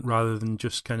relevant rather than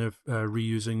just kind of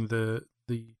reusing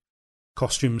the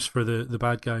costumes for the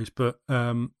bad guys. But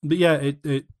yeah,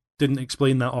 it didn't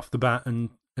explain that off the bat,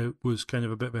 and it was kind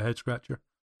of a bit of a head scratcher.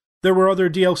 There were other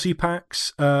DLC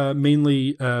packs,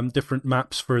 mainly different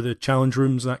maps for the challenge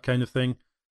rooms, that kind of thing.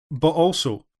 But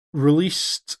also,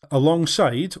 released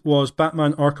alongside was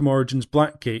Batman Arkham Origins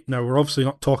Blackgate. Now, we're obviously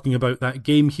not talking about that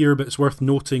game here, but it's worth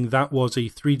noting that was a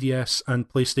 3DS and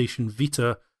PlayStation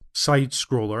Vita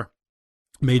side-scroller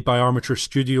made by Armature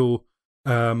Studio,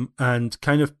 and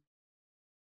kind of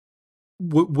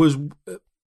was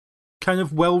kind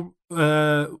of well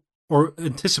or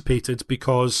anticipated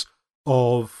because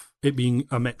of it being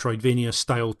a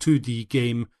Metroidvania-style 2D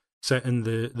game set in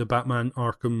the Batman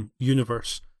Arkham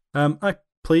universe. I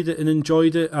played it and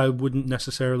enjoyed it. I wouldn't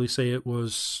necessarily say it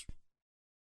was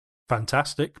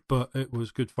fantastic, but it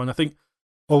was good fun. I think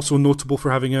also notable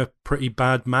for having a pretty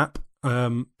bad map.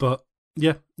 But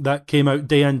yeah, that came out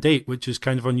day and date, which is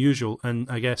kind of unusual and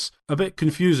I guess a bit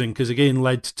confusing because again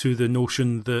led to the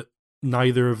notion that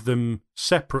neither of them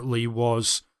separately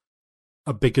was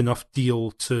a big enough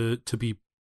deal to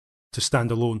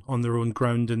stand alone on their own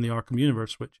ground in the Arkham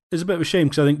universe, which is a bit of a shame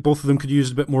because I think both of them could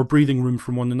use a bit more breathing room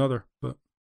from one another. But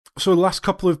so the last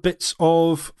couple of bits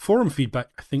of forum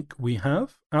feedback I think we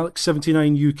have.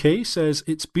 Alex79UK says,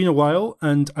 it's been a while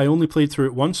and I only played through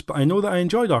it once, but I know that I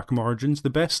enjoyed Arkham Origins, the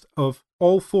best of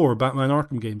all 4 Batman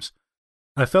Arkham games.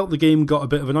 I felt the game got a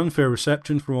bit of an unfair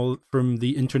reception from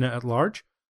the internet at large,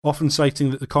 often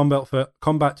citing that the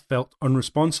combat felt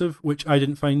unresponsive, which I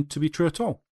didn't find to be true at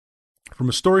all. From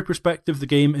a story perspective, the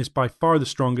game is by far the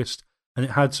strongest, and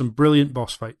it had some brilliant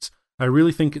boss fights. I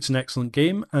really think it's an excellent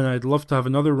game, and I'd love to have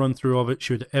another run-through of it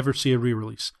should it ever see a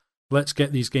re-release. Let's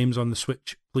get these games on the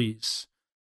Switch, please.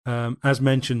 As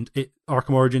mentioned,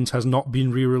 Arkham Origins has not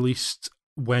been re-released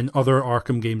when other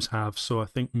Arkham games have, so I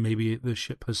think maybe the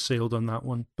ship has sailed on that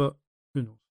one, but who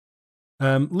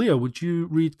knows. Leah, would you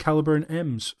read Caliburn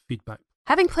M's feedback?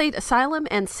 Having played Asylum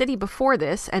and City before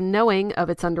this, and knowing of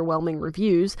its underwhelming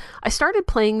reviews, I started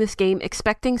playing this game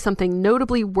expecting something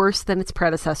notably worse than its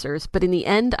predecessors, but in the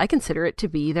end, I consider it to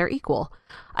be their equal.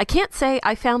 I can't say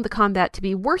I found the combat to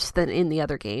be worse than in the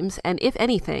other games, and if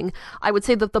anything, I would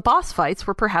say that the boss fights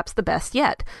were perhaps the best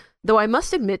yet, though I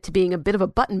must admit to being a bit of a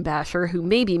button basher who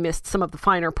maybe missed some of the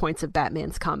finer points of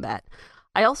Batman's combat.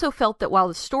 I also felt that while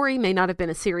the story may not have been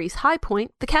a series' high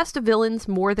point, the cast of villains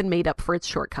more than made up for its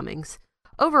shortcomings.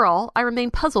 Overall, I remain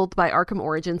puzzled by Arkham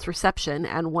Origins' reception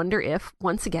and wonder if,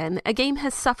 once again, a game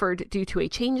has suffered due to a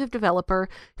change of developer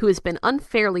who has been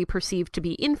unfairly perceived to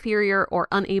be inferior or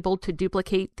unable to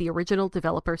duplicate the original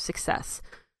developer's success.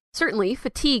 Certainly,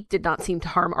 fatigue did not seem to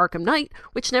harm Arkham Knight,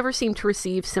 which never seemed to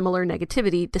receive similar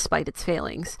negativity despite its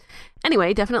failings.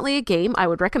 Anyway, definitely a game I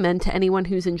would recommend to anyone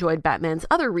who's enjoyed Batman's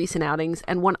other recent outings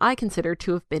and one I consider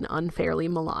to have been unfairly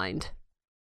maligned.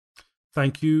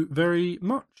 Thank you very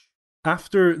much.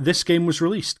 After this game was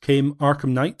released came Arkham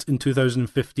Knight in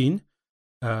 2015.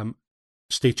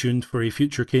 Stay tuned for a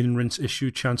future Kane and Rince issue,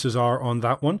 chances are, on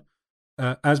that one.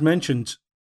 As mentioned,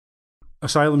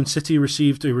 Asylum and City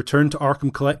received a Return to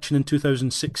Arkham collection in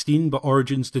 2016, but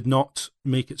Origins did not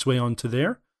make its way onto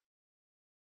there.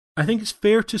 I think it's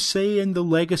fair to say in the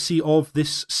legacy of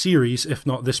this series, if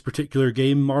not this particular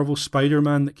game, Marvel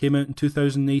Spider-Man that came out in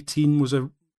 2018 was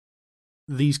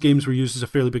these games were used as a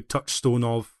fairly big touchstone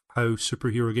of how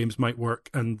superhero games might work,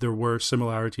 and there were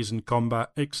similarities in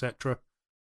combat, etc.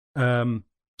 So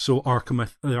the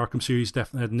Arkham series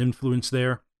definitely had an influence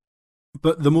there.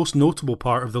 But the most notable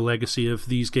part of the legacy of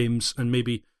these games, and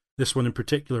maybe this one in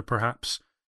particular perhaps,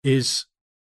 is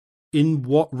in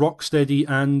what Rocksteady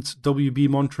and WB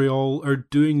Montreal are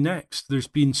doing next. There's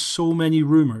been so many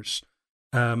rumours.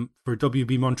 For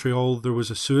WB Montreal, there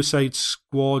was a Suicide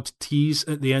Squad tease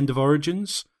at the end of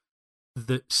Origins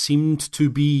that seemed to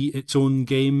be its own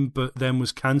game, but then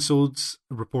was cancelled,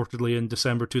 reportedly in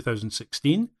December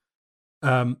 2016.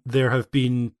 There have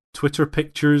been Twitter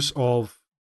pictures of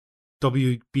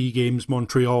WB Games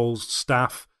Montreal's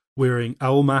staff wearing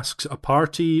owl masks at a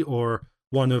party, or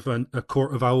one of a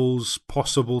Court of Owls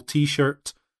possible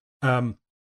t-shirt.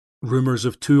 Rumours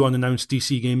of 2 unannounced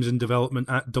DC games in development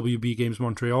at WB Games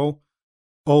Montreal,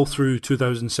 all through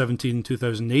 2017 and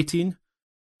 2018.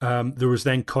 There was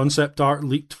then concept art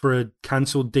leaked for a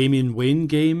cancelled Damian Wayne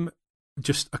game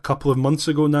just a couple of months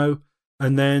ago now.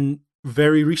 And then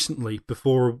very recently,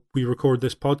 before we record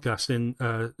this podcast in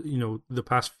the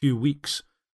past few weeks,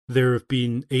 there have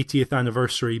been 80th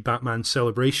anniversary Batman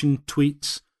celebration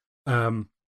tweets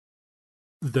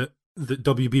that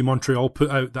WB Montreal put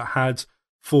out that had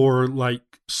 4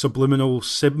 like subliminal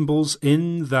symbols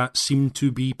in that seemed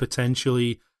to be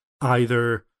potentially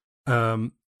either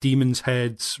Demon's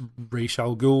Heads, Ra's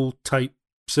al Ghul type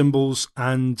symbols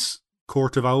and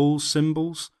Court of Owls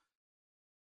symbols.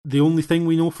 The only thing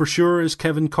we know for sure is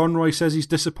Kevin Conroy says he's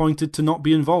disappointed to not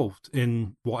be involved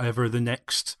in whatever the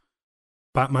next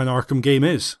Batman Arkham game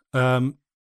is.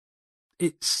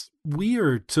 It's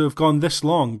weird to have gone this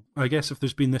long. I guess if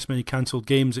there's been this many cancelled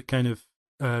games, it kind of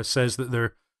says that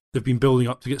they've been building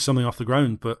up to get something off the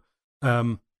ground. But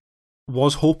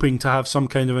was hoping to have some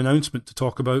kind of announcement to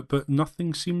talk about, but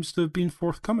nothing seems to have been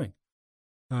forthcoming.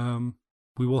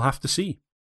 We will have to see.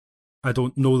 I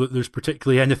don't know that there's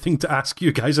particularly anything to ask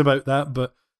you guys about that,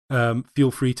 but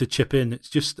feel free to chip in. It's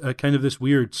just kind of this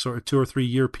weird sort of 2 or 3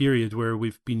 year period where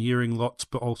we've been hearing lots,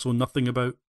 but also nothing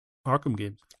about Arkham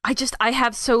games. I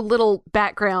have so little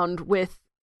background with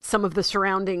some of the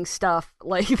surrounding stuff,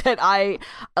 like that. I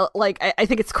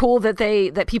think it's cool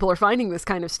that people are finding this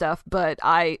kind of stuff, but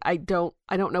I don't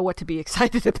know what to be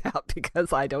excited about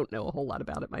because I don't know a whole lot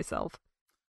about it myself.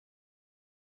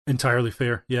 Entirely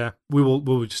fair. Yeah,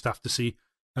 we'll just have to see.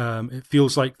 It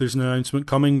feels like there's an announcement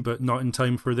coming, but not in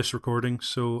time for this recording.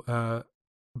 So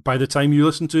by the time you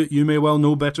listen to it, you may well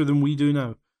know better than we do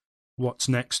now what's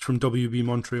next from WB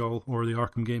Montreal or the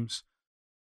Arkham games.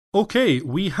 Okay,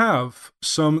 we have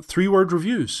some 3-word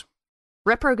reviews.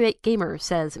 Reprogate Gamer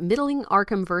says middling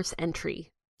Arkhamverse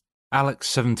entry.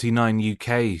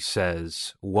 Alex79UK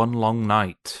says one long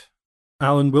night.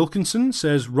 Alan Wilkinson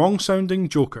says wrong sounding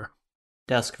Joker.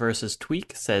 Dusk vs.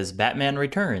 Tweak says Batman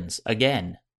Returns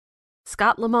again.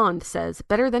 Scott Lamond says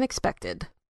better than expected.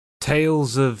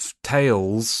 Tales of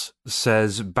Tales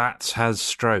says Bats has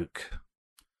stroke.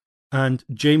 And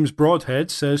James Broadhead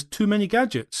says too many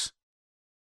gadgets.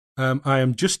 I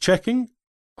am just checking.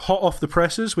 Hot off the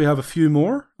presses, we have a few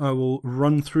more. I will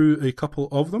run through a couple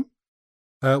of them.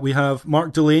 We have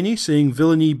Mark Delaney saying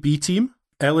villainy B-team.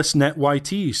 Ellis Net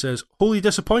YT says holy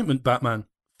disappointment, Batman.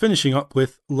 Finishing up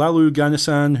with Lalu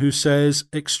Ganesan, who says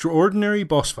extraordinary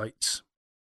boss fights.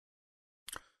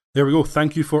 There we go.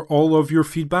 Thank you for all of your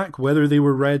feedback, whether they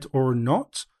were read or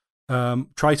not.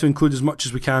 Try to include as much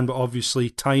as we can, but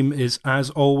obviously time is, as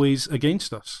always,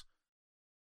 against us.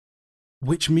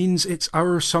 Which means it's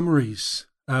our summaries.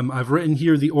 I've written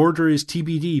here the order is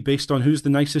TBD based on who's the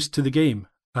nicest to the game.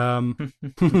 I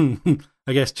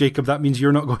guess, Jacob, that means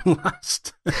you're not going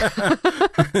last.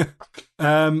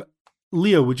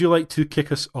 Leo, would you like to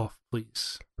kick us off,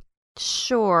 please?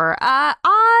 Sure.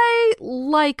 I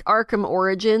like Arkham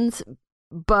Origins,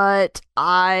 but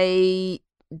I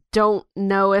don't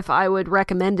know if I would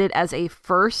recommend it as a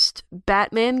first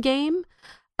Batman game.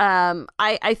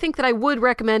 I think that I would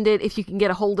recommend it if you can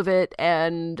get a hold of it,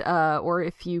 and or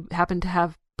if you happen to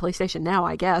have PlayStation Now,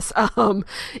 I guess.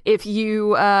 If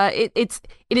you, it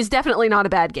is definitely not a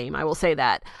bad game. I will say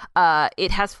that.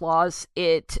 It has flaws.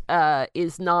 It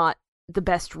is not the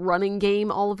best running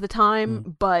game all of the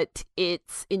time, but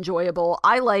it's enjoyable.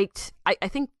 I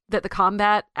think that the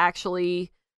combat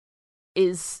actually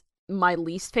is my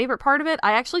least favorite part of it.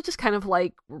 I actually just kind of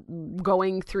like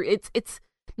going through it's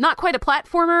not quite a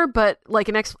platformer, but like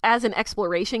as an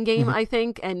exploration game, I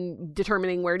think, and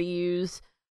determining where to use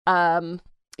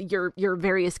your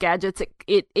various gadgets.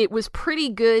 It was pretty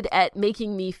good at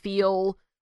making me feel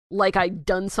like I'd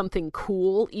done something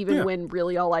cool, even when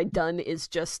really all I'd done is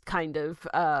just kind of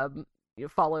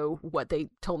follow what they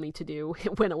told me to do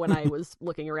when I was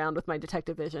looking around with my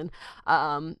detective vision.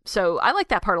 So I like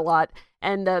that part a lot,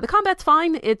 and the combat's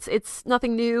fine. It's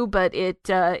nothing new, but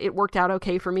it worked out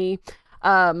okay for me.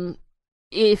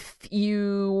 If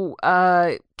you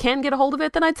can get a hold of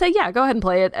it, then I'd say go ahead and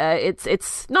play it.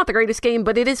 It's not the greatest game,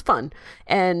 but it is fun,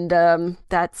 and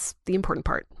that's the important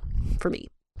part for me.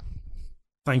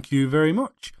 Thank you very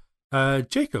much.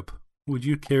 Jacob, would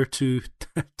you care to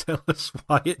tell us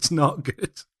why it's not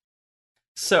good?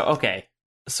 So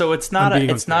it's not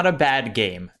a bad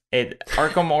game.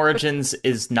 Arkham Origins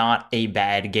is not a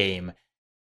bad game.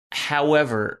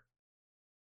 However,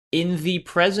 in the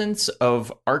presence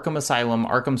of Arkham Asylum,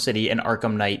 Arkham City, and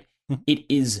Arkham Knight, it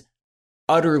is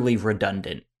utterly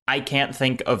redundant. I can't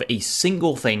think of a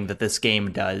single thing that this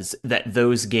game does that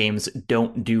those games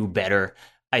don't do better.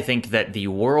 I think that the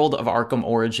world of Arkham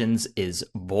Origins is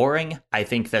boring. I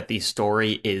think that the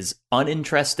story is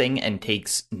uninteresting and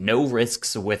takes no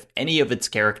risks with any of its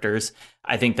characters.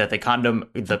 I think that the condom,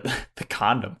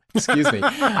 excuse me.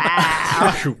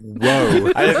 Wow.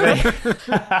 Whoa.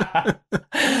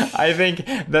 I think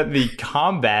that the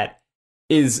combat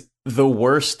is the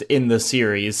worst in the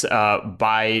series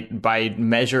by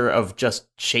measure of just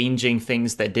changing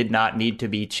things that did not need to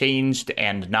be changed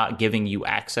and not giving you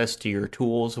access to your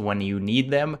tools when you need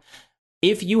them.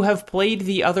 If you have played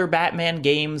the other Batman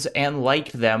games and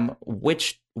liked them,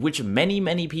 which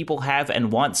many people have,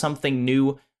 and want something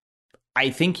new,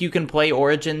 I think you can play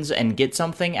Origins and get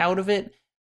something out of it.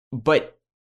 But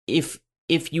if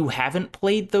you haven't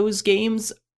played those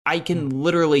games, I can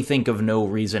literally think of no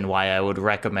reason why I would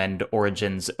recommend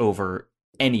Origins over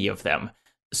any of them.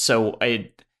 So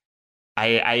I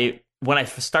when I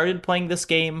started playing this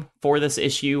game for this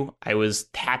issue, I was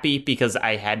happy because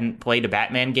I hadn't played a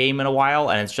Batman game in a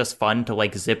while, and it's just fun to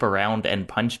like zip around and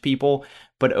punch people.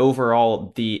 But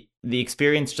overall, the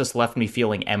experience just left me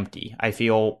feeling empty. I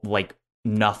feel like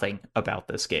nothing about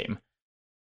this game.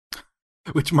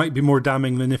 Which might be more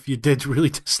damning than if you did really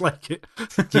dislike it.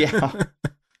 Yeah.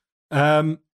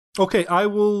 Okay, I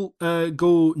will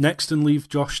go next and leave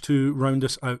Josh to round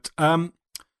us out.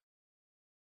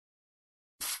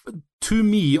 To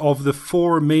me, of the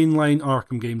 4 mainline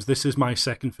Arkham games, this is my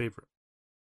second favourite.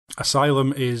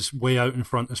 Asylum is way out in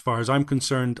front as far as I'm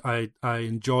concerned. I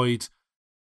enjoyed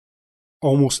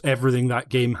almost everything that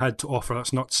game had to offer.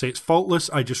 That's not to say it's faultless.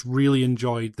 I just really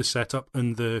enjoyed the setup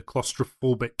and the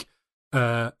claustrophobic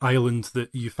island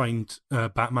that you find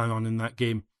Batman on in that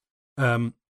game.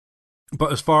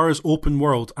 But as far as open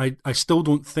world, I still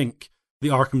don't think the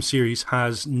Arkham series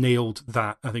has nailed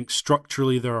that. I think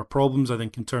structurally there are problems. I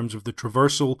think in terms of the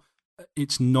traversal,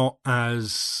 it's not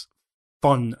as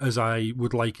fun as I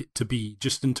would like it to be,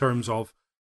 just in terms of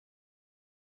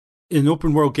in an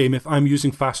open world game, if I'm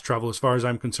using fast travel, as far as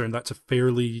I'm concerned, that's a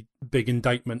fairly big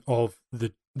indictment of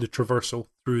the traversal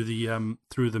through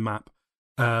the map.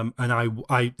 And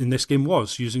I in this game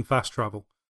was using fast travel.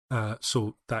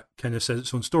 So that kind of says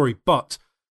its own story. But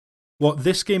what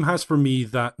this game has for me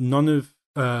that none of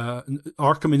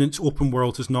Arkham in its open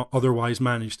world has not otherwise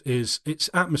managed is its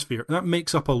atmosphere. And that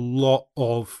makes up a lot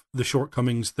of the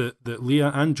shortcomings that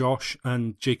Leah and Josh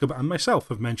and Jacob and myself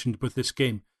have mentioned with this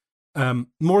game.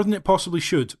 More than it possibly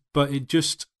should, but it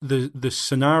just, the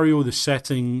scenario, the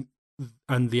setting,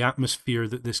 and the atmosphere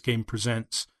that this game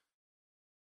presents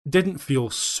didn't feel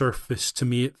surface to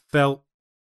me.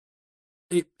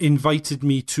 It invited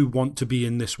me to want to be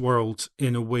in this world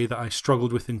in a way that I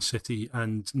struggled with in City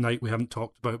and Night we haven't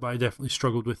talked about, but I definitely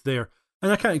struggled with there.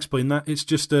 And I can't explain that. It's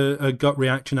just a gut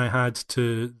reaction I had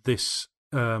to this,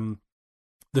 the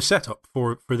setup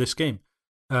for this game.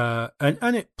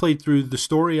 And it played through the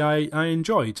story I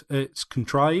enjoyed. It's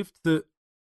contrived that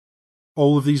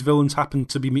all of these villains happen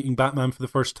to be meeting Batman for the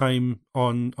first time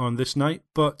on this night,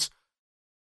 but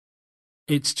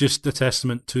it's just a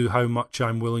testament to how much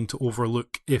I'm willing to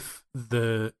overlook if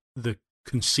the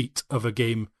conceit of a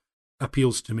game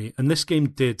appeals to me. And this game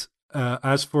did.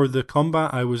 As for the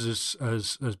combat, I was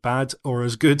as bad or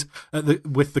as good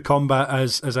with the combat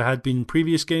as I had been in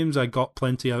previous games. I got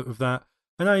plenty out of that.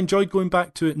 And I enjoyed going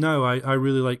back to it now. I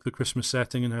really like the Christmas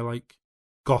setting, and I like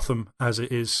Gotham as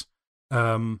it is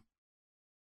in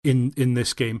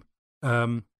this game.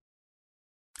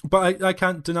 But I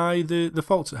can't deny the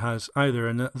faults it has either,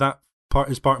 and that part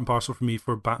is part and parcel for me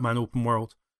for Batman open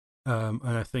world. And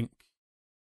I think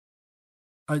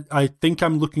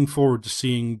I'm looking forward to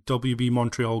seeing WB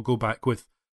Montreal go back with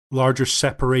larger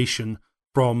separation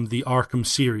from the Arkham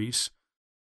series,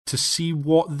 to see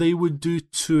what they would do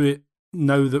to it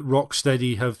now that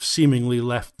Rocksteady have seemingly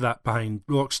left that behind.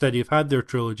 Rocksteady have had their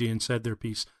trilogy and said their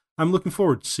piece. I'm looking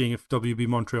forward to seeing if WB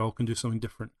Montreal can do something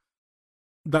different.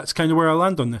 That's kind of where I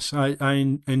land on this.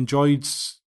 I enjoyed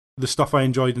the stuff I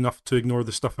enjoyed enough to ignore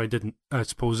the stuff I didn't, I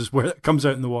suppose, is where it comes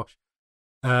out in the wash.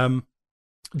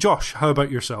 Josh, how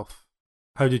about yourself?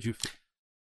 How did you feel?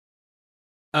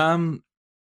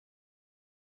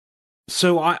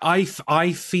 So I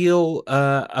feel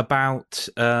about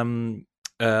Arkham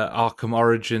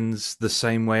Origins the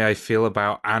same way I feel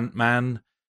about Ant-Man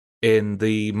in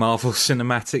the Marvel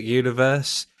Cinematic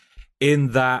Universe,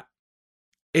 in that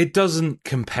it doesn't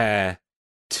compare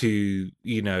to,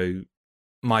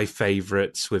 my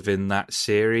favorites within that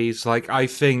series. Like, I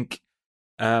think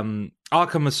Arkham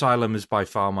Asylum is by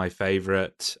far my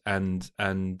favorite, and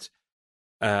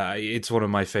it's one of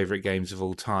my favorite games of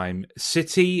all time.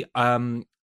 City,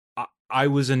 I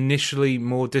was initially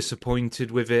more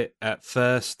disappointed with it at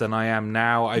first than I am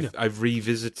now. I've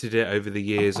revisited it over the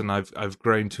years, and I've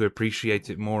grown to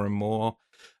appreciate it more and more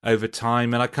over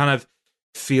time. And I kind of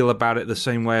feel about it the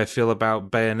same way I feel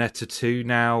about Bayonetta 2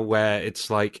 now, where it's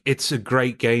like, it's a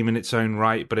great game in its own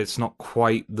right, but it's not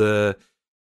quite the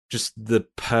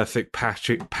perfect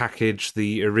package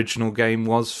the original game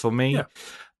was for me.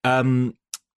 Yeah.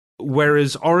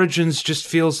 Whereas Origins just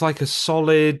feels like a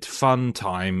solid, fun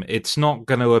time. It's not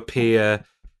going to appear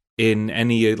in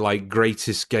any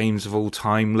greatest games of all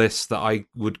time lists that I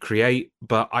would create,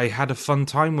 but I had a fun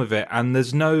time with it, and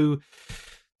there's no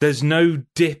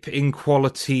dip in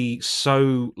quality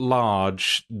so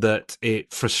large that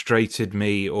it frustrated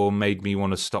me or made me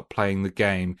want to stop playing the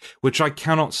game, which I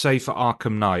cannot say for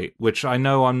Arkham Knight, which I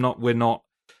know we're not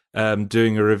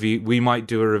doing a review. We might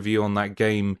do a review on that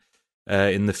game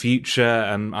in the future,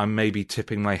 and I'm maybe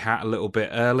tipping my hat a little bit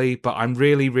early, but I'm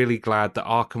really, really glad that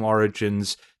Arkham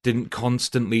Origins didn't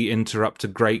constantly interrupt a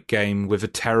great game with a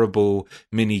terrible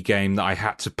mini game that I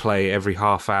had to play every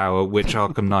half hour, which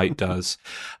Arkham Knight does.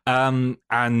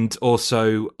 And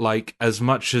also, as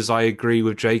much as I agree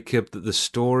with Jacob that the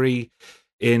story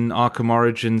in Arkham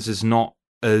Origins is not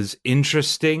as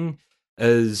interesting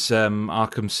as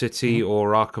Arkham City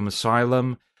or Arkham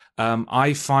Asylum,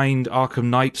 I find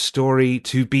Arkham Knight's story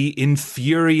to be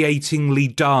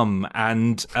infuriatingly dumb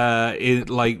and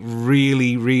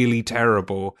really, really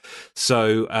terrible.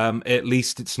 So at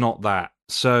least it's not that.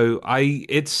 So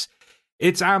it's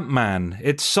Ant-Man.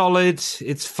 It's solid.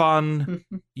 It's fun.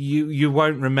 You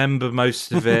won't remember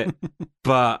most of it,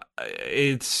 but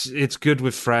it's good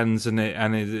with friends. Well,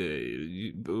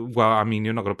 I mean,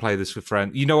 you're not going to play this with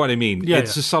friends. You know what I mean? Yeah,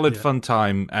 it's a solid, fun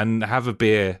time, and have a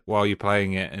beer while you're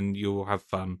playing it, and you'll have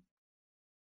fun.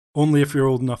 Only if you're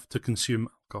old enough to consume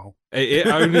alcohol.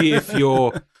 Only if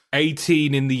you're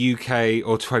 18 in the UK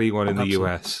or 21 in the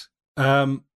US.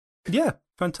 Yeah,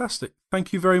 fantastic.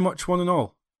 Thank you very much, one and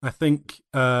all. I think,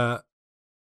 I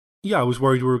was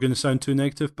worried we were going to sound too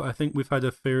negative, but I think we've had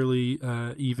a fairly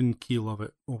even keel of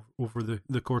it over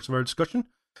the course of our discussion.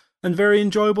 And very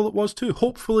enjoyable it was too.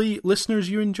 Hopefully, listeners,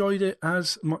 you enjoyed it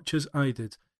as much as I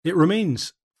did. It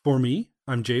remains, for me,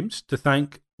 I'm James, to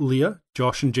thank Leah,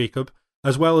 Josh and Jacob,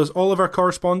 as well as all of our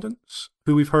correspondents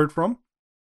who we've heard from,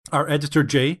 our editor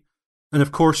Jay, and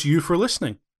of course you for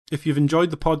listening. If you've enjoyed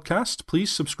the podcast,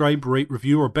 please subscribe, rate,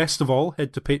 review, or best of all,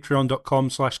 head to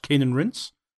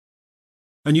patreon.com/caneandrinse.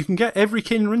 And you can get every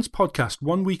Cane and Rinse podcast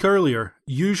 1 week earlier,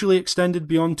 usually extended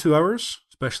beyond 2 hours,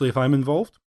 especially if I'm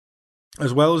involved,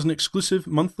 as well as an exclusive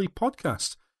monthly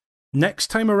podcast. Next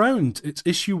time around, it's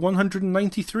issue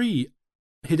 193.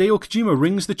 Hideo Kojima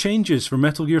rings the changes for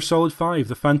Metal Gear Solid 5,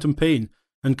 The Phantom Pain,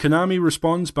 and Konami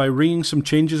responds by ringing some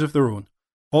changes of their own,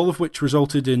 all of which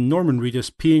resulted in Norman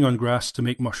Reedus peeing on grass to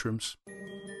make mushrooms.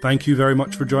 Thank you very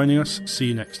much for joining us. See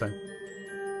you next time.